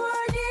wish you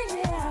were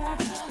here,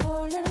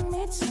 holding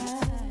me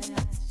tight.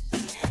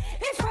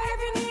 If I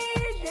ever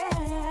need you,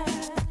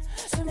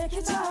 so make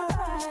it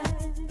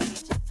alright.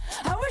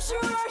 I wish you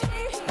were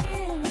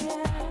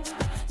here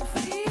to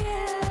feel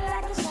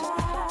like a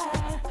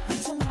child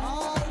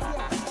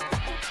tonight.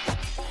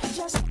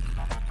 Just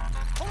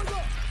hold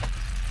up.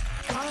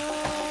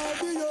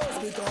 Adios,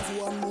 because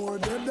one more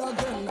dead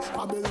again.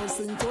 I better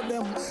sing to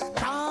them.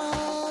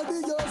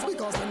 Adios,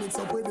 because I mix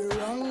up with the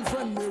wrong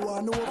friend. Me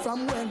want know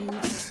from when.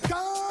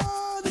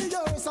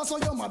 Adios, I saw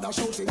your mother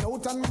shouting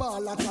out and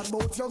ball at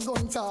about your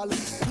gun tall.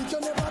 If you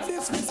never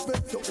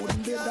disrespect, you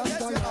wouldn't be that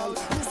tall.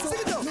 Listen,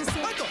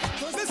 listen,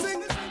 listen.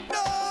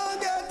 Don't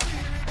get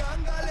weary,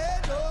 gangale,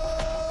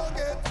 don't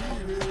get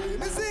weary.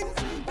 Listen,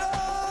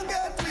 don't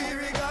get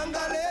weary,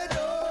 gangale,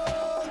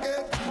 don't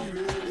get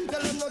weary.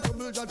 Tell them no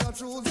trouble, judge are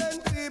choosing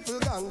people,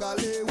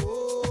 gangale,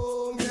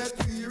 won't get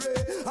weary.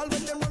 And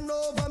when them run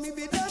over me,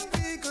 be them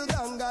people,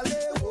 gangale,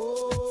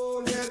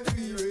 won't get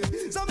weary.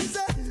 So me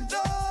say,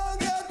 don't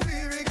get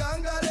weary,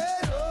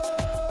 gangale,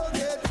 don't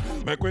get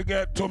weary. Make we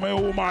get to my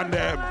woman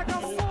them.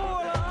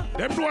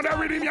 Them know that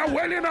rhythm you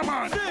well in a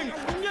man. Sing,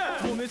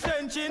 yeah. Me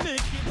send Nikki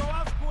go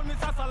to school,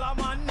 Mr.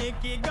 Solomon,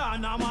 Nikki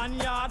Ghana man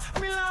yard.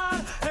 Me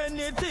lad,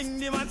 anything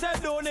the man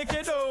said do,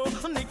 Nikki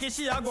do. Nikki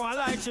she a go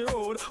like she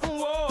road.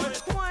 Whoa,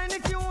 why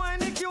Nikki, why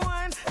Nikki,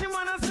 why? The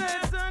man a say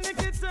turn,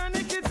 Nikki turn,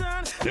 Nikki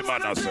turn. The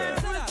man a say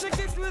twist,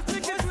 Nikki twist,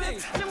 Nikki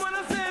twist. The man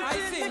a say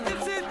sit, Nikki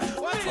sit.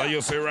 So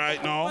you see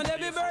right now. On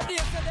every birthday,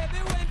 so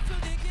Debbie went to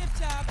the gift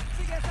shop.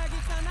 She gets a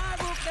gift and I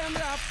book them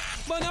rap.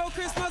 But now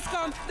Christmas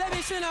come,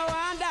 Debbie she no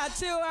want that.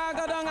 She want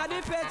go down at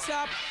the pet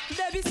shop.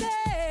 Debbie say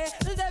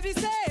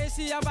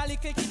she have a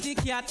little kitty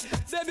cat.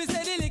 Debbie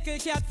say the little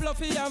cat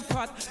fluffy and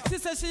fat. She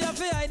say she have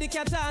to hide the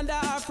cat under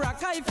her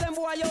frock. If them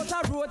boy out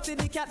a road, see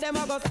the cat them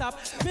a go stop.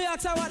 Me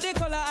ask her what the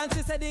color and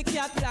she say the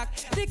cat black.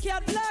 The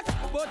cat black,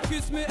 but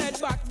kiss me head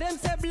back. Them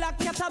say black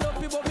cat a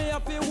dopey, but me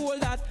up to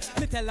hold that.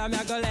 Me tell her me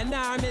a go lend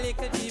her me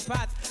little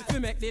teapot. We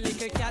make the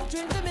little cat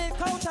drink the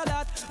milk out of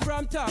that.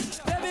 From top,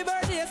 Debbie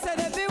birthday said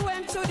Debbie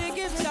went to the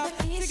gift shop.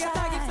 She get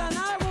a gift and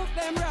I book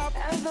them rap.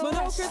 But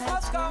now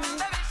Christmas come,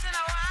 Debbie she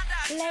no want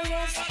that.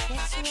 Ladies,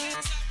 guess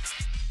what?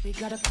 We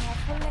got a car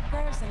full of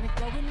girls and it's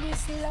going real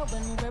slow.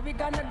 And where we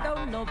gonna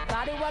go?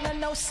 Nobody wanna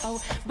know.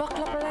 So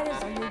buckle up,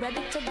 ladies, are you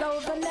ready to go?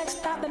 The next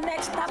stop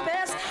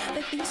is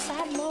the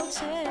Eastside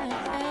Motel.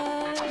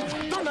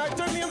 Tonight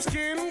your name's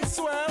Skin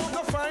Swell.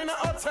 Go find a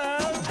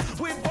hotel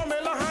with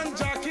Pamela and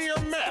Jackie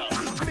and Mel.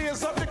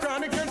 Blaze up the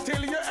chronic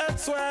until your head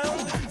swell.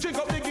 Drink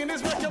up the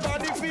Guinness, make your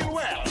body feel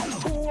well.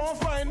 Who won't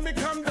find me?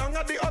 Come down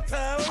at the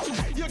hotel.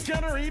 You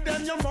can read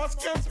and you must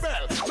can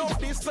spell. No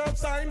disturb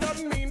sign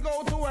doesn't mean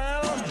go to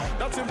hell.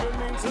 That simply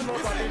means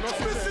nobody knows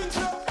it.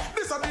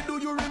 This is the Do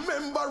You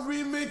Remember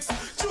remix.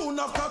 Tune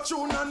after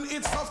tune and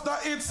it's after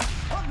it's.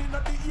 And in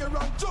the ear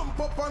and jump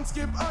up and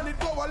skip and it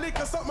go a lick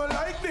or something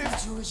like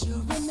this. Do you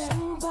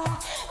remember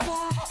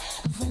that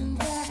when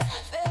we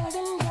fell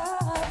in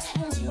love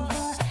and you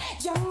were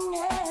young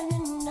and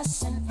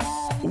innocent?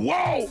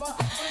 Whoa!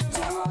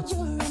 Do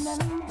you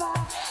remember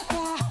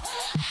that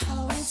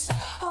how it's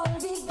all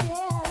began?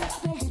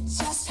 Well, it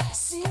just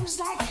seems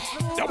like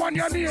that one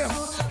your name.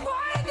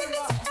 Why did it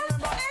end?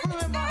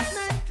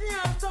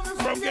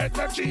 From Get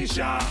the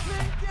G-Shot.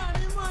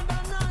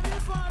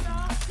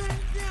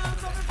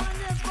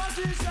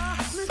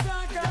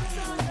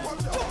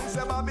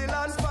 Say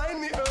Babylon find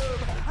me herb.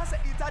 I say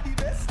it a the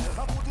best. I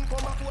wouldn't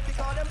come and quote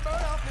because them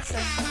burn off me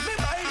sense. Me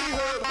buy the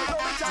herb. No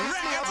chance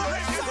me a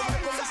break.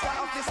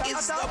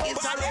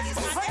 I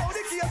know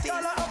the case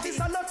color of this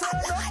and not turn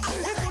up.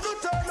 He couldn't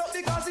turn up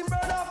because he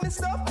burn off me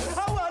stuff.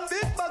 I want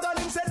big bag and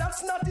him say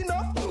that's not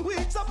enough.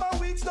 Weeks up and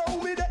weeks now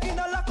we the in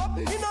a lock up.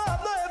 He no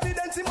have no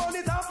evidence. He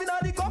money half in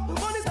the cup.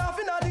 Money's half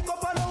in the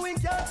cup and no we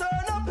can't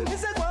turn up. He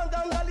say go and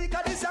gangali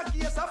cause this a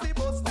case of the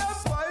bus. Them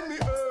find me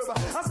herb.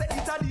 I say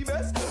it a the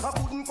best. I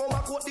couldn't come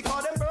and quote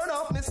because them burn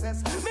off me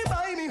cess. Me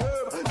buy me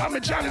herb. I'm a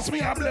chalice, me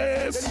a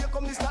blaze. Then here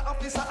come this start of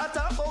this a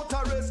talk about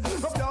a rest.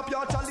 Rub up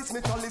your chalice,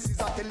 me chalice is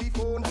a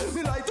telephone.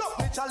 Me light up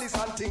me chalice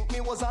and think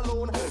me was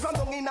alone. From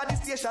down in the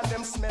station,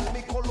 them smell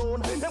me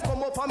cologne. Them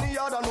come up on me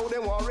yard and know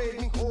them want raid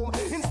me home.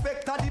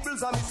 Inspector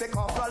Dibbles and me say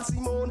Corporal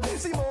Simone.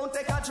 Simone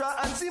take a draw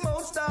and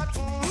Simone start.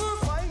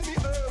 Find me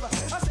herb. I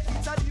say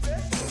it's a the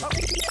best.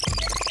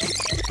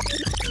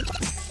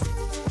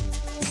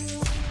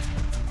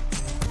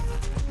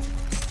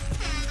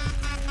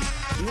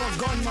 No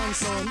gunman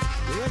son,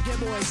 reggae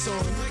boy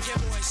son. Reggae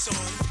boy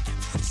son.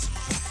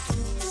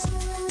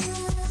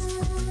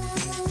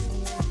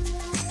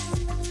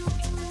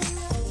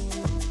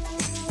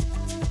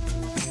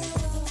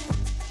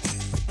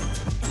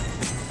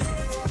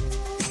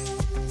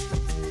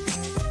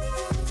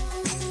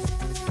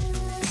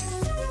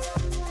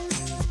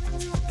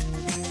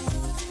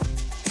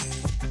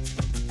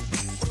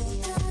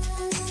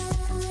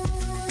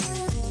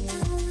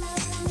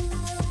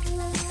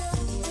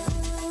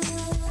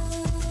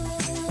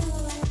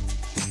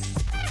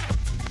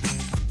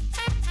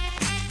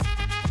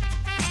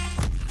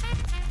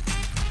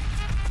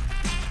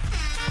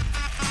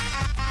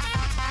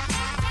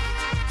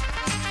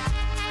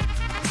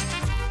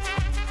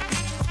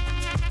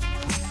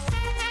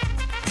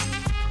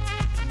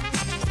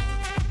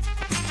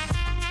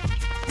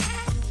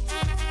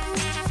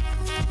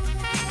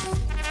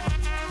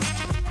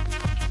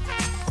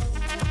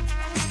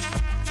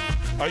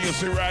 Are you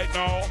see right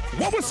now?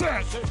 What was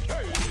that?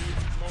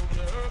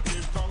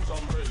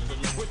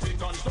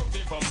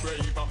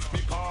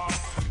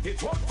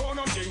 It was born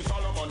on King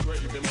Solomon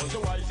grave. He was the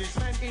wisest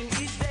man in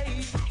his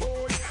days.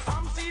 Oh,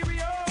 I'm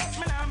serious,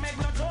 man, I make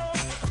no joke.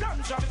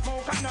 Ganja be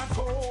smoke and not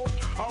coke.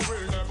 I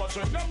will never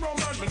drink them rum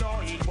and me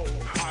not eat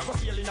both. I was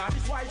sailing on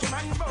this white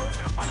man boat.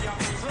 And the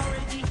apples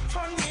already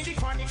on me the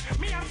chronic.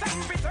 Me and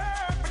some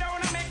preserve, but I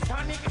wanna make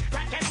tonic.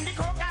 Crack and the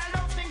coke, all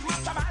those things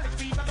must have all the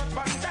people that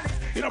run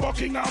jealous. In a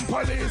Buckingham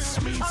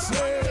Palace, me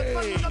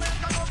say.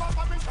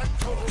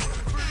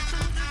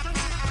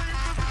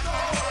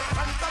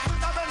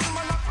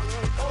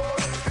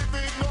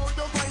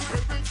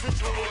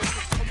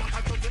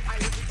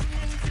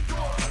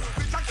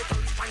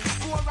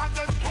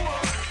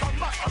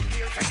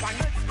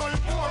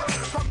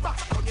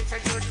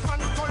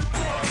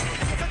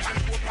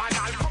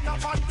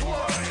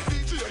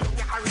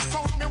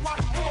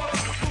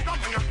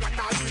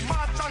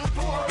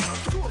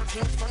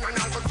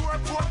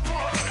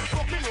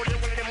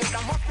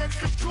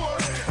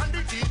 And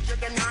the DJ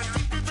them not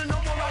deep even no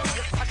more.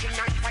 Passion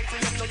and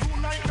fighting them no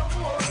unite no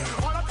more.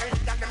 All the time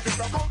that them just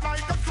go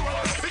like a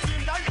sword. It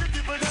seems like the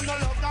people them no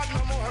love God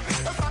no more.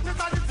 The fatness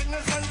of the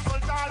sickness and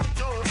skulls all the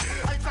cure.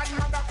 I got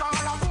another call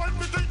a whole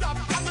bit of job.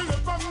 And the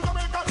live from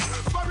Jamaica,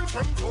 very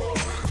from poor.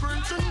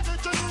 Preaching,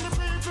 teaching the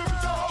people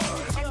door.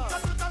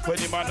 When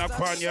the man knock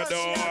on your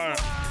door,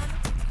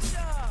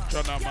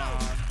 Jonah man.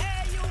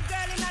 Hey you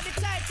girl in the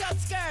tight up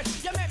skirt,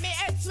 you make me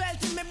head swell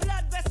till me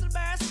blood vessel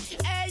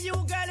burst. Hey you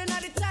girl in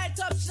the tight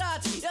up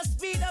shorts, you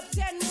speed up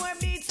 10 more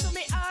beats to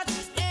me heart.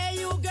 Hey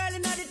you girl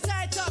in the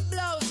tight up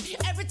blouse,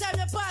 every time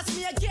you pass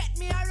me you get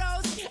me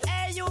aroused.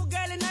 Hey you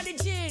girl in the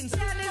jeans,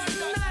 that is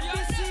not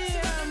the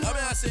same. I'm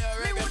gonna say a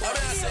reggae boy,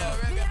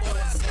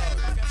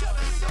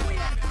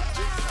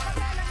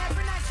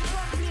 every night she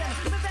complain,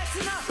 me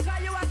vexing up,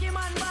 cause you a give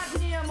man bad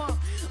name.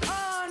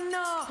 Oh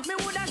no, me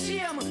woulda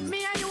shame, me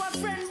and you a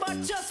friend but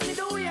just me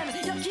doing.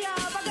 You can't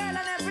have a girl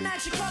and every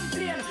night she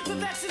complain, me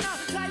vexing up,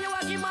 cause you a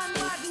give man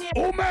bad name.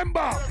 Who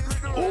member?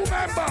 Who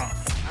member?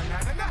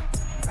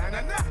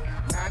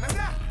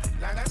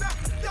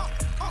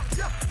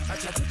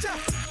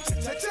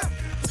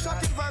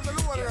 Shocking vibes all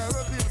over there,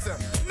 what people say.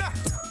 Nah,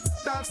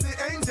 that's the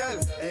angel.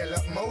 Hey,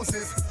 look,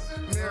 Moses,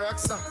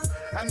 Miraxa,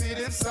 I need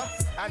him, sir,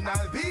 and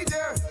I'll be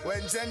there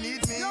when you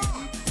need me.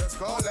 Just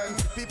call and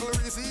people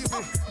receive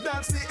me.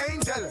 That's the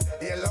angel.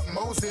 Hey, look,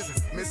 Moses,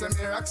 Mr.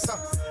 Miraxa,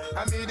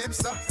 I need him,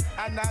 sir,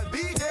 and I'll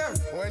be there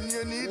when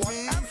you need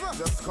me.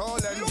 Just call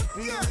and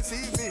people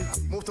receive me.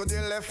 Move to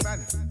the left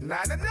hand,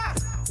 na na na.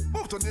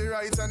 Move to the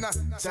right hand,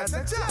 cha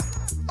cha cha.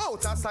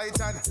 Out of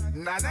sight and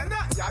na na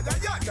na. Ya ya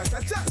ya, cha cha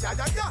cha, ya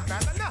ya ya, na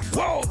na na.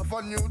 Whoa. Have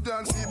a new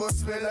dance, people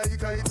smell like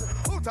it.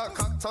 Out of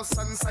cactus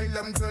and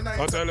silent tonight.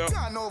 I tell you.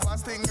 Can't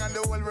oversting and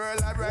the whole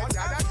world I read.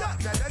 Ya ya ya,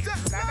 ya ya ya,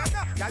 na na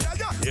na, ya ya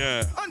ya.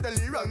 Yeah. Under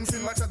the ranks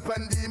in my chat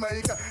pandy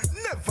mic.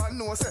 Never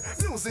know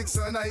say music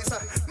so nice.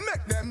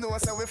 Make them know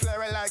say we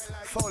flare like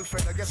foul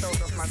feather. Get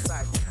out of my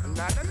sight.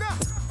 Na na na.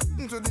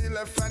 To the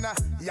left and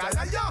ya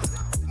ya ya.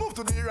 Move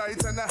to the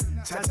right and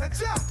cha cha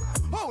cha.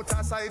 Out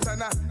of sight and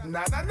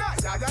na na na.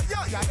 Ya ya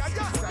ya, ya ya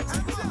ya, cha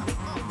cha cha.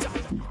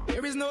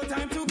 There is no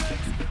time to get.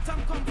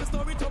 Some come to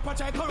store it up,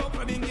 watch I corrupt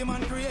for Bingy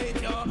man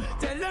create, yo.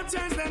 Tell them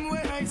change them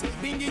ways.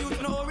 Bingy you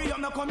to know hurry up,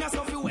 now come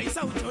yourself you waste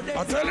out your days.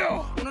 I tell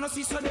you. You know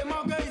see so them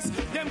are guys.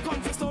 Them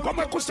come to store. Come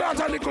and start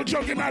a little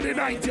jogging at the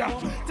night, yeah.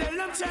 Tell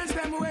them change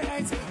them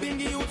ways.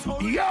 Bingy you to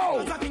hurry.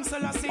 Yo. King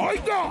Selassie. I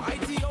go.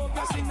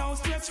 Ethiopia see now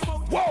stretch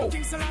out. Whoa.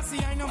 King Selassie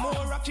I no more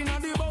rocking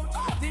on the boat.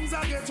 Things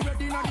are get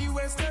ready on the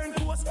western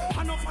coast.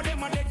 Enough of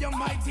them are dead, you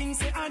might think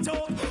say a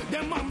joke.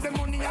 Them have the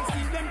money and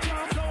still them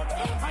can't float.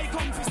 I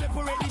come to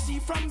separate the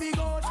sheep from the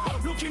goat.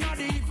 Looking at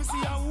the if you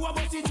see how I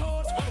bust it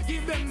out.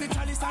 Give them the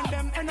chalice and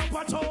them end up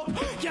a choke.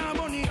 Can't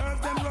money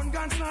earth, them run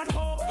guns not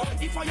hope.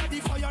 If I the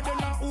fire, then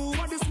now who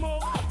want the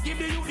smoke? Give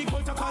the youth the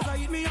culture cause I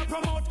eat me and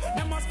promote.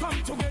 Them must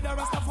come together,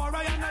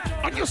 Rastafari and a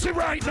joke. And you see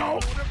right now.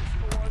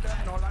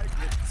 No like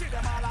me. See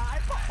them all I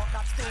fuck, but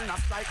that still not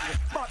strike me.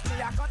 But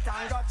me I got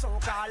and got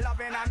choke, all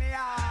loving on me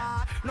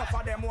heart. None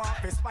of them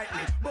want to spite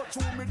me, but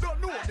you me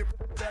don't know the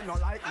them no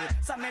like me.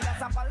 So me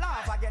just have a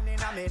laugh again in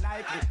a me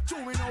Nike. You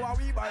me know how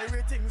we buy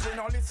we things, we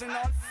no listen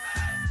on.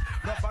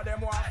 None of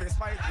them want to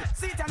spite me.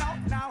 See it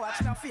now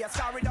watch no face,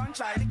 cause we don't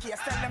try the case.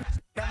 Tell them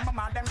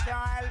mama them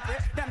can't help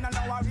it. Them no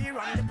know how we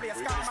run the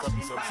place, cause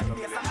machine find the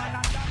place. A man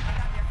and done.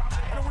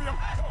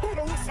 Who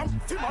know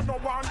some team and no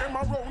want them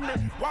around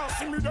me. Want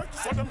see me dead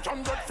so them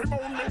can get from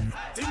on me.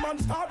 Team and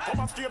start from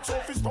a state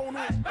office town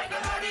me. Make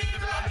them money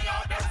evil and me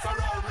out them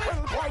surround me.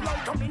 Well boy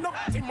like a me no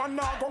team and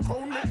now go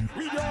crown me.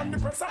 Media on the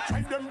press I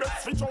try them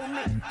best switch on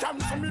me.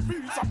 Cancel me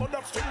visa but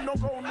that still no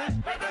crown me.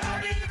 Make them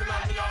money evil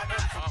and me out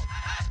them surround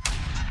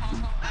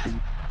me.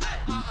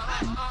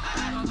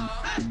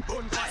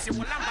 Bun passy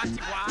wall and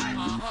batty boy.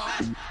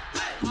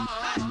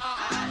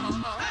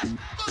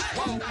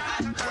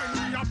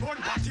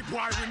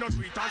 Why we not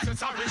do it and say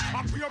sorry?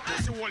 I pray up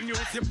pussy whole news,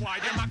 the boy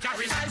them a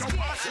carry. No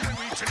watch me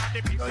reaching at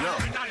the people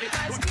finally.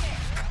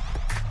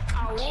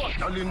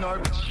 Girl in her,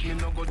 me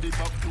no go the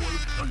back door.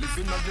 No live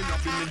in a the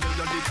lobby, me dey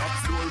on the top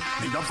floor.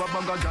 Me have a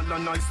bag of gyal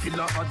and I still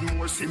a add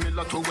more.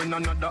 Similar to when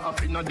another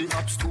app in the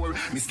app store.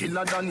 Me still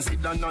a dance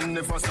it and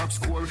never stop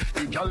score.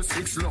 The gyal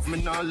 6 love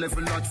me now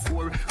level at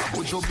 4. I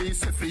put your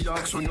base if you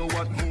ask, so know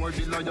what more.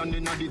 The lion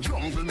in the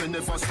jungle, me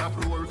never stop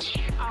roar.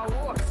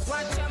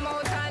 Watch your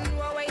mouth and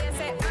know where you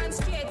say. Man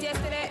straight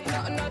yesterday,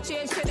 nothing no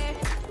change today.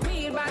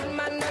 Real bad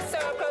man no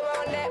circle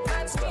round there.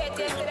 Man straight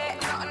yesterday,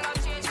 nothing no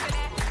change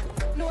today.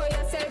 Know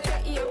yourself to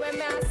hear when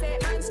me I say.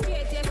 Man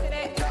straight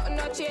yesterday, nothing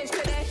no change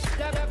today.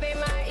 Love up in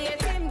my ear,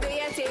 Tim do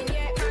your thing,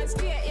 yeah. Man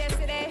straight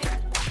yesterday.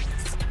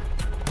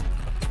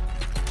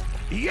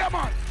 Yeah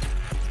man.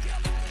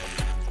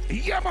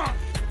 Yeah man.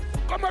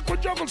 Come back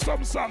with juggle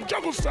some song,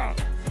 juggle song.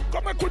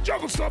 Come back with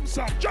juggle some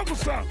song, juggle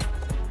song.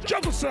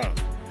 Juggle song,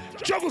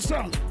 juggle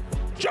song,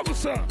 juggle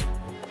song,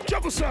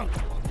 juggle song.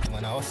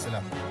 When I hustle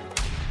up.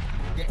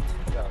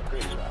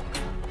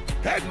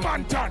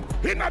 Edmonton,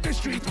 in the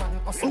street.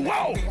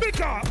 Wow,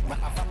 bigger.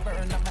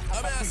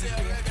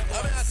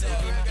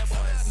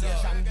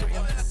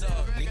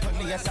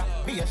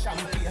 Be a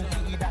champion,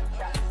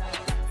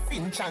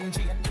 Finch and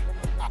Jane.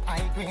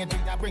 I grade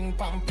with a bring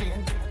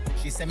pamphlet.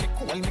 She say me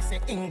cool, me say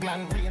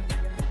England rain.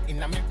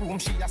 In a me room,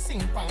 she a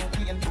sing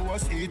pamphlet. Do a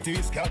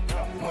city's cat,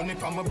 money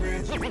from my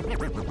brain.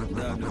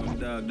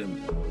 Dog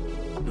them.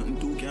 Nothing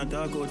too can't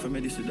talk out for me,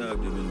 this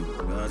dog them, you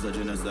know. That's a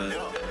genocide.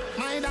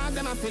 My dog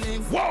them a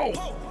feeling. Whoa!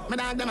 My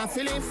dog them a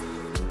feeling.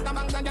 The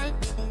bank the girl.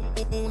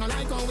 Who no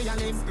like how we a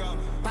live.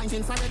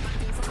 Punching for it.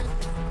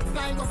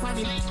 Flying go for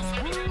it.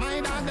 My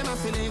dog them a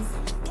feeling.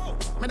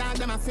 My dog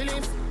them a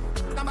feeling.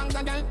 The bank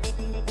the girl.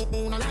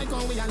 Who no like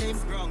how we a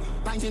live.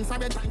 Punching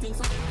for it.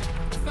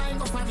 Flying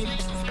go for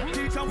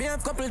it. Me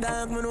have couple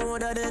dogs, me know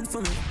that dead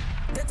for me.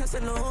 That I say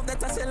love,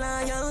 that I say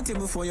loyalty.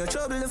 Before you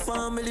trouble the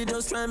family,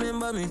 just try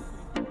remember me.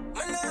 I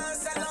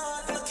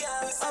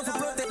have to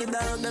protect the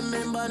dog, them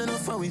member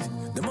enough for it.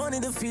 The money,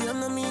 the fame,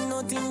 no mean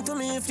nothing to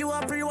me. If you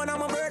are free, one of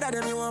my brother,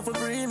 then you want to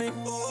free me.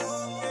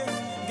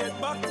 Get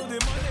back to the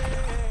money.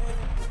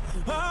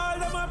 All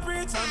them a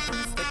preach and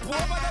preach. The poor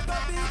that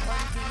got beat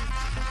and teach.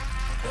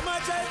 Them a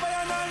drive by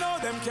and I know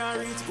them can't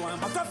reach. Go and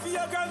back up for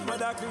your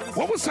grandmother, Chris.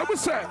 What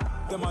was that?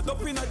 Them a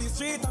up in the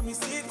street and me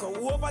see it. Go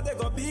over, they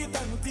go beat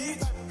and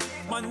teach.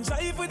 Man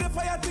drive with the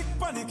fire tick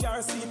pan the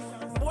car seat.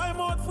 Boy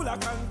mouth full of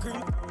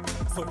concrete.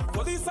 So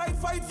police side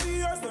fight for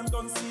years, them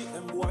don't see.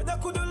 Them boy that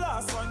could the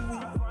last 1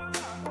 week.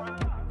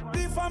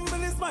 The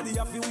family's mad, they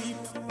have to weep.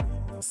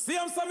 See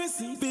them so me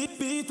see.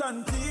 Beat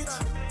and teach.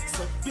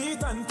 So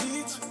beat and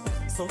teach.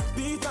 So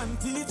beat and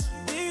teach.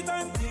 Beat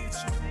and teach.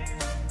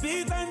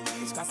 Beat and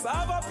teach.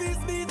 Cassava peace,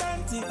 beat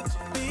and teach.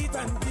 Beat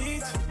and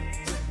teach.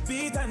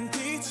 Beat and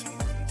teach.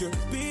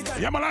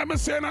 Yeah, man, I'm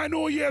saying I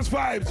know years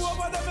vibes.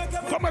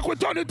 Come back, we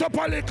turn it up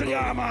a little,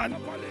 yeah, man.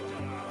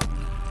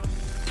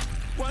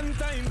 One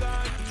time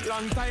gone,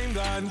 long time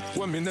gone,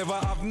 when me never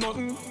have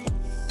nothing.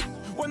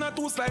 1 or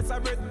 2 slices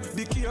of bread,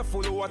 be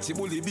careful of what you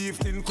bully beef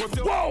thin cut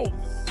you. Whoa!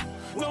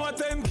 Now a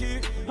 10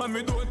 key, and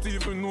me don't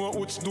even know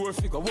which door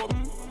figure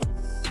open.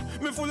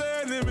 Me full of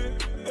enemy,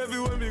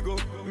 everywhere me go,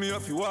 me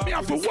have to walk. Me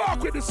have to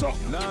walk with this up.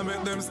 Now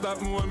make them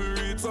stop me when me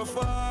reach so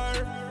far.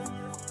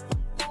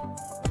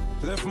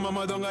 Left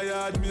mama down a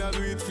yard, me a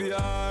do it for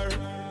her.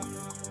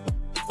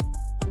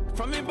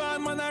 From me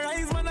band, man I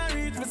rise, man I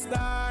reach my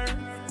star.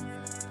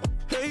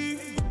 Hey,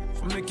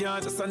 me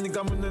can't just a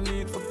nigga me no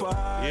need for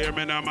part. Hear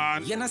me now,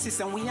 man. You know,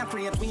 sister, we are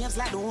create waves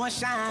like the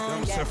ocean.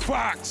 That's the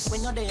facts.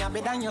 When you're there,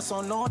 better than your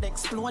son, know the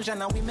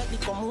explosion, and we make the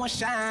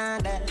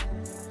commotion.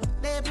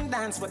 They even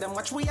dance with them,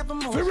 watch we have a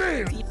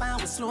motion. Deep and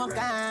we slow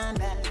down.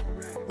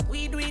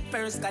 We do it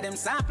first, got them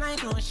soft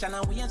like lotion,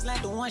 and waves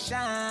like the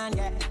ocean,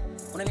 yeah.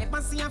 When I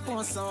never see a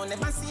phone sound,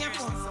 never see a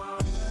phone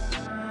sound.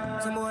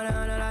 Some boy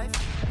on the life,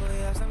 boy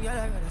have some girl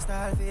I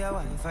style for your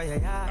wife, for your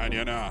yard. And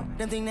you know.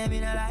 Them think they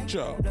mean a life.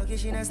 Sure. Lucky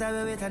she not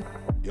style with her.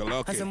 You're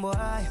lucky. And some boy,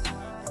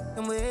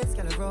 them ways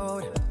can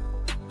road.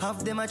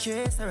 Half them a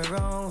chase her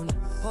around.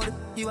 Hold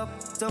you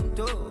up, some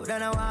toe.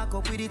 Then I walk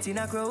up with it in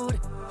a crowd.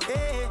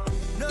 Hey,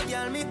 no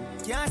girl me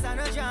can't stand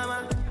no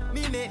drama.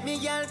 Me make me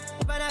girl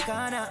pan a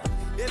corner.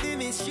 Baby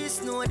miss she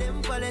know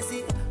them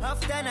policy.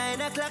 After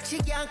 9 o'clock she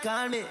can't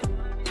call me.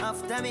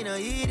 After me no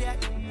hear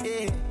that,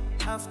 yeah.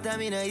 After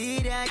me no hear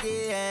that,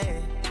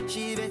 yeah.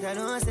 She better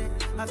know say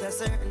after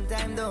certain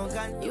time don't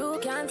can. You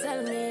can't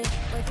tell me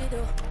where we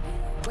do,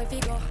 where we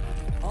go,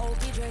 how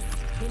we dress.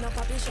 Me no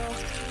papi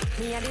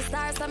show. Me and the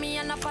stars so me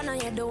and a fan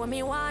of you do.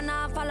 Me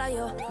wanna follow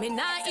you. Me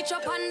nah itch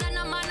up under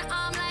a man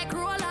arm like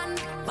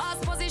Roland. Boss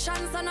position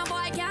so no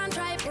boy can't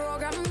try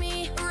program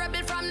me.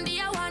 Rebel from day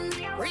one.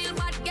 Real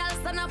bad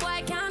girl so no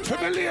boy can't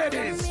try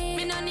program me.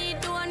 Me no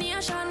need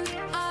donation.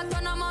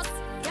 Autonomous.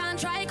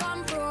 Try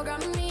come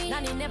program me.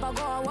 Nanny never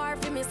go a war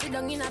for me. Sit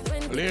down in a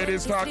 20.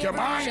 Ladies, talk your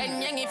mind.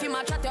 Shenyang if you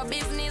match at your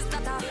business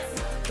that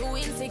too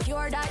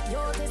insecure that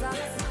you is a.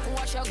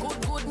 Watch your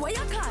good, what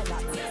you call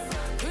that?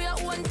 Do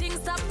your own thing,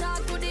 stop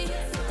talk to the.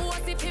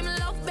 What if him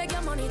love beg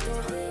your money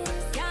too?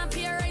 Can't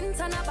pay rent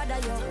and a bother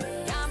you.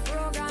 Can't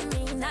program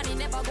me, Nobody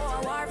never go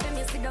a war for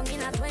me. Sit down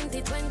in a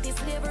 2020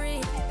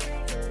 slavery.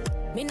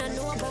 Me not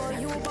know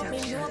about you, but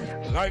me know.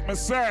 Like me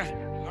say,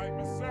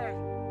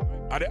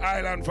 at the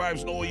Island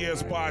Vibes New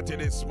Year's party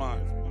this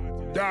month.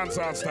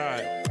 Dancehall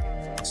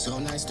style. So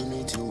nice to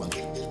meet you. I'm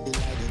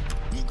delighted.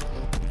 We go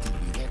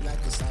we get like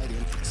a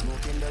siding.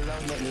 Smoking the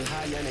love, make me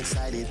high and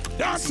excited.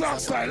 Dancehall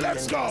style,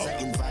 let's go.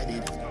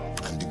 Invited.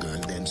 And the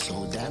girl them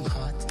so damn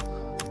hot.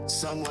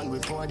 Someone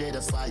reported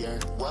a fire.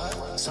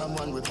 What?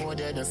 Someone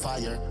reported a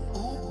fire.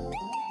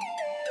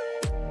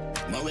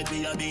 Now it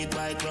be a beat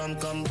white rum,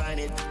 combine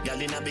it.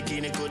 Girl in a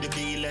bikini could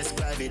be less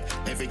private.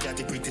 Every cat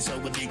is pretty, so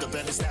we big up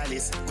every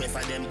stylist. Quay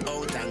for them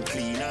out and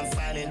clean and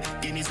filing.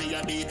 Guineas be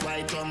a beat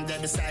white rum, they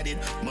beside it.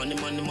 Money,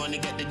 money, money,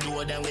 get the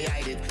door, then we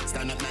hide it.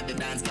 Stand up at the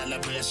dance, girl, a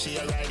brace, she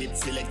a ride it.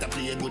 Select a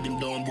play a good, him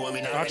down, boy,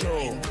 me not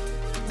ready.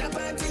 The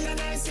party a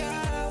nice,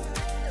 yo.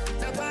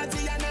 The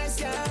party a nice,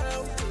 yo.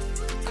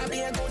 I be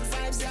a good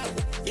vibes, yo.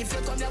 If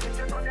you come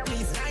here,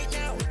 please right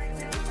now.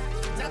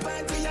 The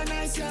party a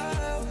nice,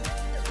 yo.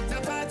 The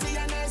party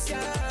a nice, yo.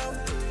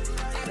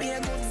 I be a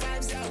good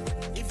vibes, yo.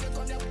 If you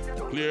come here,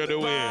 clear the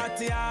way.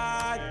 Party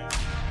hard.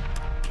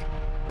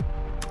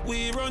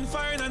 We run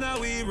fire and now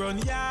we run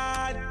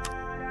yard.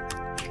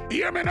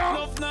 Hear me now.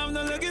 Enough now,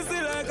 no look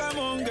still like a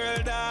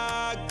mongrel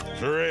dog.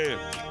 For real.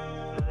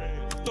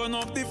 Turn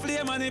up the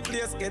flame and the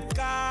place get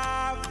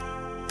carved.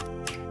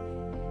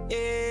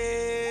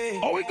 Hey.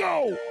 Oh, we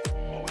go.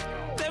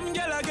 Them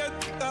gyal get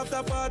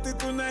after party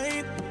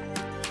tonight.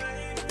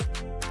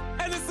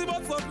 Anything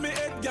but up me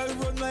head, gyal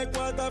run like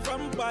water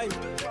from pipe.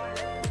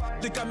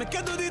 They can make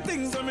you do the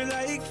things that me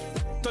like.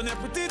 Turn your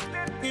pretty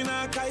in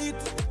a kite.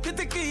 The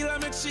tequila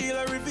make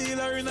Sheila reveal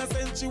her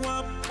innocence. She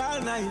want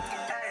all night.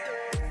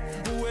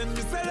 When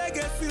we say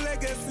legacy,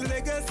 legacy,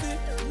 legacy,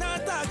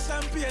 not talk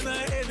champagne or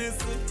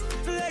Hennessy.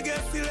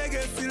 Legacy,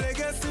 legacy,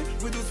 legacy,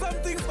 we do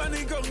something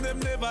funny, ground them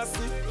never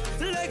see.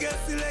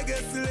 Legacy,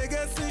 legacy,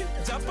 legacy,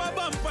 jump a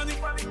bump on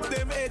it,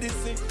 them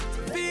Edison.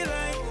 Feel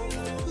like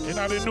you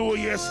know the New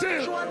Year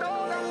still.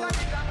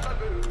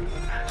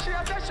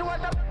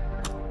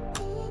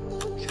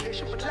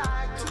 She would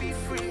like to be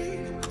free.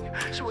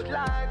 She would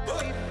like to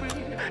be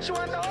free. She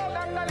want the whole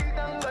gangali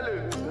dangalu.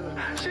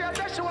 She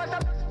said she want the.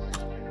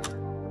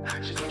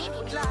 She said she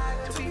would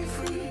like to be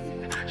free.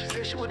 She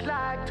said she would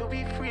like to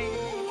be free.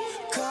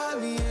 Call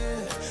me,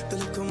 yeah. The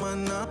little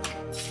man not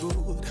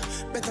good.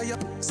 Better you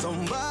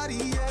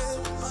somebody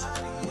else.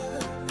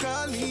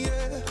 Call me,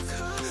 yeah.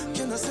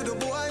 Can I say the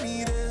boy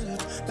need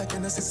help? Like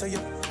can I say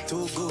you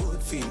too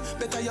good feel?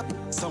 Better you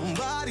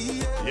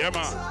somebody else. Yeah,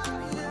 man.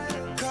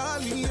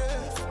 Call me, yeah.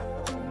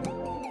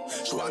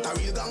 She want a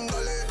real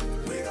gangali.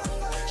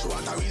 She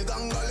want a real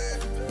gangali.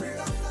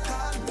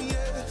 Call me,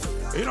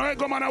 yeah. You know I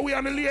go man away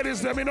on the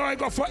ladies them. You know I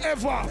go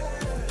forever.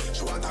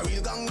 She want a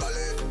real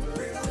gangali.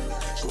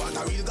 She want a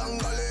real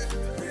gangali.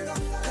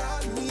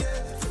 Call me,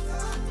 yeah.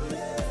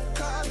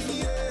 Call me,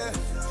 yeah.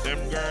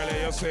 Them girl,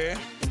 you see?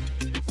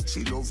 She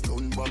love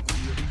turn back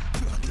here.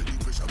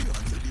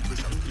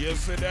 You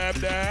see them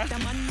there?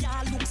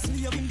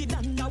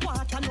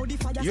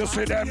 You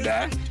see them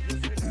there?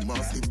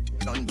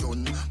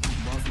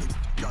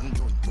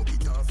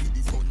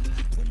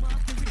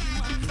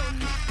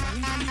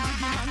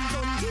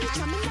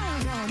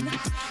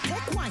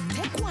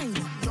 Take wine.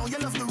 Don't you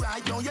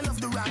love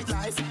the right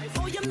life?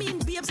 Oh, you mean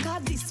babes,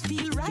 cause this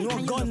feel right? No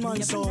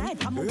gunman son,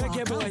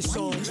 reggae boy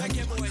son.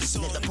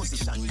 Net the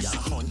position, ya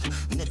hun.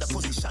 Net the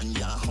position,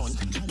 ya hun.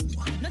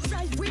 Not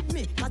drive with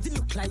me, cause it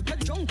look like a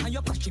drunk and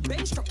your cushy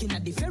bench stuck in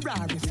at the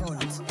Ferrari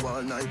front.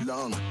 All night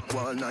long,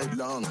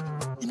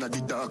 in a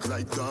the dark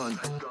light gone.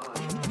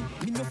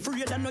 Me no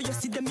afraid, I know you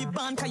see them me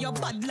band, cause you're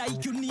bad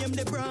like you name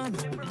the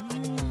brand.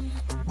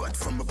 But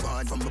from a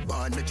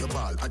band, make your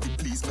ball. I did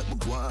please make me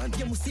go on.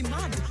 You must be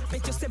mad.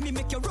 Bet you say me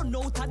make you run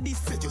out of this.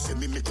 Bet you say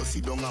me make you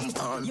sit down and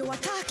pan. You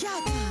attack, ya.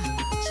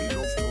 She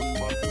love turn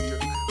back here.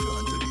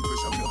 Can't tell the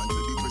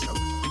pressure.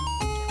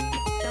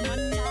 The man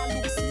ya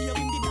look slave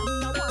in the damn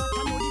na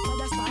water. Know the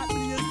fire start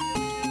blaze.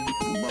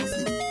 Boom off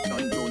the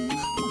done.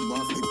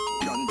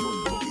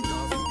 Buck it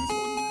off with the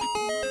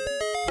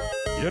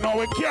fun. You know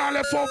we can't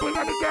left off with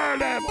the girl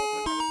them.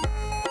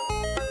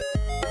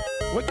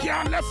 We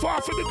can't left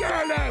off with the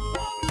girl them.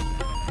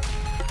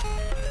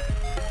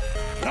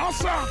 No,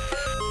 sir.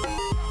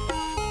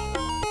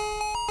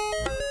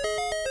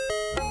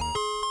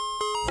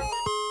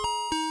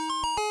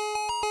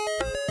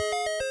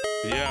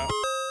 Yeah.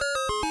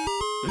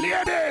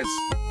 Ladies.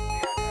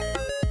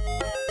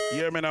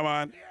 Hear me now,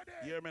 man.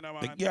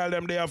 The girl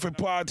them they have to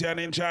party and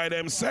enjoy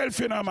themselves,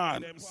 you know,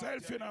 man.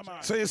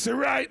 So you see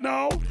right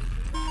now.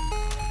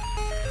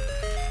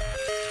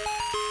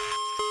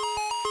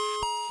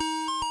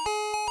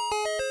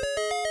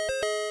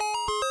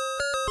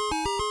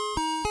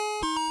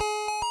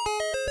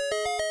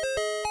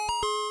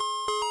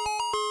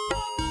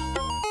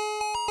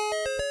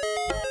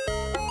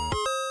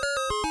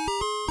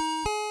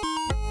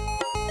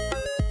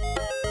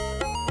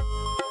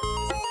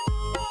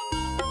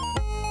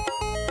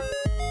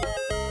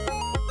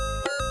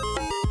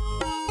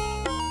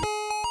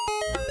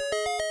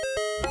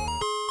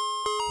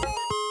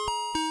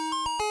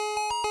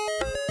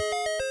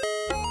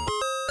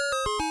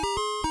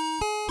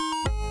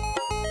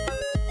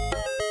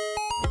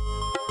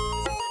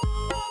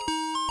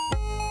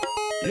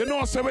 You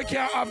know, so we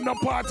can't have no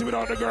party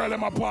without the girl in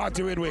my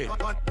party with we.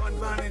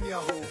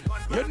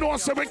 You know,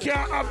 so we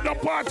can't have no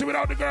party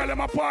without the girl in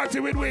my party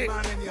with we.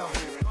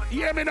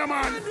 Hear me, no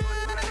man.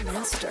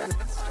 Master.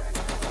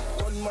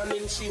 One man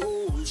in she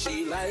hole,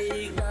 she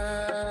like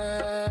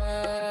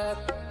that.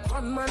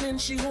 One man in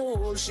she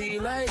hole, she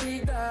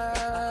like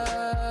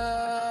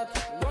that.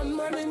 One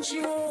man in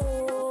she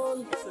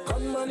hole,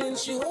 gunman in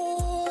she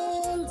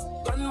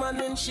hole,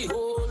 gunman in she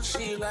hole,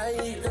 she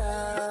like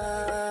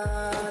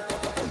that.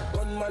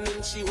 Gunman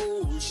in she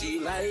hole, she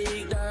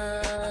like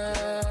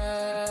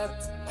that.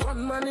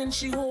 Gunman in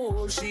she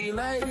hole, she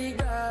like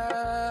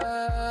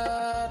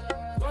that.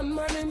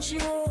 Gunman in she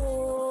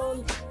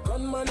hole,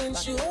 gunman in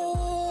she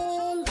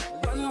hole,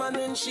 gunman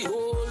in she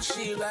hole,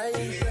 she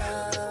like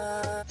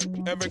that.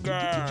 Every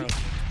girl.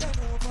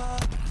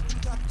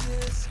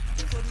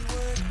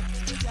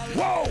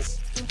 Whoa!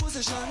 In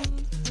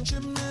position,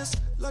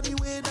 gymnast, love the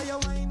way that you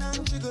whine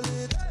and jiggle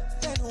it.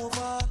 Then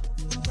over,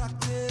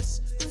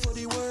 practice for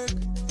the work,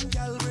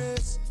 gal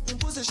race. In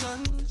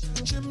position,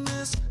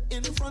 gymnast,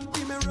 in front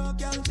the mirror,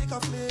 gal take a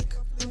flick.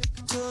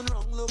 Turn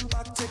round, look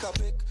back, take a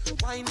pic.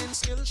 Whining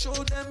skill, show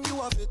them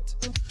you have it.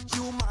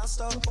 You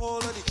master all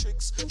of the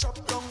tricks.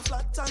 Drop down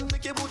flat and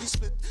make your body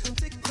split.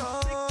 Tick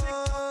tock,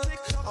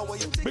 how are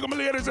you tick? Big up my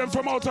ladies and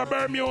from out of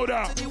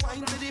Bermuda.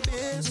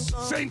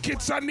 St.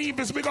 Kitts and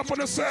Nevis, big up on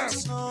the set.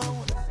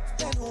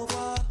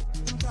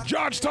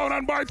 Georgetown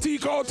and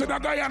Bartico to the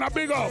Guyana,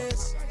 big up.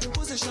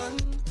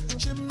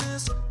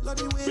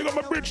 Big up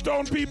my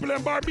Bridgetown people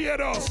in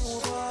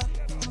Barbados.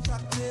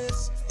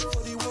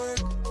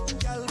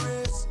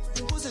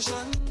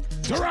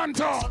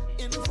 Toronto.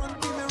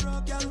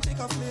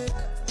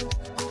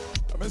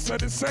 I said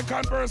the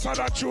second verse of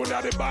that tune,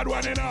 that the bad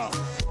one, you know.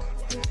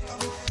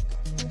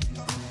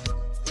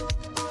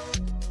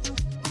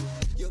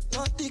 Your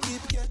body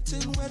keep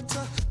getting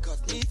wetter,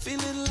 got me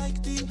feeling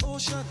like the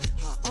ocean.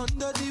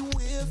 Under the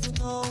wave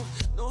now,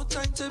 no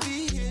time to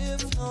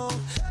behave now.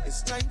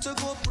 It's time to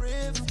go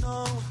brave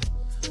now.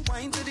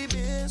 Wine to the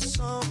bass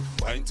song.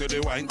 Wine to the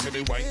wine to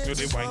the wine to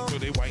the wine to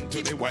the wine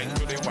to the wine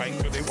to the wine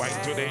to the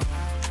wine to the.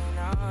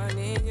 I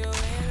need you in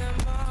the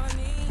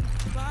morning,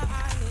 but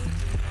I need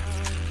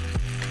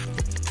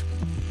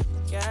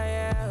you.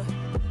 Yeah,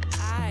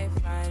 I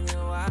find you,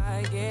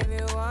 I give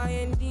you all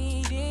you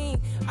need.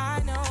 I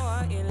know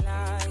what you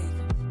like.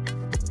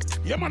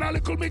 Yeah, man, a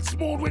little bit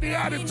smooth with the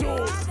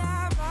attitude.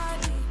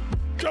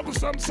 Juggle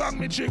some song,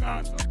 me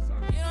chingan.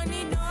 You don't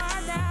need no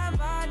other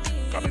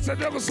body. Come and say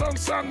juggle some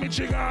song, me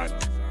chingan.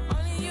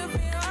 Only you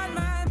feel on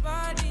my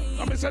body.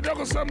 Come and say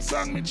juggle some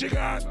song, me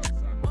chingan.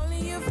 Only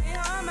you feel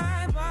on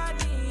my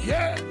body.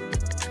 Yeah.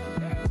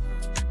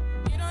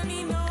 You don't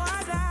need no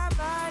other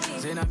body.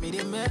 Say now me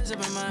they mess up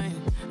my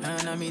mind,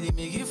 and now me they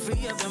make you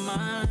free up your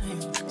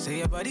mind. Say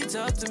your body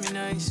talk to me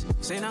nice.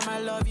 Say now my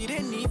love you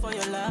didn't need for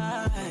your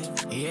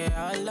life. Yeah,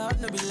 our love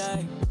no be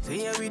lie.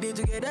 Say yeah we did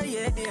together,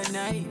 yeah day and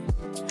night.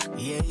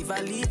 Yeah, if I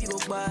leave you go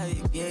by.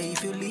 Yeah,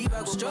 if you leave I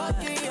go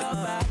stroking your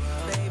body,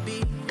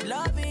 baby.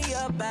 Loving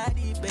your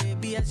body,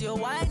 baby. As you're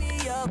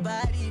whining your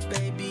body,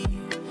 baby.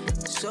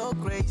 So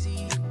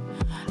crazy.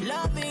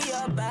 Loving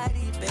your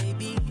body,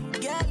 baby.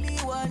 Girl,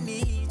 you want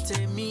need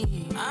to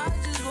me. I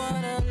just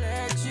wanna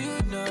let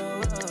you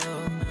know.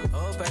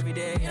 Hope every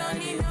day You don't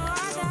need no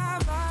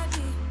other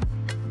body.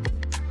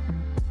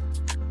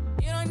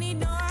 You don't need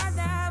no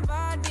other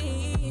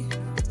body.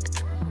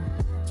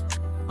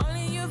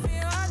 Only you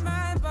feel on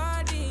my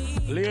body.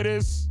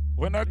 Ladies,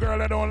 when a girl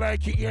that don't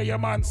like you hear your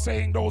man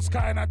saying those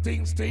kind of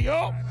things to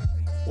you,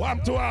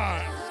 one to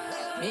one.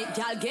 Make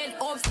y'all get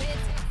upset.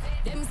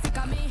 Them sick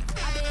of me.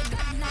 I beg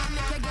God now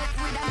make you get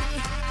rid of me.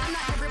 And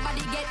not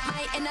everybody get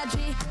my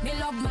energy. Me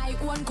love my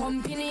own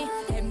company.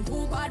 Them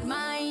too bad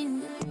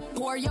mind.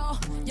 Poor yo.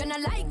 You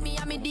not like me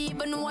and me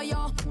deep know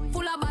yo.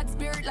 Full of bad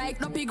spirit like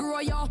no pig grow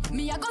yo.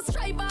 Me I go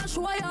strive and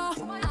show yo.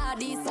 All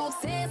this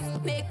success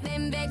make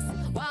them vex.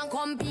 Want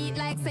compete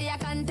like say a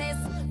contest.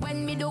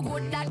 When me do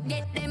good that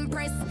get them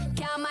press.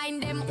 Can't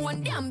mind them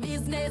own damn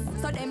business.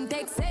 So them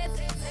take set.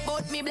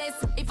 But me bless.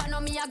 If I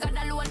know me I got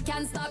alone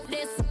can't stop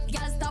this.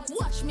 Girl stop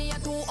watch me, you're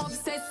too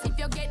obsessed. If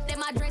you get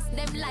them address,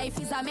 them life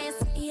is a mess.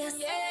 Yes,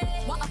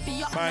 yeah. What up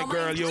you? My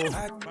girl, you.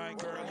 My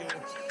girl, you.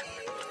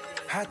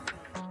 Hot.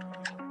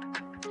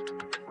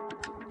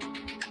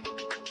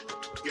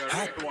 You're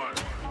hot one.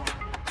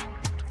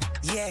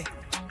 Yeah,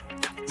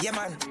 yeah,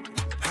 man.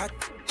 Hot.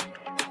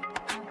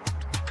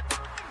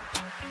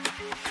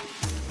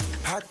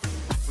 Hot.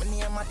 My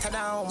name matter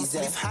down. Is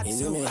that hot?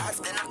 So hot.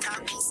 Then I'm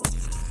talking.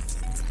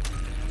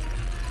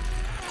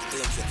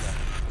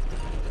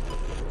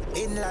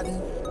 Bin Laden.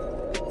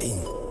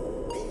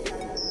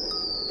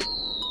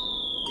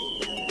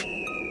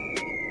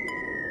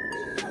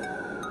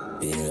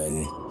 Bin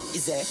Laden.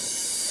 Is that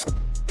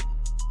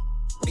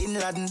Bin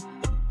Laden?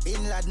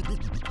 Bin Laden.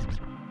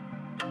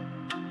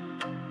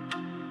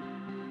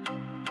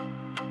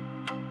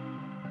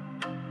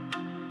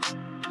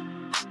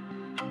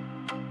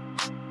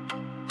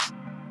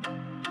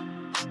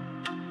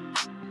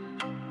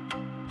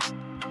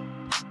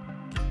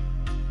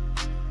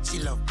 She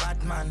love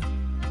bad man.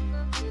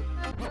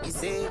 You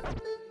say,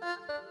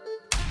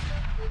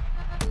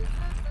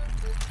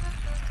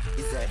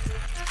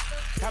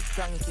 top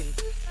ranking,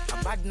 a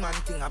bad man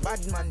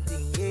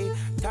thing, yeah.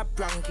 Top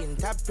ranking,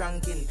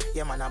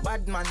 yeah man, a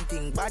bad man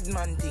thing,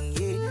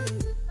 yeah.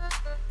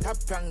 Top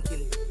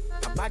ranking,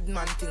 a bad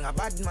man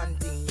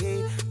thing,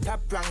 yeah.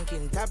 Top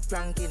ranking,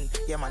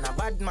 yeah man, a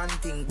bad man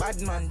thing,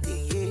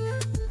 yeah.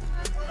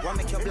 Wanna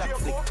make your black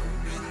flick?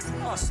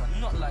 Awesome,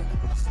 not like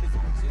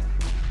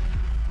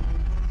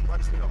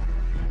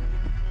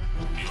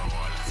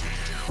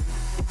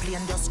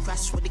Plane just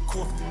crash with the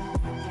coke.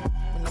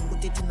 When I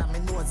put it in my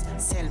nose,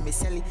 sell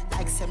it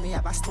like sell me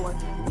have a store.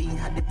 We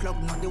had the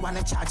plug, now they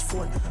wanna charge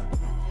phone.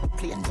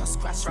 Plane just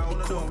crash with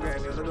the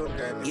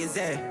coke. Is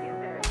there?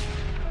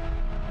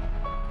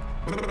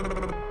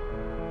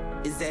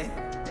 Is there?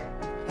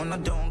 On a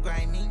don't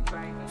grind me.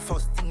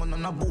 First thing on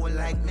a bowl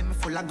like me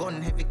full of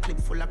gun, heavy clip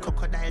full of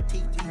crocodile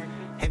teeth.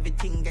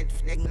 Everything get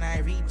flag and I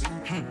reach.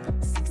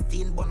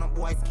 16 bun up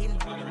boy skin.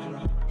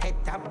 Head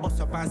tap bust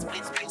up and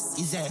split.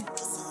 Is there?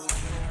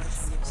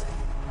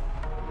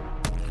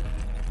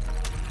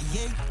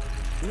 Yeah.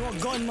 You know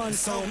gunman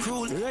so son,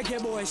 cruel. Reggae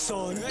boy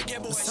son,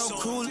 so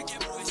cruel.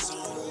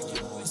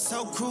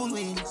 So cruel,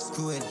 we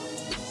cruel.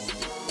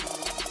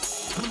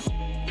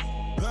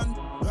 Run.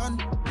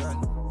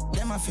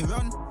 Them have to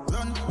run.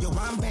 You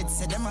want bed,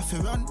 say them have to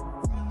run.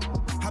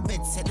 Her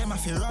bed, say them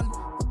have to run.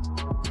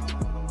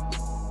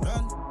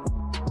 Run.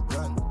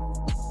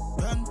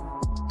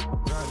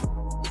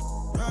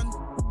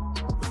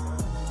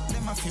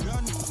 Them have to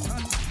run.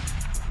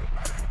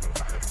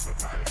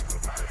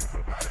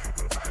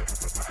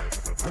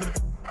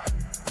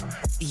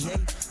 Yeah,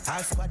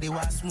 all squad they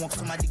want smoke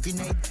some of the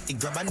grenade. They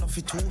grab enough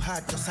it too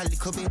hard, just a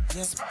little bit.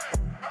 Yes.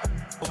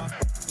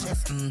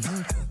 Just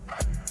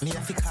me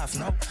have to cough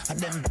now. And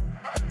them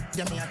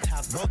me a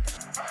talk about.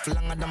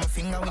 Longer than my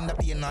finger when the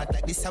pain not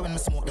like this. When I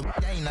smoke them,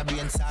 they in a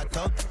brain start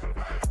up.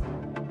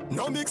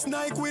 No mix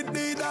Nike with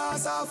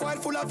Adidas, half white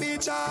full of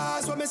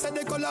features. When me say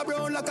they color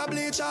brown like a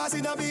bleachers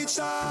in a beach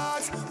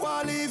shots.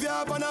 Wanna leave you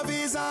up on a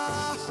visa.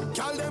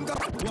 Call them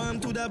one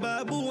to the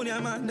baboon, yeah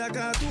man, the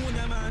cartoon,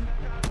 yeah man.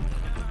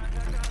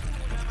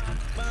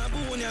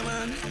 Baboon, yeah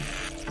man.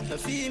 The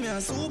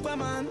female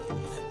Superman.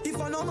 If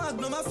I no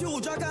magnum, a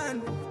future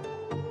gun.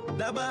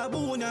 The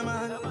baboon, yeah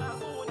man.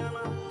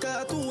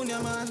 Cartoon,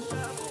 yeah man.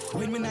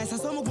 When me nice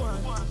as some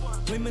guan.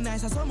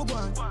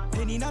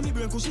 Penny na me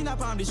brain, cushion a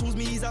palm. The shoes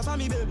me is a for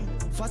me baby.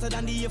 Faster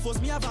than the Air Force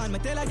me a van. Me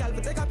tell a gal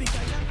to take a picture.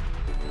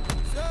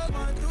 So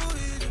man too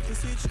easy to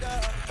switch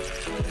that.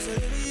 So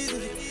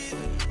easy.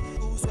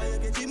 Who's why you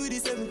get him with the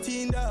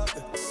 17 dog?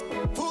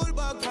 Pull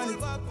back on it.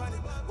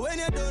 When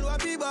you done,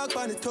 what be back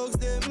on the thugs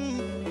them.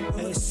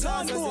 Hey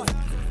son boy,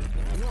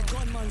 you a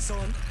gunman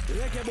son,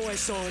 reggae boy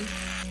son.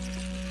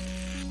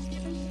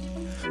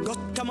 Go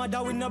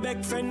Canada with no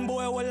big friend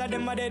boy, all of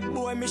them a dead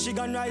boy.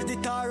 Michigan rise the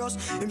Taurus.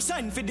 Him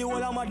sign for the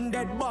whole of modern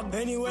dead bug.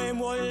 Anyway,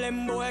 him all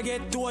them boy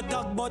get to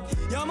attack, but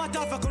yeah,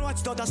 matter if I can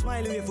watch that a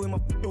smile away for him a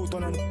out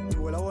on and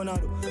do all I wanna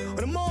do. On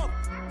the mob,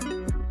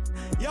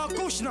 yeah,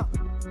 Kushna.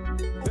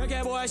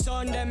 Reggae boy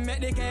son, them make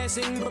the case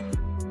sing.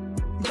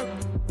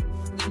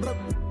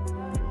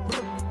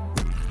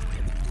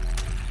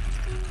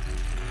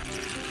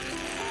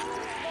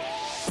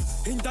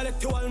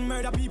 Intellectual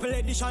murder people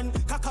edition.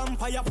 Cock and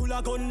fire full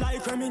of gun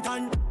like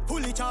Remington.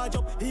 Fully charge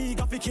up, he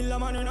got to kill a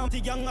man and I'm the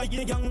gang. I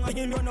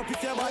can run up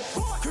if you're bad.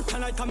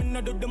 Kryptonite coming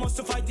out, they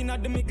must fight in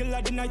at the middle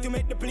of the night to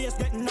make the place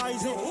get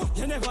noisy.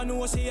 You never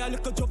know, say a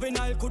little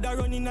juvenile coulda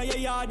run in your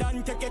yard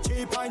and take a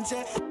cheap and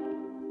say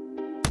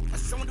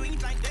someone doing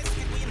it like this,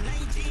 we in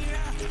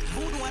Nigeria.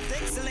 Voodoo and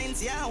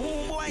excellence, yeah,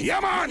 homeboy. Yeah,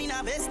 man.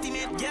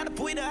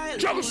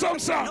 Juggle some,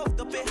 sir.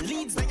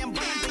 Leads, I am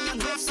banned, I am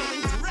love, so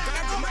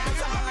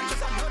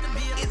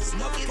it's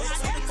not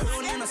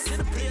crown in a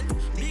city plate.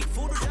 Big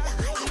food,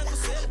 never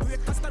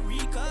celebrate. Costa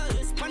Rica,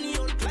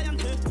 Espanol,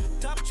 client.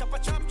 Top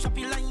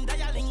choppy line,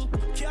 dialing.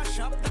 Cash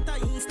up, that a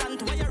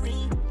instant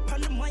wiring.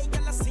 Pan the mic,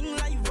 I sing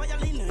like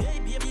violin. Hey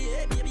baby,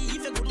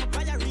 if you good, my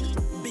firing.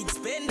 Big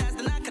spenders,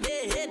 the knock of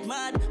their head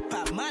mad.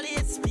 Pop Mali,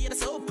 speed,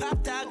 so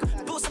pop tag.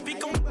 Post a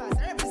pick up.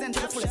 Represent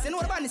the police. You know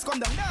the band is come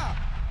down now.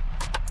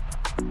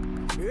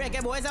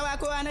 Reggae boys, I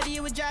walk on a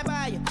deal with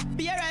drive-by.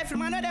 Be a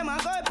rifleman, of them a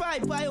go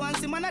pipe. Why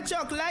once him on a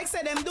truck like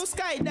say them do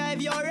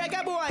skydive. Yo,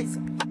 reggae boys.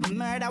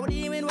 Murder, what do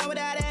you mean? What would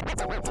that?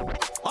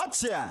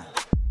 Watch ya.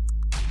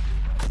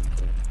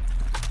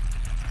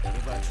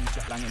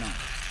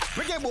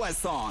 Reggae boys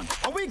son,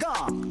 how we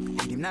gone?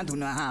 Him not do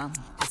no harm.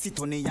 Sit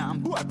on the yam,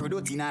 boy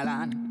produce in a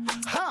land.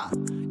 Ha!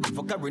 The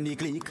fucker run the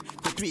click,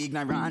 the three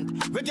ignorant.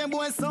 Reggae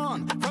boys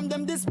son, from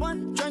them this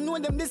one, try know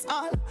them this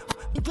all.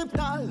 Clip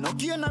tall, no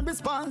key no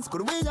response.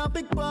 Could we a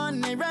big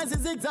pun, they rise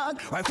zigzag.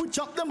 Right foot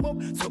chop them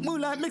up, so move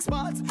like mixed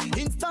spots.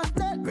 Instant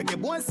dead,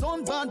 reggae boys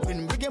son bad.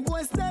 When reggae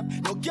boys step,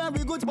 no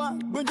carry good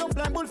back. We jump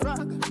like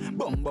bullfrog,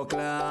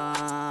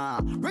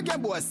 bumbleclaw. Reggae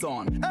boys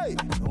son, hey,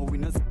 no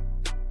winners.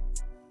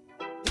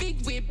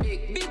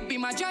 Big be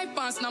my drive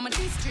past now my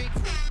district.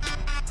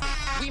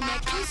 We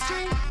make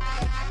history.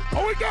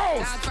 How it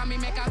goes? Dog from me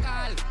make a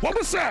call. What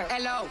was that?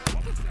 Hello.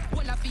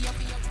 Pull up for your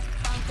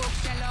Bangkok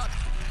shell out.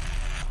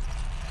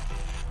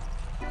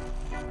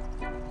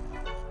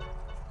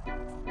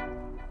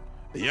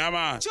 Yeah,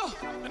 man.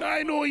 And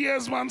I know,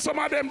 yes, man. Some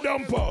of them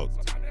dumb bugs.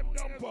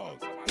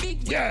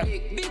 Big Yeah.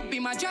 big be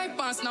my drive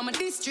past now my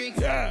district.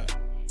 Yeah.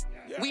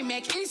 We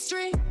make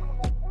history.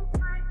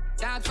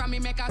 Dog from me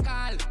make a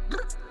call.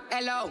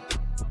 Hello.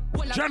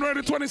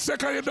 January the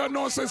 22nd, you don't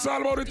know, so it's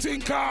all about the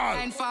thing called.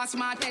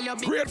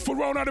 Grateful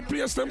round of the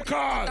place, them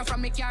called.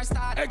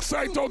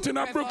 Excite out in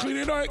Brooklyn,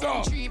 you know it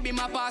go.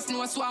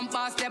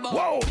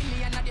 Whoa!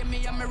 Million of them,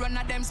 me and me run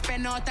of them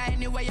spend out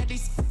anywhere you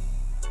this.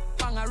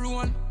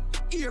 Pangaroon.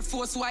 Air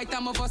Force White,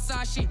 I'm a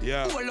Versace.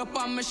 Yeah. Pull up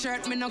on my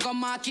shirt, me no go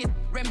market.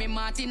 Remy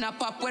Martin a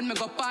pop when me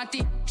go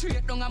party.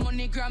 Trade down a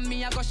money gram,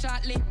 me a go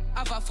shortly.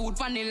 Have a food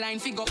pan the line,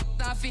 figure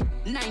taffy.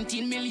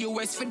 19 mil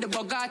US for the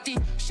Bugatti.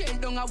 Shell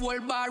down a whole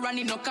bar and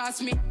it no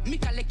cost me. Me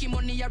collect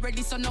money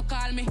already, so no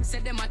call me. Say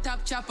them a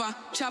top chopper.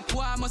 Chop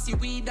war, must see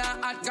weed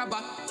at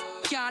grabber.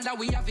 Canada,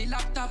 we have a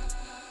laptop.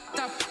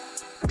 Top.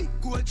 Big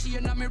gold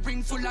chain and me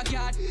ring full of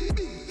yard.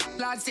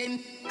 Lads in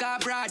car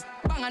broad.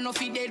 Bang enough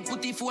he dead,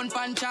 put the phone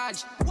pan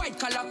charge. White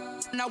collar,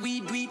 now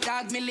we do it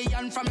dog.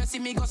 Million from you see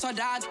me go so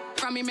dog.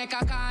 From me make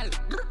a call.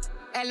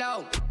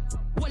 Hello.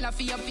 Well a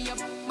fear,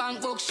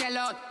 bank book shell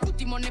out. Put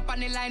the money on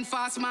the line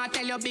fast, ma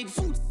tell you big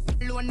food.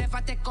 Loan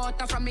never take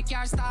out from me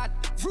car start.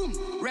 Vroom,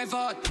 rev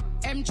out.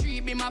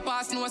 M3 be my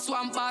pass, no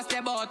swamp pass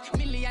the boat.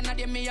 Million of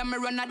them me and me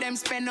run of them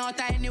spend out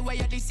anywhere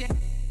you this year.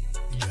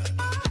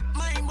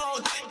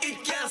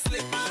 It can't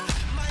slip.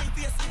 My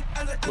face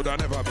and the could I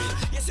never be.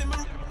 Yes, I'm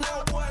now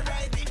boy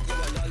ride it. You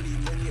wanna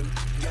leave my name,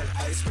 girl,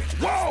 I spread.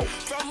 Whoa!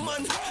 From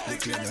man, the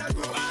cleaner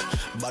grow.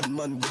 Bad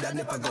man would have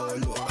never go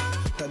low.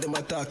 Tell them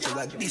I talk to you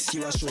like this,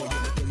 you a show.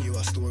 Gonna tell you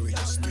a story,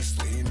 just this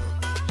way, you know.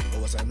 I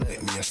was a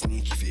night, me a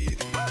sneaky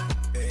feed.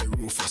 Hey,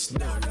 Rufus,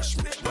 don't rush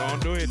me.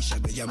 Don't do it.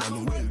 Your man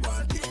will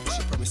want it.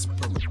 She promise,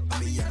 I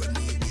mean, you gonna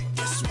need it.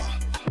 Guess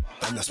what?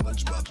 I'm a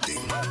SpongeBob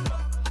thing.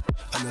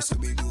 I'm a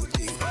Scooby-Doo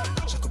thing.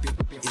 Chuck up your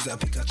is a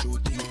Pikachu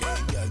thing.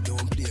 Hey, girl,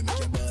 don't play, make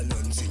your ball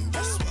and sing.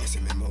 Guess what? You see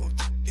me mouth,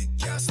 it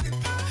can't slip.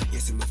 You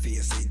see me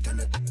face, it and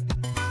it.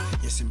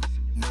 You see me,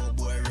 no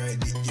boy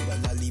ride it. Give a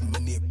lolly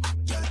money.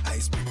 Girl,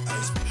 ice pick.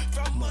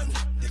 From man,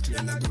 they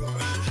clean a grow.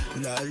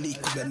 Lolly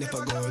could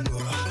never go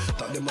low.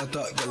 Talk them a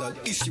talk, girl, and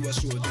this you a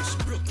show. Just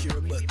broke your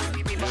butt.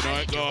 You know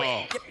it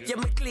go. Yeah,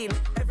 me clean,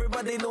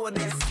 everybody know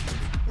this.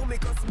 Mommy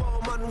cause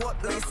small man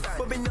what this.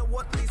 But me know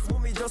what this,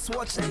 mommy just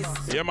watch this.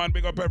 Yeah man,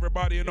 big up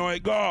everybody, you know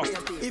it go.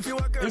 If you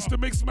a girl, it's the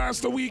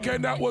Mixmaster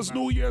weekend, that was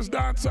New Year's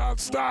dancehall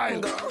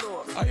style.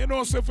 And you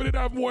know, so if we did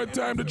have more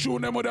time, the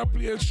tune them would have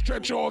played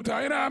stretch all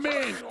time, you know what I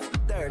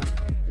mean?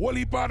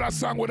 Wally part of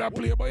song would have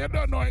played, but you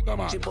don't know it, come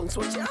on.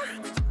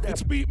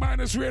 It's Beat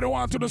Minus Radio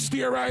 1 to the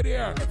steer right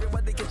here.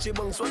 Everybody get your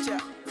bunks, watch ya.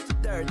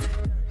 Dirt.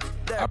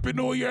 Happy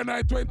New Year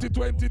night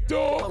 2022.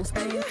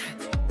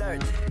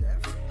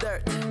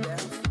 Dirt.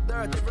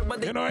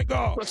 Everybody. You know it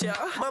go.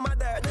 Mama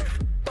dirt.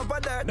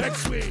 Papa dirt.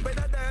 Next week.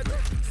 Brother dirt.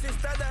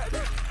 Sister dirt.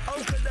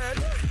 Uncle dirt.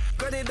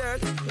 Granny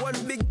dirt. One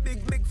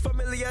big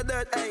family of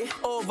dirt. Ay.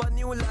 Over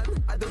Newland,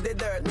 I do the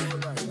dirt.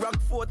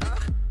 Rockfort,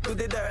 do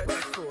the dirt.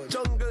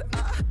 Jungle,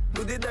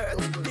 do the dirt.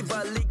 The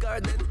Valley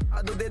Garden,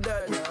 I do the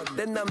dirt.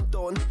 Then I'm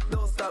done,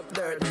 don't stop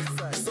dirt.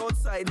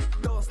 Southside,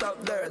 don't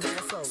stop dirt.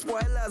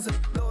 Spoilers,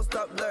 don't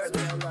stop dirt.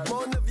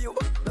 Mount View,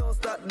 don't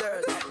stop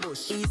dirt.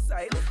 East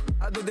side,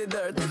 I do the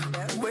dirt.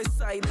 West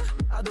side,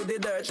 I do the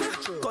dirt.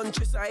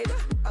 Countryside,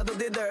 I do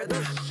the dirt.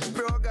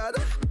 Brogard,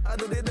 I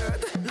do the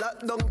dirt.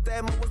 Lockdown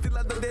time, I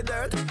still do the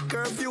dirt.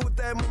 Curfew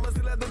time, I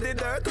still do the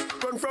dirt.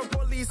 Run from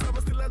police, I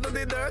still do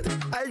the dirt.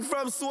 Hide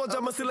from soldier,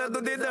 I still do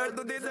the dirt.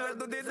 Do the dirt,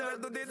 do the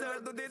dirt, do the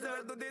dirt, do the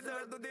dirt, do the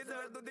dirt, do the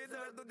dirt, do the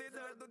dirt, do the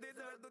dirt, do the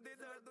dirt, do the dirt.